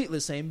aren't completely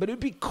the same, but it would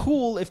be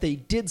cool if they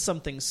did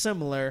something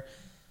similar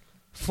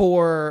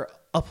for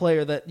a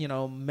player that,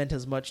 meant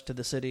as much to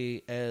the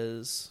city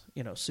as,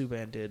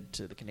 Subban did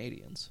to the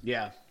Canadiens.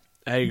 Yeah,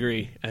 I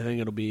agree. I think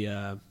it'll be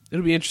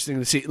interesting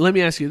to see. Let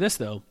me ask you this,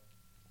 though.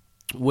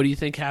 What do you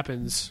think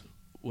happens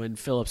when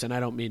Phillips, and I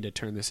don't mean to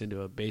turn this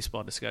into a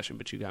baseball discussion,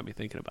 but you got me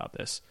thinking about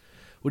this.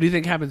 What do you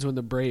think happens when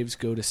the Braves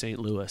go to St.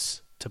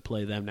 Louis to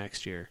play them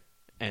next year?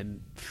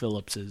 And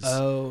Phillips is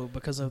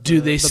because of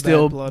do they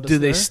still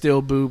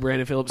boo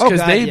Brandon Phillips?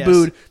 Because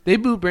they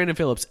booed Brandon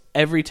Phillips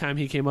every time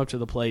he came up to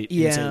the plate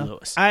in St.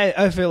 Louis.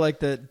 I feel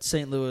like that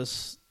St.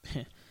 Louis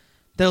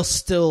they'll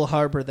still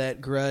harbor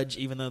that grudge,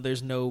 even though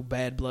there's no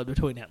bad blood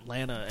between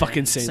Atlanta Fucking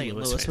and St.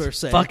 Louis fans. per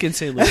se. Fucking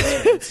St. Louis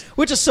fans.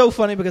 Which is so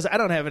funny because I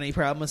don't have any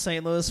problem with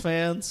St. Louis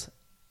fans.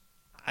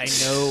 I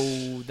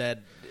know that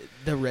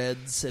the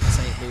Reds in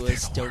St.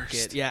 Louis don't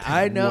get. Yeah,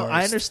 I know.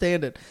 I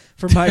understand it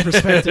from my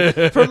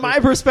perspective. From my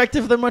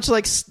perspective, they're much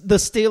like the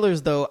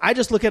Steelers, though. I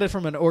just look at it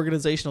from an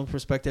organizational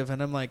perspective,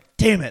 and I'm like,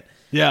 damn it.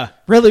 Yeah.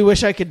 Really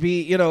wish I could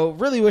be,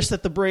 really wish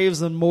that the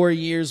Braves in more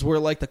years were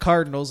like the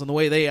Cardinals and the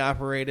way they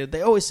operated.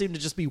 They always seem to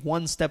just be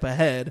one step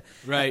ahead.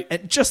 Right.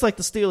 And just like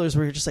the Steelers,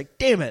 where you're just like,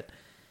 damn it.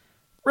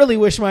 Really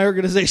wish my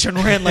organization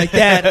ran like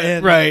that.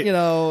 And, right.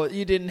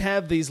 You didn't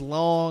have these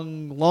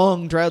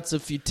long droughts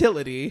of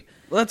futility.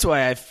 Well, that's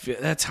why I feel.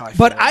 That's how I feel.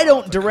 But I don't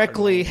about the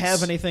directly Cardinals.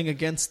 have anything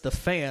against the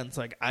fans.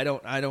 Like I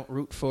don't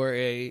root for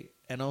a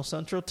NL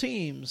Central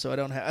team, so I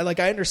don't have.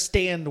 I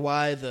understand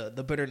why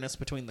the bitterness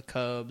between the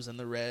Cubs and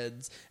the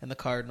Reds and the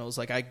Cardinals.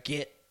 Like I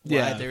get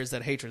why there's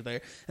that hatred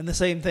there. And the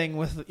same thing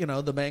with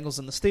the Bengals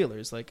and the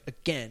Steelers. Like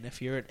again,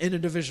 if you're an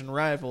interdivision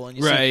rival and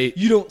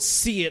you don't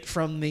see it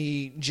from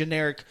the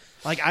generic.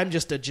 Like I'm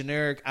just a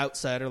generic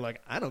outsider.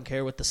 Like I don't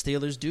care what the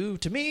Steelers do.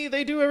 To me,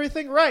 they do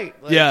everything right.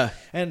 Like, Yeah.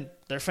 And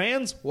their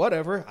fans,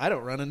 whatever. I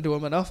don't run into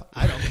them enough.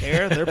 I don't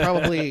care. They're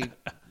probably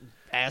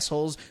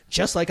assholes,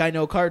 just like I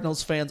know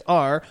Cardinals fans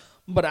are.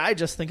 But I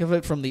just think of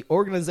it from the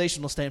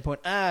organizational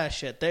standpoint.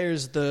 Shit,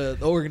 there's the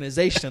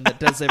organization that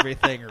does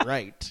everything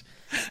right.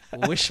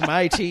 Wish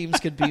my teams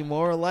could be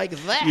more like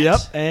that.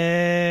 Yep,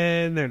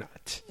 and they're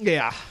not.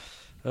 Yeah.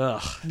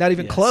 Ugh, not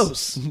even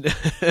close.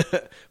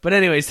 But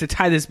anyways, to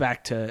tie this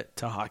back to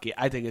hockey,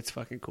 I think it's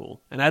fucking cool.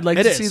 And I'd like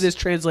to see this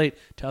translate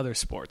to other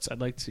sports.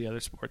 I'd like to see other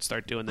sports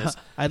start doing this.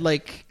 I'd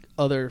like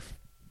other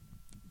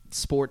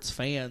sports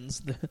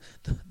fans,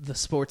 the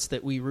sports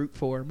that we root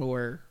for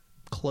more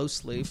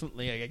closely.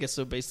 I guess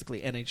so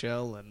basically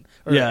NHL and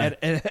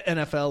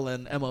NFL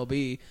and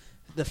MLB.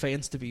 The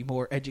fans to be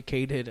more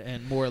educated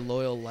and more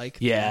loyal, like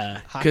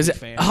because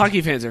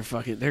hockey fans are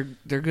fucking.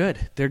 They're good.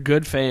 They're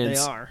good fans.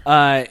 They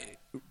are.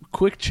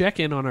 Quick check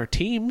in on our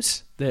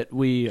teams that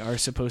we are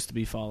supposed to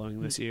be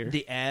following this year.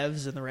 The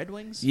Avs and the Red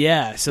Wings.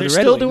 Yeah, so they're the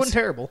Red still Wings, doing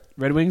terrible.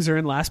 Red Wings are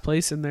in last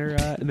place in their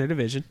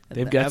division.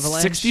 They've got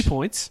Avalanche, 60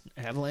 points.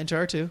 Avalanche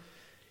are too.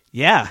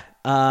 Yeah,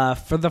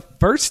 for the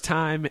first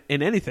time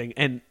in anything,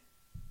 and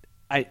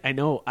I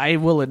know I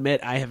will admit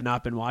I have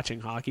not been watching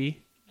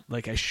hockey.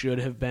 Like I should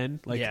have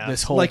been.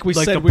 This whole like we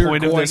like said the we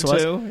point were of going this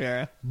was. to.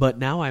 Yeah. But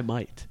now I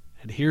might,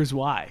 and here's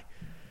why.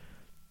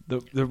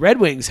 The Red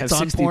Wings have it's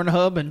on 60...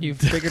 Pornhub, and you've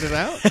figured it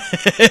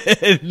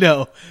out.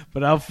 No,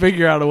 but I'll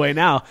figure out a way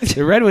now.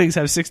 The Red Wings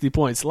have 60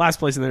 points, last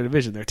place in their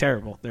division. They're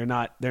terrible. They're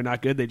not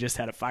good. They just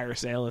had a fire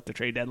sale at the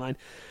trade deadline.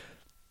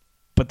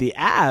 But the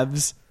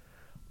Avs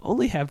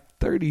only have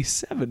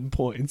 37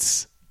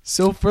 points.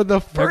 So for the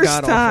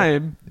first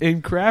time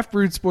in Craft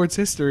Brewed Sports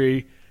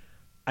history,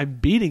 I'm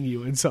beating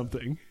you in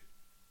something.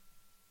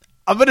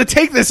 I'm going to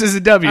take this as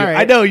a W. Right.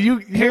 I know you.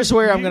 Here's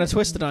where I'm going to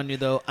twist it on you,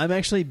 though. I'm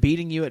actually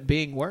beating you at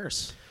being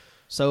worse.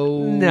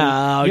 So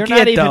no, you're get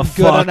not the even fuck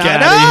good enough.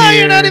 out No, of here.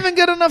 You're not even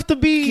good enough to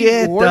be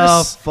Get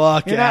worse. the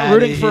fuck You're out not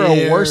rooting of for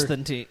here. a worse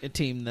than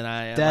team than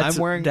I am. That's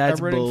I'm rooting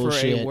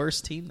bullshit. for a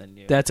worse team than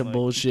you. That's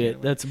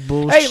bullshit. That's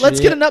bullshit. Hey, let's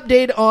get an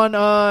update on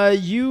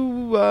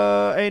you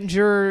and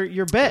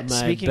your bet. My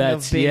Speaking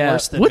bets, of being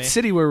worse than what me.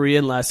 city were we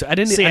in last? I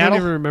don't Seattle?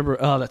 even remember.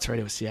 Oh, that's right.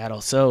 It was Seattle.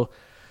 So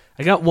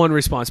I got one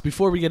response.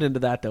 Before we get into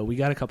that, though, we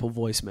got a couple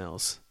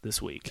voicemails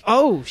this week.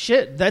 Oh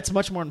shit, that's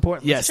much more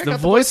important. Yes, Let's the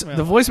check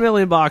out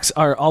voicemail inbox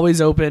are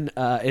always open.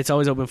 It's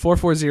always open.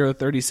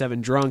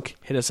 440-37-DRUNK.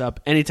 Hit us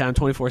up anytime,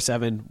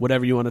 24/7.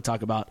 Whatever you want to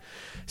talk about.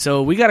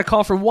 So we got a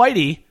call from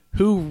Whitey,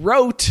 who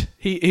wrote.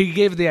 He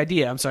gave the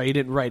idea. I'm sorry, he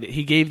didn't write it.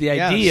 He gave the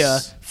idea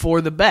for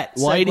the bet.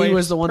 Whitey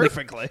was the one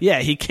perfectly.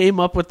 He came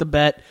up with the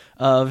bet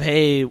of,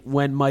 hey,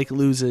 when Mike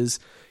loses,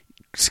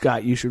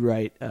 Scott, you should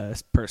write a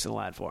personal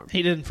ad for him.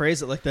 He didn't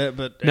phrase it like that,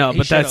 but no,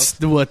 but that's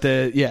what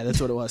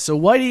it was. So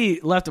Whitey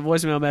left a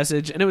voicemail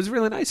message, and it was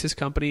really nice. His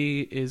company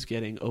is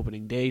getting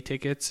opening day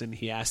tickets, and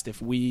he asked if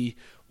we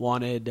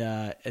wanted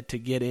to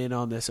get in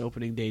on this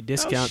opening day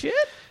discount. Oh, shit.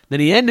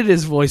 Then he ended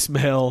his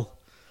voicemail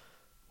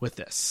with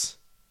this.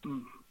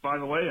 By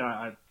the way,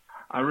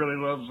 I really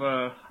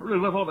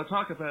love all the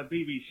talk about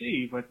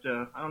BBC, but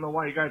I don't know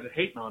why you guys are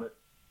hating on it.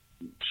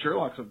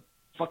 Sherlock's a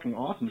fucking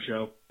awesome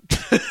show.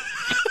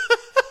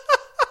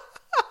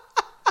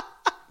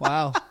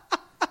 Wow.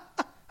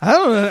 I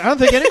don't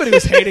think anybody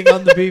was hating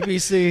on the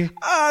BBC.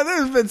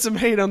 There's been some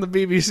hate on the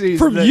BBC.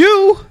 From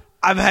you?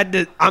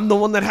 I'm the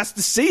one that has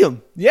to see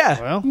them. Yeah.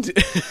 Well,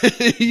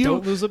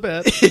 don't lose a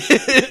bet.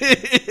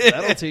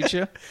 That'll teach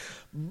you.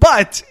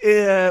 But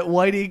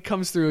Whitey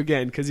comes through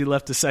again because he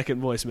left a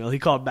second voicemail. He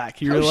called back.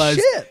 He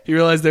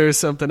realized there was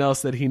something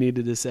else that he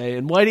needed to say.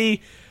 And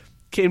Whitey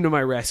came to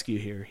my rescue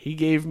here. He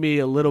gave me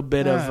a little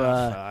bit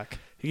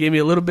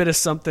of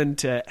something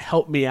to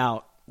help me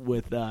out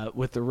with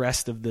the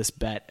rest of this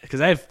bet,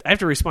 because I have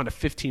to respond to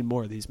 15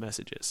 more of these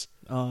messages.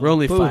 We're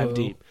only 5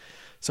 deep.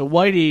 So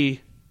Whitey,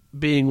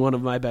 being one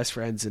of my best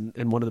friends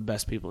and one of the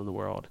best people in the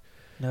world,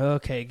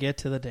 Okay, get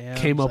to the damn.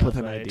 came up with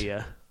an soundbite.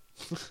 idea.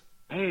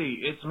 Hey,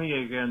 it's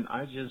me again.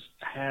 I just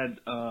had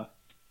a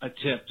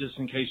tip just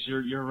in case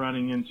you're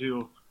running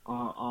into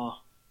a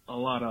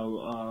lot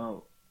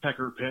of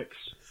pecker picks.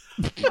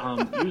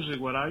 Usually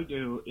what I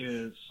do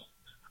is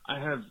I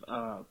have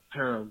a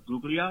pair of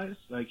googly eyes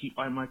that I keep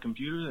by my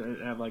computer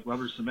that have like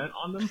rubber cement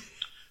on them.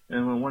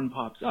 And when one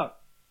pops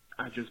up,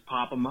 I just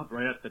pop them up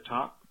right at the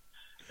top.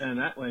 And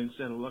that way,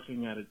 instead of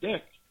looking at a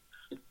dick,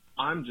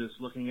 I'm just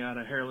looking at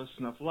a hairless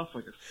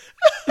snuffleupagus.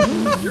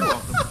 You're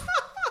welcome.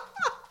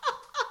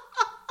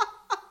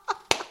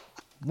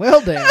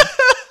 Well, Dan.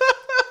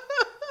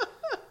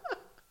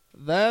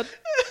 That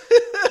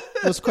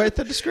was quite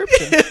the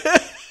description.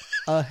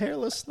 A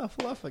hairless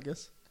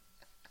snuffleupagus.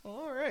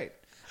 All right.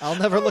 I'll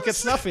never look at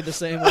Snuffy the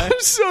same way. I'm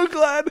so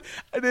glad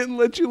I didn't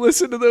let you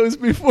listen to those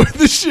before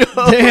the show.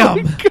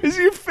 Damn. Because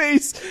your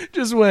face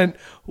just went,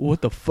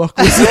 what the fuck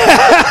was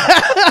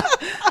that?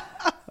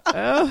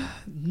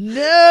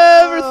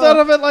 Never thought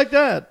of it like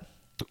that.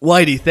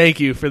 Whitey, thank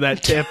you for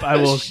that tip.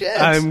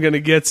 Shit. I'm going to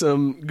get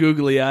some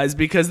googly eyes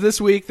because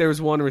this week there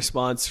was one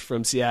response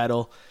from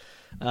Seattle.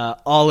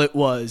 All it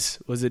was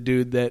a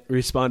dude that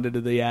responded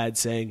to the ad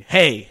saying,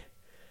 "Hey,"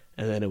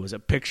 and then it was a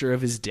picture of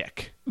his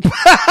dick.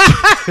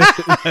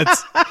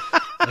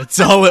 That's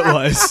all it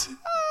was.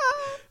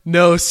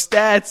 No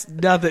stats,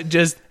 nothing.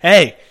 Just,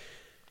 "Hey,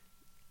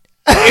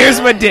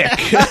 here's my dick."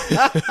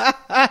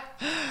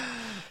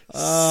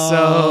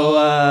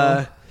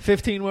 So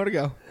 15 more to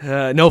go.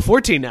 no,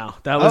 14 now.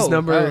 That was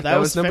number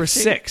 15?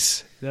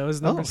 6. That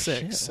was number 6.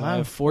 Shit. So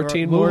Wow.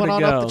 14 We're more to moving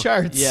go. on up the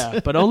charts. Yeah,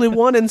 but only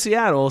one in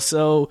Seattle.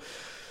 So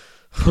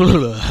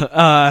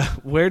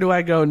where do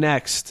I go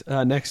next?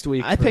 Next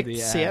week? I for picked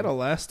the ad? Seattle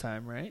last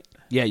time, right?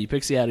 Yeah, you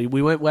picked Seattle.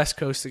 We went West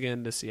Coast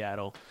again to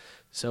Seattle.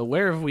 So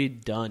where have we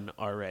done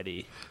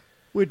already?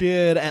 We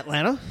did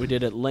Atlanta. We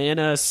did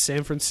Atlanta,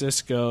 San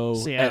Francisco,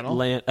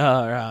 Seattle.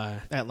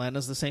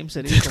 Atlanta's the same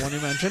city as the one you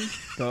mentioned.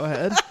 Go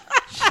ahead.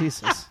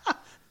 Jesus.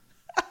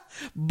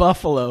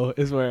 Buffalo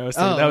is where I was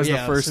thinking. That was the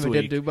first so we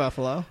week. did do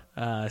Buffalo.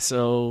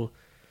 Do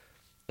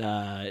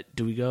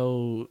we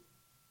go?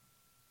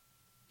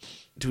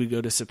 Do we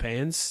go to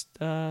Sapan's?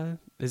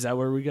 Is that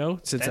where we go?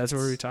 Since that's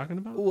what we were talking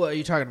about. What are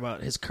you talking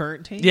about? His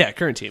current team? Yeah,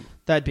 current team.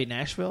 That'd be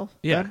Nashville.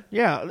 Yeah. then?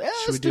 Yeah.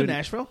 Let's we do do-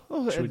 Nashville.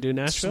 Oh, should we do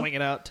Nashville? Swing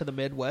it out to the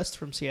Midwest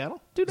from Seattle.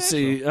 Do Nashville.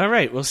 See, all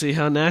right, we'll see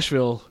how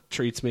Nashville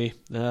treats me.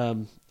 I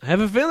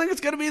have a feeling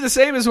it's going to be the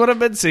same as what I've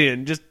been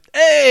seeing. Just,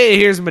 hey,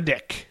 here's my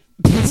dick.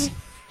 It's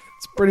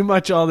pretty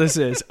much all this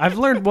is. I've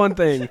learned one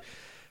thing.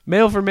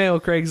 Male for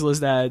male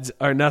Craigslist ads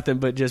are nothing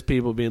but just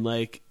people being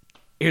like,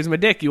 here's my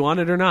dick, you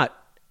want it or not?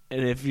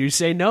 And if you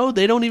say no,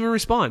 they don't even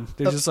respond.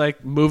 They're just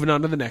like, moving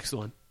on to the next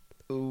one.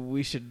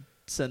 We should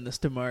send this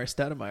to Mara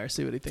Stoudemire,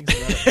 see what he thinks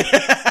about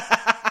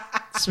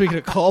it. Speaking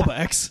of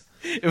callbacks.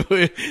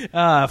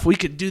 If we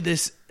could do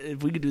this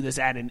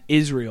ad in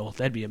Israel,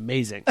 that'd be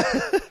amazing.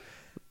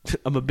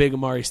 I'm a big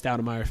Amari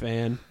Stoudemire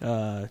fan.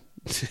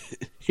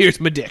 Here's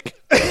my dick.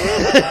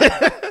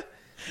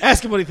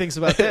 Ask him what he thinks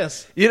about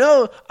this. You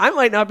know, I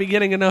might not be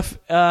getting enough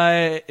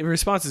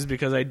responses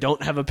because I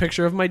don't have a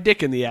picture of my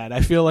dick in the ad.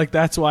 I feel like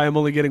that's why I'm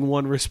only getting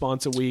one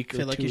response a week. I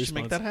feel or like two you should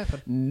make that responses.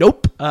 happen.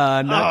 Nope,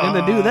 not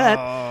gonna do that.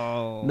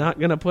 Oh. Not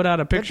gonna put out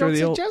a picture of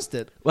the Don't old. suggest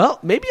it. Well,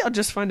 maybe I'll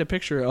just find a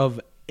picture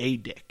of a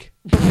dick.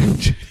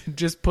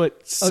 Just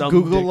put A some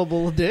dick.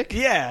 Googleable dick?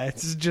 Yeah,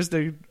 it's just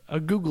a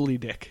googly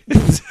dick.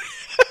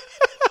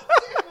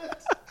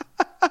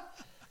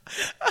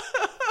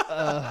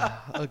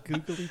 A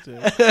googly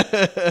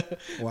dick.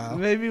 Wow.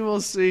 Maybe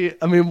we'll see.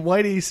 I mean,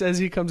 Whitey says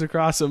he comes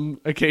across them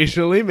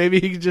occasionally. Maybe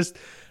he could just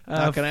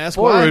Not gonna ask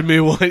forward why. me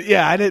one.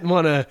 Yeah, I didn't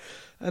want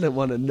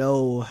to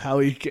know how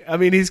he. I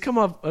mean, he's come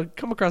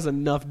across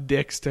enough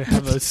dicks to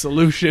have a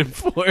solution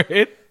for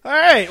it. All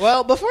right.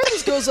 Well, before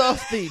this goes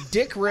off the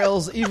dick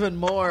rails even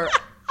more,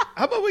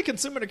 how about we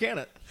consume it or can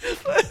it?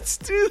 Let's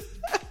do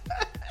that.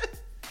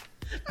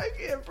 I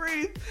can't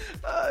breathe.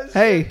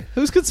 Hey,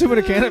 who's Consume It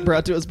or Can It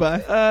brought to us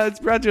by? It's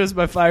brought to us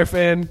by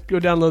FireFan. Go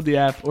download the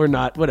app or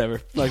not, whatever.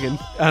 Fucking,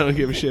 I don't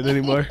give a shit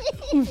anymore.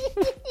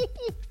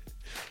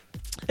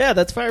 Yeah,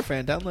 that's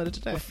FireFan. Download it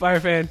today.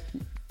 FireFan,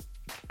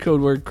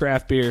 code word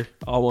craft beer,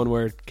 all one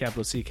word,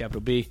 capital C,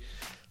 capital B,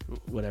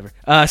 whatever.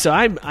 So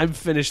I'm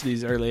finished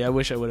these early. I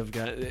wish I would have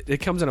got it.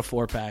 Comes in a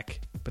 4-pack,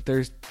 but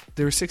there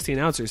were 16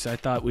 ounces, so I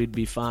thought we'd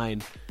be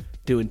fine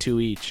doing 2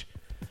 each.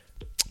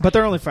 But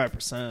they're only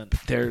 5%.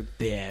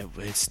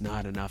 It's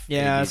not enough.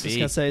 Yeah, I was ABV. just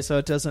gonna say. So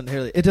it doesn't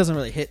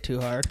really hit too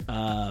hard.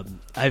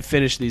 I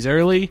finished these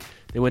early.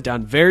 They went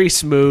down very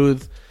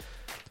smooth.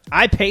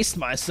 I paced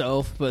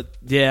myself, but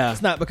Yeah.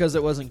 it's not because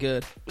it wasn't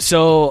good.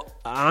 So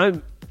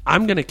I'm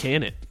gonna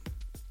can it.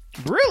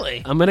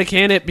 Really? I'm gonna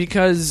can it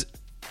because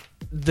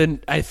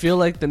I feel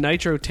like the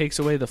nitro takes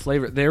away the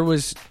flavor. There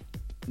was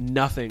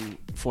nothing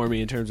for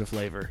me in terms of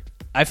flavor.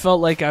 I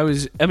felt like there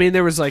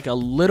was like a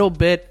little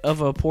bit of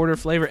a porter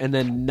flavor and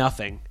then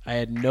nothing. I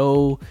had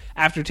no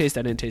aftertaste.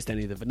 I didn't taste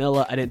any of the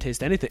vanilla. I didn't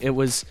taste anything. It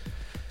was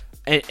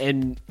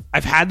and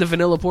I've had the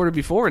vanilla porter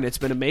before, and it's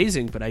been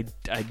amazing, but I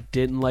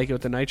didn't like it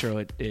with the nitro.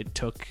 It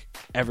took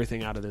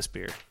everything out of this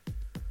beer.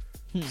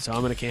 So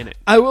I'm going to can it.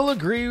 I will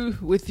agree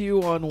with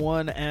you on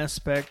one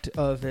aspect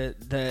of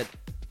it, that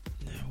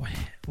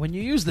when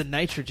you use the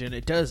nitrogen,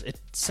 it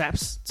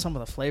saps some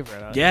of the flavor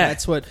out. Yeah.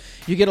 That's what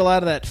you get, a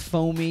lot of that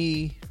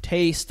foamy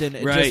taste, and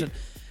it Right. doesn't.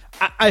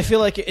 I feel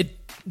like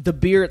the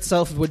beer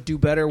itself would do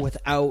better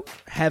without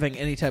having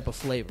any type of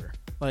flavor.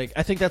 Like,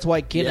 I think that's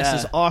why Guinness Yeah.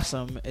 is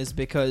awesome, is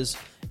because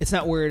it's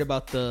not worried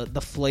about the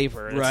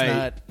flavor. It's Right.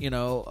 not,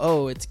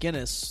 it's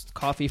Guinness,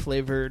 coffee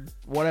flavored,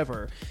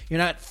 whatever. You're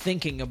not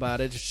thinking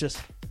about it. It's just,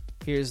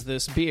 here's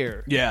this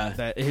beer.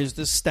 Yeah. Here's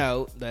this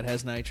stout that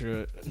has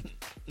nitrogen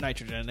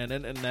in it,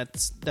 and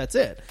that's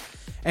it.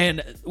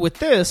 And with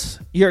this,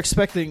 you're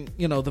expecting,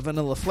 the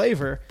vanilla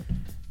flavor,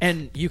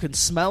 and you can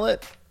smell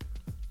it.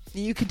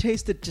 You can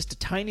taste it just a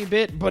tiny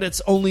bit, but it's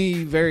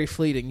only very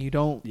fleeting. You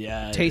don't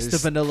taste the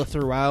vanilla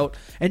throughout.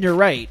 And you're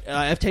right.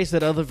 I've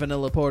tasted other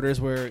vanilla porters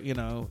where,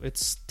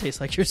 it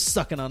tastes like you're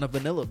sucking on a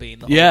vanilla bean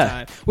the whole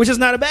time, which is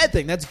not a bad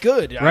thing. That's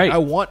good. Right. I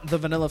want the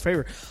vanilla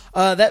flavor.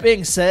 That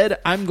being said,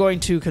 I'm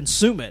going to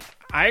consume it.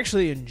 I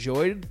actually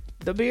enjoyed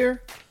the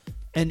beer,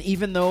 and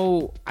even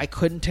though I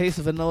couldn't taste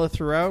the vanilla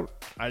throughout,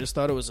 I just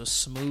thought it was a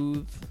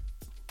smooth,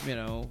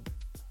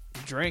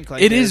 drink.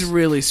 Like It is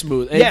really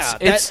smooth.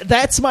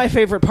 That's my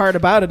favorite part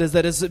about it, is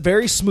that it's a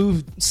very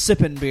smooth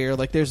sipping beer.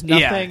 Like, there's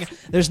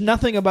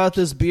nothing about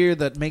this beer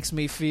that makes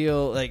me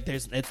feel like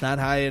it's not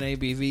high in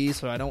ABV,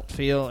 so I don't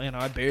feel,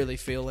 I barely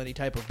feel any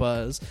type of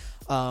buzz.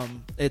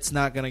 It's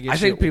not going to get. I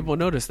think people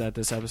noticed that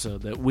this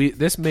episode, that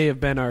this may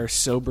have been our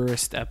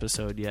soberest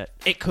episode yet.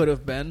 It could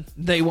have been.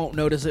 They won't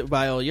notice it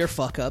by all your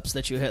fuck ups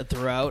that you had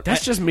throughout.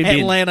 That's just me being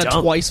Atlanta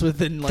dumb. twice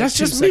within That's 2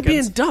 just seconds. me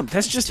being dumb.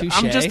 That's just Touche.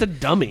 I'm just a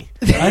dummy.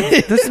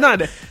 That's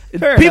not.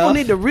 Fair People enough.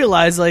 need to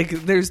realize, like,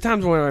 there's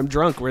times where I'm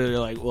drunk where they're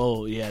like,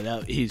 "Well,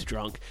 yeah, he's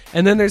drunk,"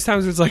 and then there's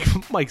times where it's like,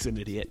 "Mike's an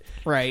idiot,"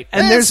 Right.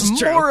 And That's there's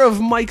true. more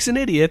of Mike's an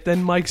idiot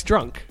than Mike's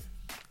drunk.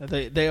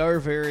 They are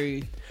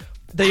very.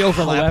 They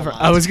overlap. However, a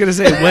lot. I was gonna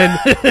say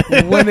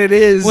when it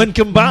is When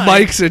combined.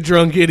 Mike's a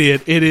drunk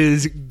idiot. It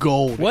is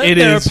gold. When It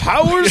their is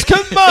powers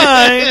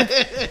combine.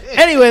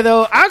 Anyway,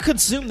 though, I'll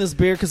consume this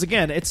beer because,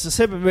 again, it's a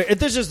sipping beer.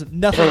 There's just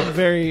nothing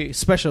very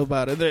special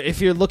about it.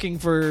 If you're looking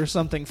for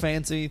something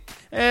fancy,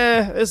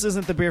 this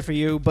isn't the beer for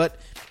you, but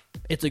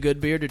it's a good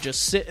beer to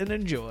just sit and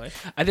enjoy.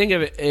 I think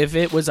if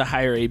it was a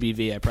higher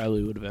ABV, I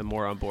probably would have been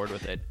more on board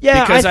with it.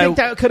 Yeah, because I think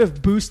that could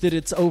have boosted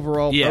its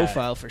overall Yeah.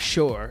 profile for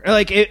sure.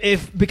 Like,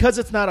 if because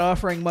it's not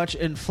offering much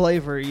in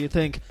flavor, you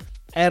think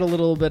add a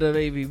little bit of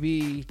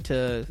ABV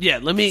to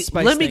let me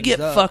spice things get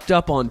up. fucked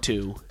up on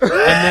 2, and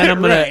then I'm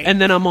gonna Right. and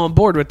then I'm on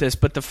board with this.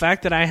 But the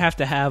fact that I have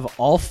to have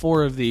all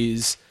 4 of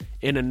these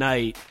in a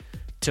night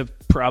to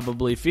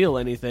probably feel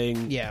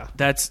anything,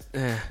 that's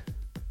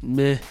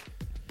meh.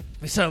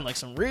 We sound like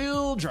some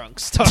real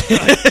drunks talking.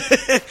 Man,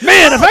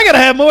 if I gotta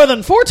have more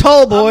than 4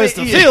 tall boys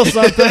to feel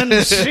something,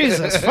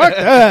 Jesus, fuck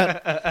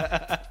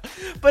that.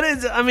 But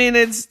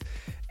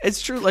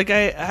it's true. Like,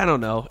 I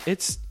don't know.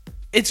 It's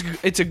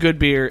a good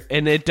beer,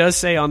 and it does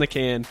say on the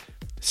can,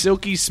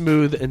 silky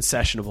smooth and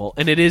sessionable,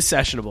 and it is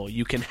sessionable.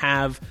 You can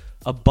have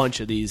a bunch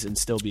of these and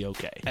still be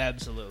okay.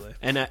 Absolutely.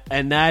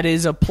 And that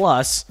is a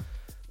plus,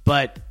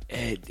 but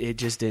it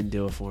just didn't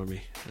do it for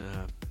me.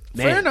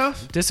 Man, Fair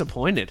enough.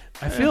 Disappointed.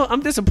 I'm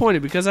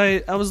disappointed because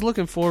I was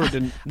looking forward to.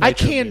 I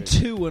nitro canned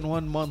beers. 2 in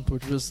 1 month,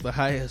 which was the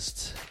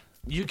highest.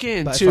 You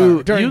can by too.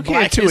 far. During You can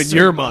Black too in History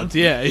your Month. month.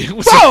 Yeah.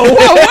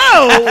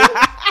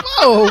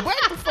 Whoa,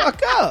 back the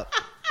fuck up.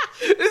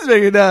 This is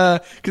making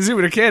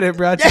Consumer Cannon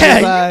brought to Yeah,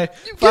 you by you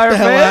get the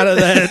hell out of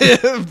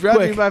that brought to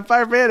quick. you by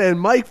Fireman and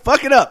Mike.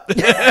 Fuck it up.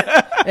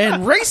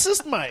 And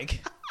racist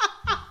Mike.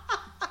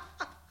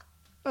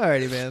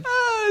 Alrighty, man.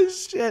 Oh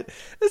shit!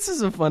 This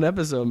is a fun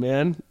episode,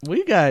 man.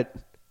 We got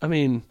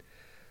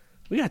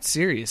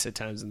serious at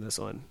times in this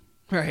one.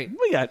 Right.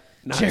 We got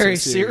not Jerry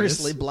so serious.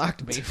 seriously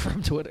blocked me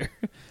from Twitter.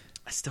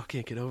 I still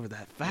can't get over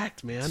that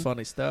fact, man. It's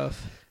funny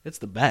stuff. It's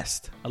the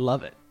best. I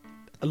love it.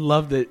 I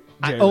love that.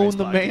 I Jerry own Rice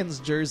the blocked me. man's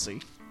jersey.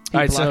 He All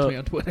right, blocked so me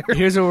on Twitter.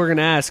 here's what we're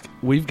gonna ask.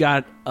 We've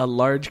got a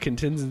large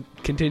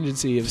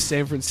contingency of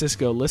San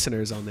Francisco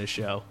listeners on this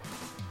show.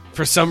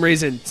 For some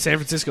reason, San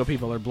Francisco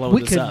people are blowing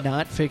We this could up.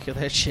 not figure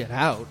that shit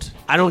out.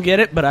 I don't get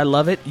it, but I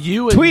love it.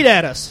 Tweet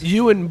at us.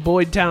 You in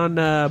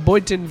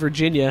Boydton,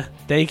 Virginia,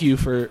 thank you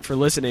for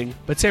listening.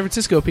 But San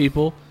Francisco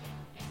people,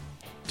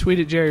 tweet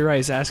at Jerry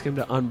Rice, ask him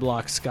to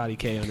unblock Scotty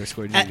K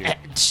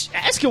 _Jr.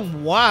 Ask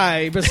him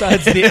why,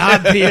 besides the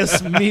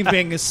obvious me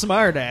being a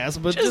smartass.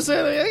 But just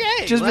say,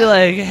 hey, Just be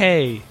like,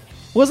 hey,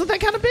 wasn't that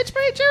kind of bitch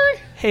bait, Jerry?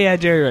 hey,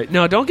 Jerry Rice.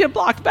 No, don't get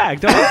blocked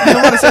back. You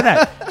don't want to say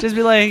that. Just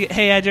be like,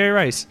 hey, Jerry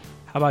Rice.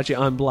 How about you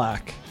unblock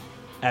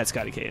at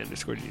Scotty K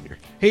 _Jr.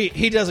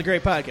 He does a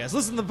great podcast.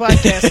 Listen to the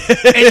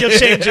podcast, and you'll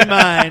change your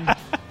mind.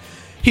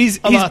 He's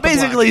About the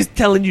basically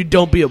telling you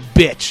don't be a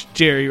bitch,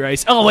 Jerry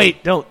Rice. Oh,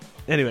 wait, don't.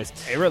 Anyways.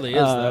 It really is,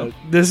 though.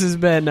 This has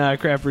been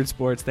Craft Brewed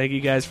Sports. Thank you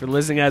guys for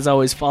listening. As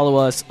always, follow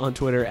us on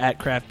Twitter at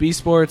Craft B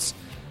Sports.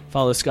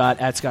 Follow Scott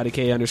at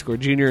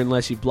ScottyK_Jr.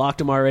 unless you've blocked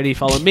him already.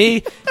 Follow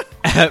me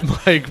at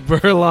Mike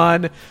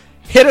Burlon.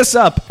 Hit us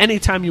up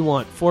anytime you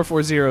want.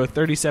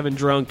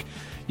 440-37-DRUNK.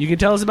 You can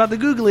tell us about the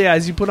googly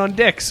eyes you put on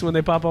dicks when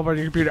they pop up on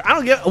your computer.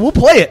 We'll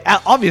play it.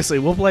 Obviously,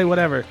 we'll play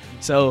whatever.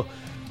 So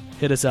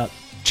hit us up.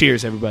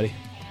 Cheers, everybody.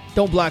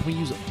 Don't block me,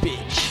 use a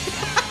bitch.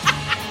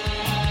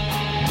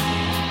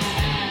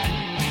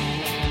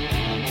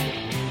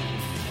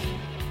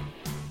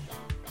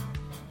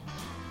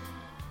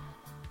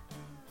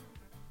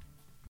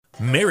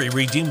 Mary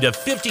redeemed a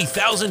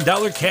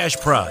 $50,000 cash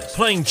prize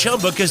playing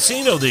Chumba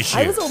Casino this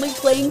year. I was only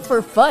playing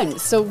for fun,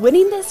 so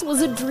winning this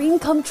was a dream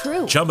come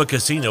true. Chumba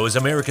Casino is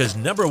America's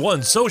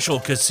 #1 social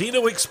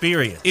casino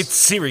experience. It's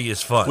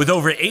serious fun. With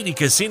over 80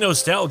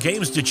 casino-style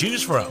games to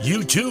choose from,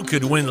 you too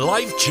could win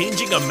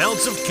life-changing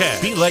amounts of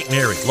cash. Be like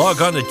Mary.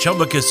 Log on to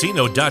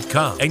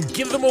ChumbaCasino.com and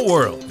give them a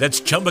whirl.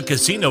 That's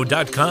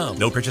ChumbaCasino.com.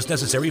 No purchase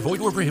necessary. Void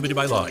or prohibited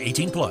by law.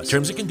 18+.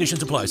 Terms and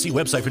conditions apply. See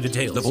website for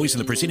details. The voice in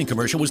the preceding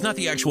commercial was not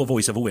the actual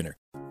voice of a winner.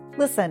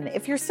 Listen,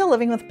 if you're still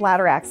living with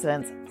bladder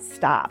accidents,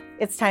 stop.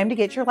 It's time to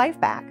get your life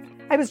back.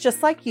 I was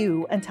just like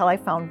you until I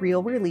found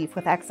real relief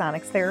with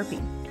Axonics therapy.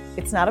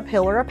 It's not a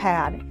pill or a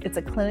pad. It's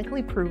a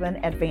clinically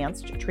proven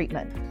advanced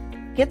treatment.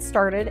 Get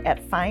started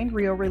at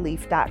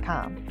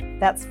findrealrelief.com.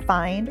 That's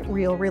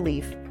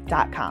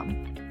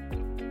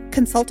findrealrelief.com.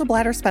 Consult a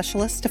bladder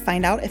specialist to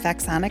find out if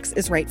Axonics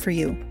is right for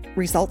you.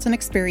 Results and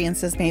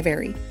experiences may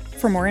vary.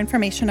 For more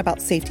information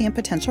about safety and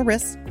potential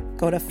risks,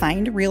 go to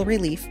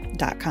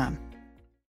findrealrelief.com.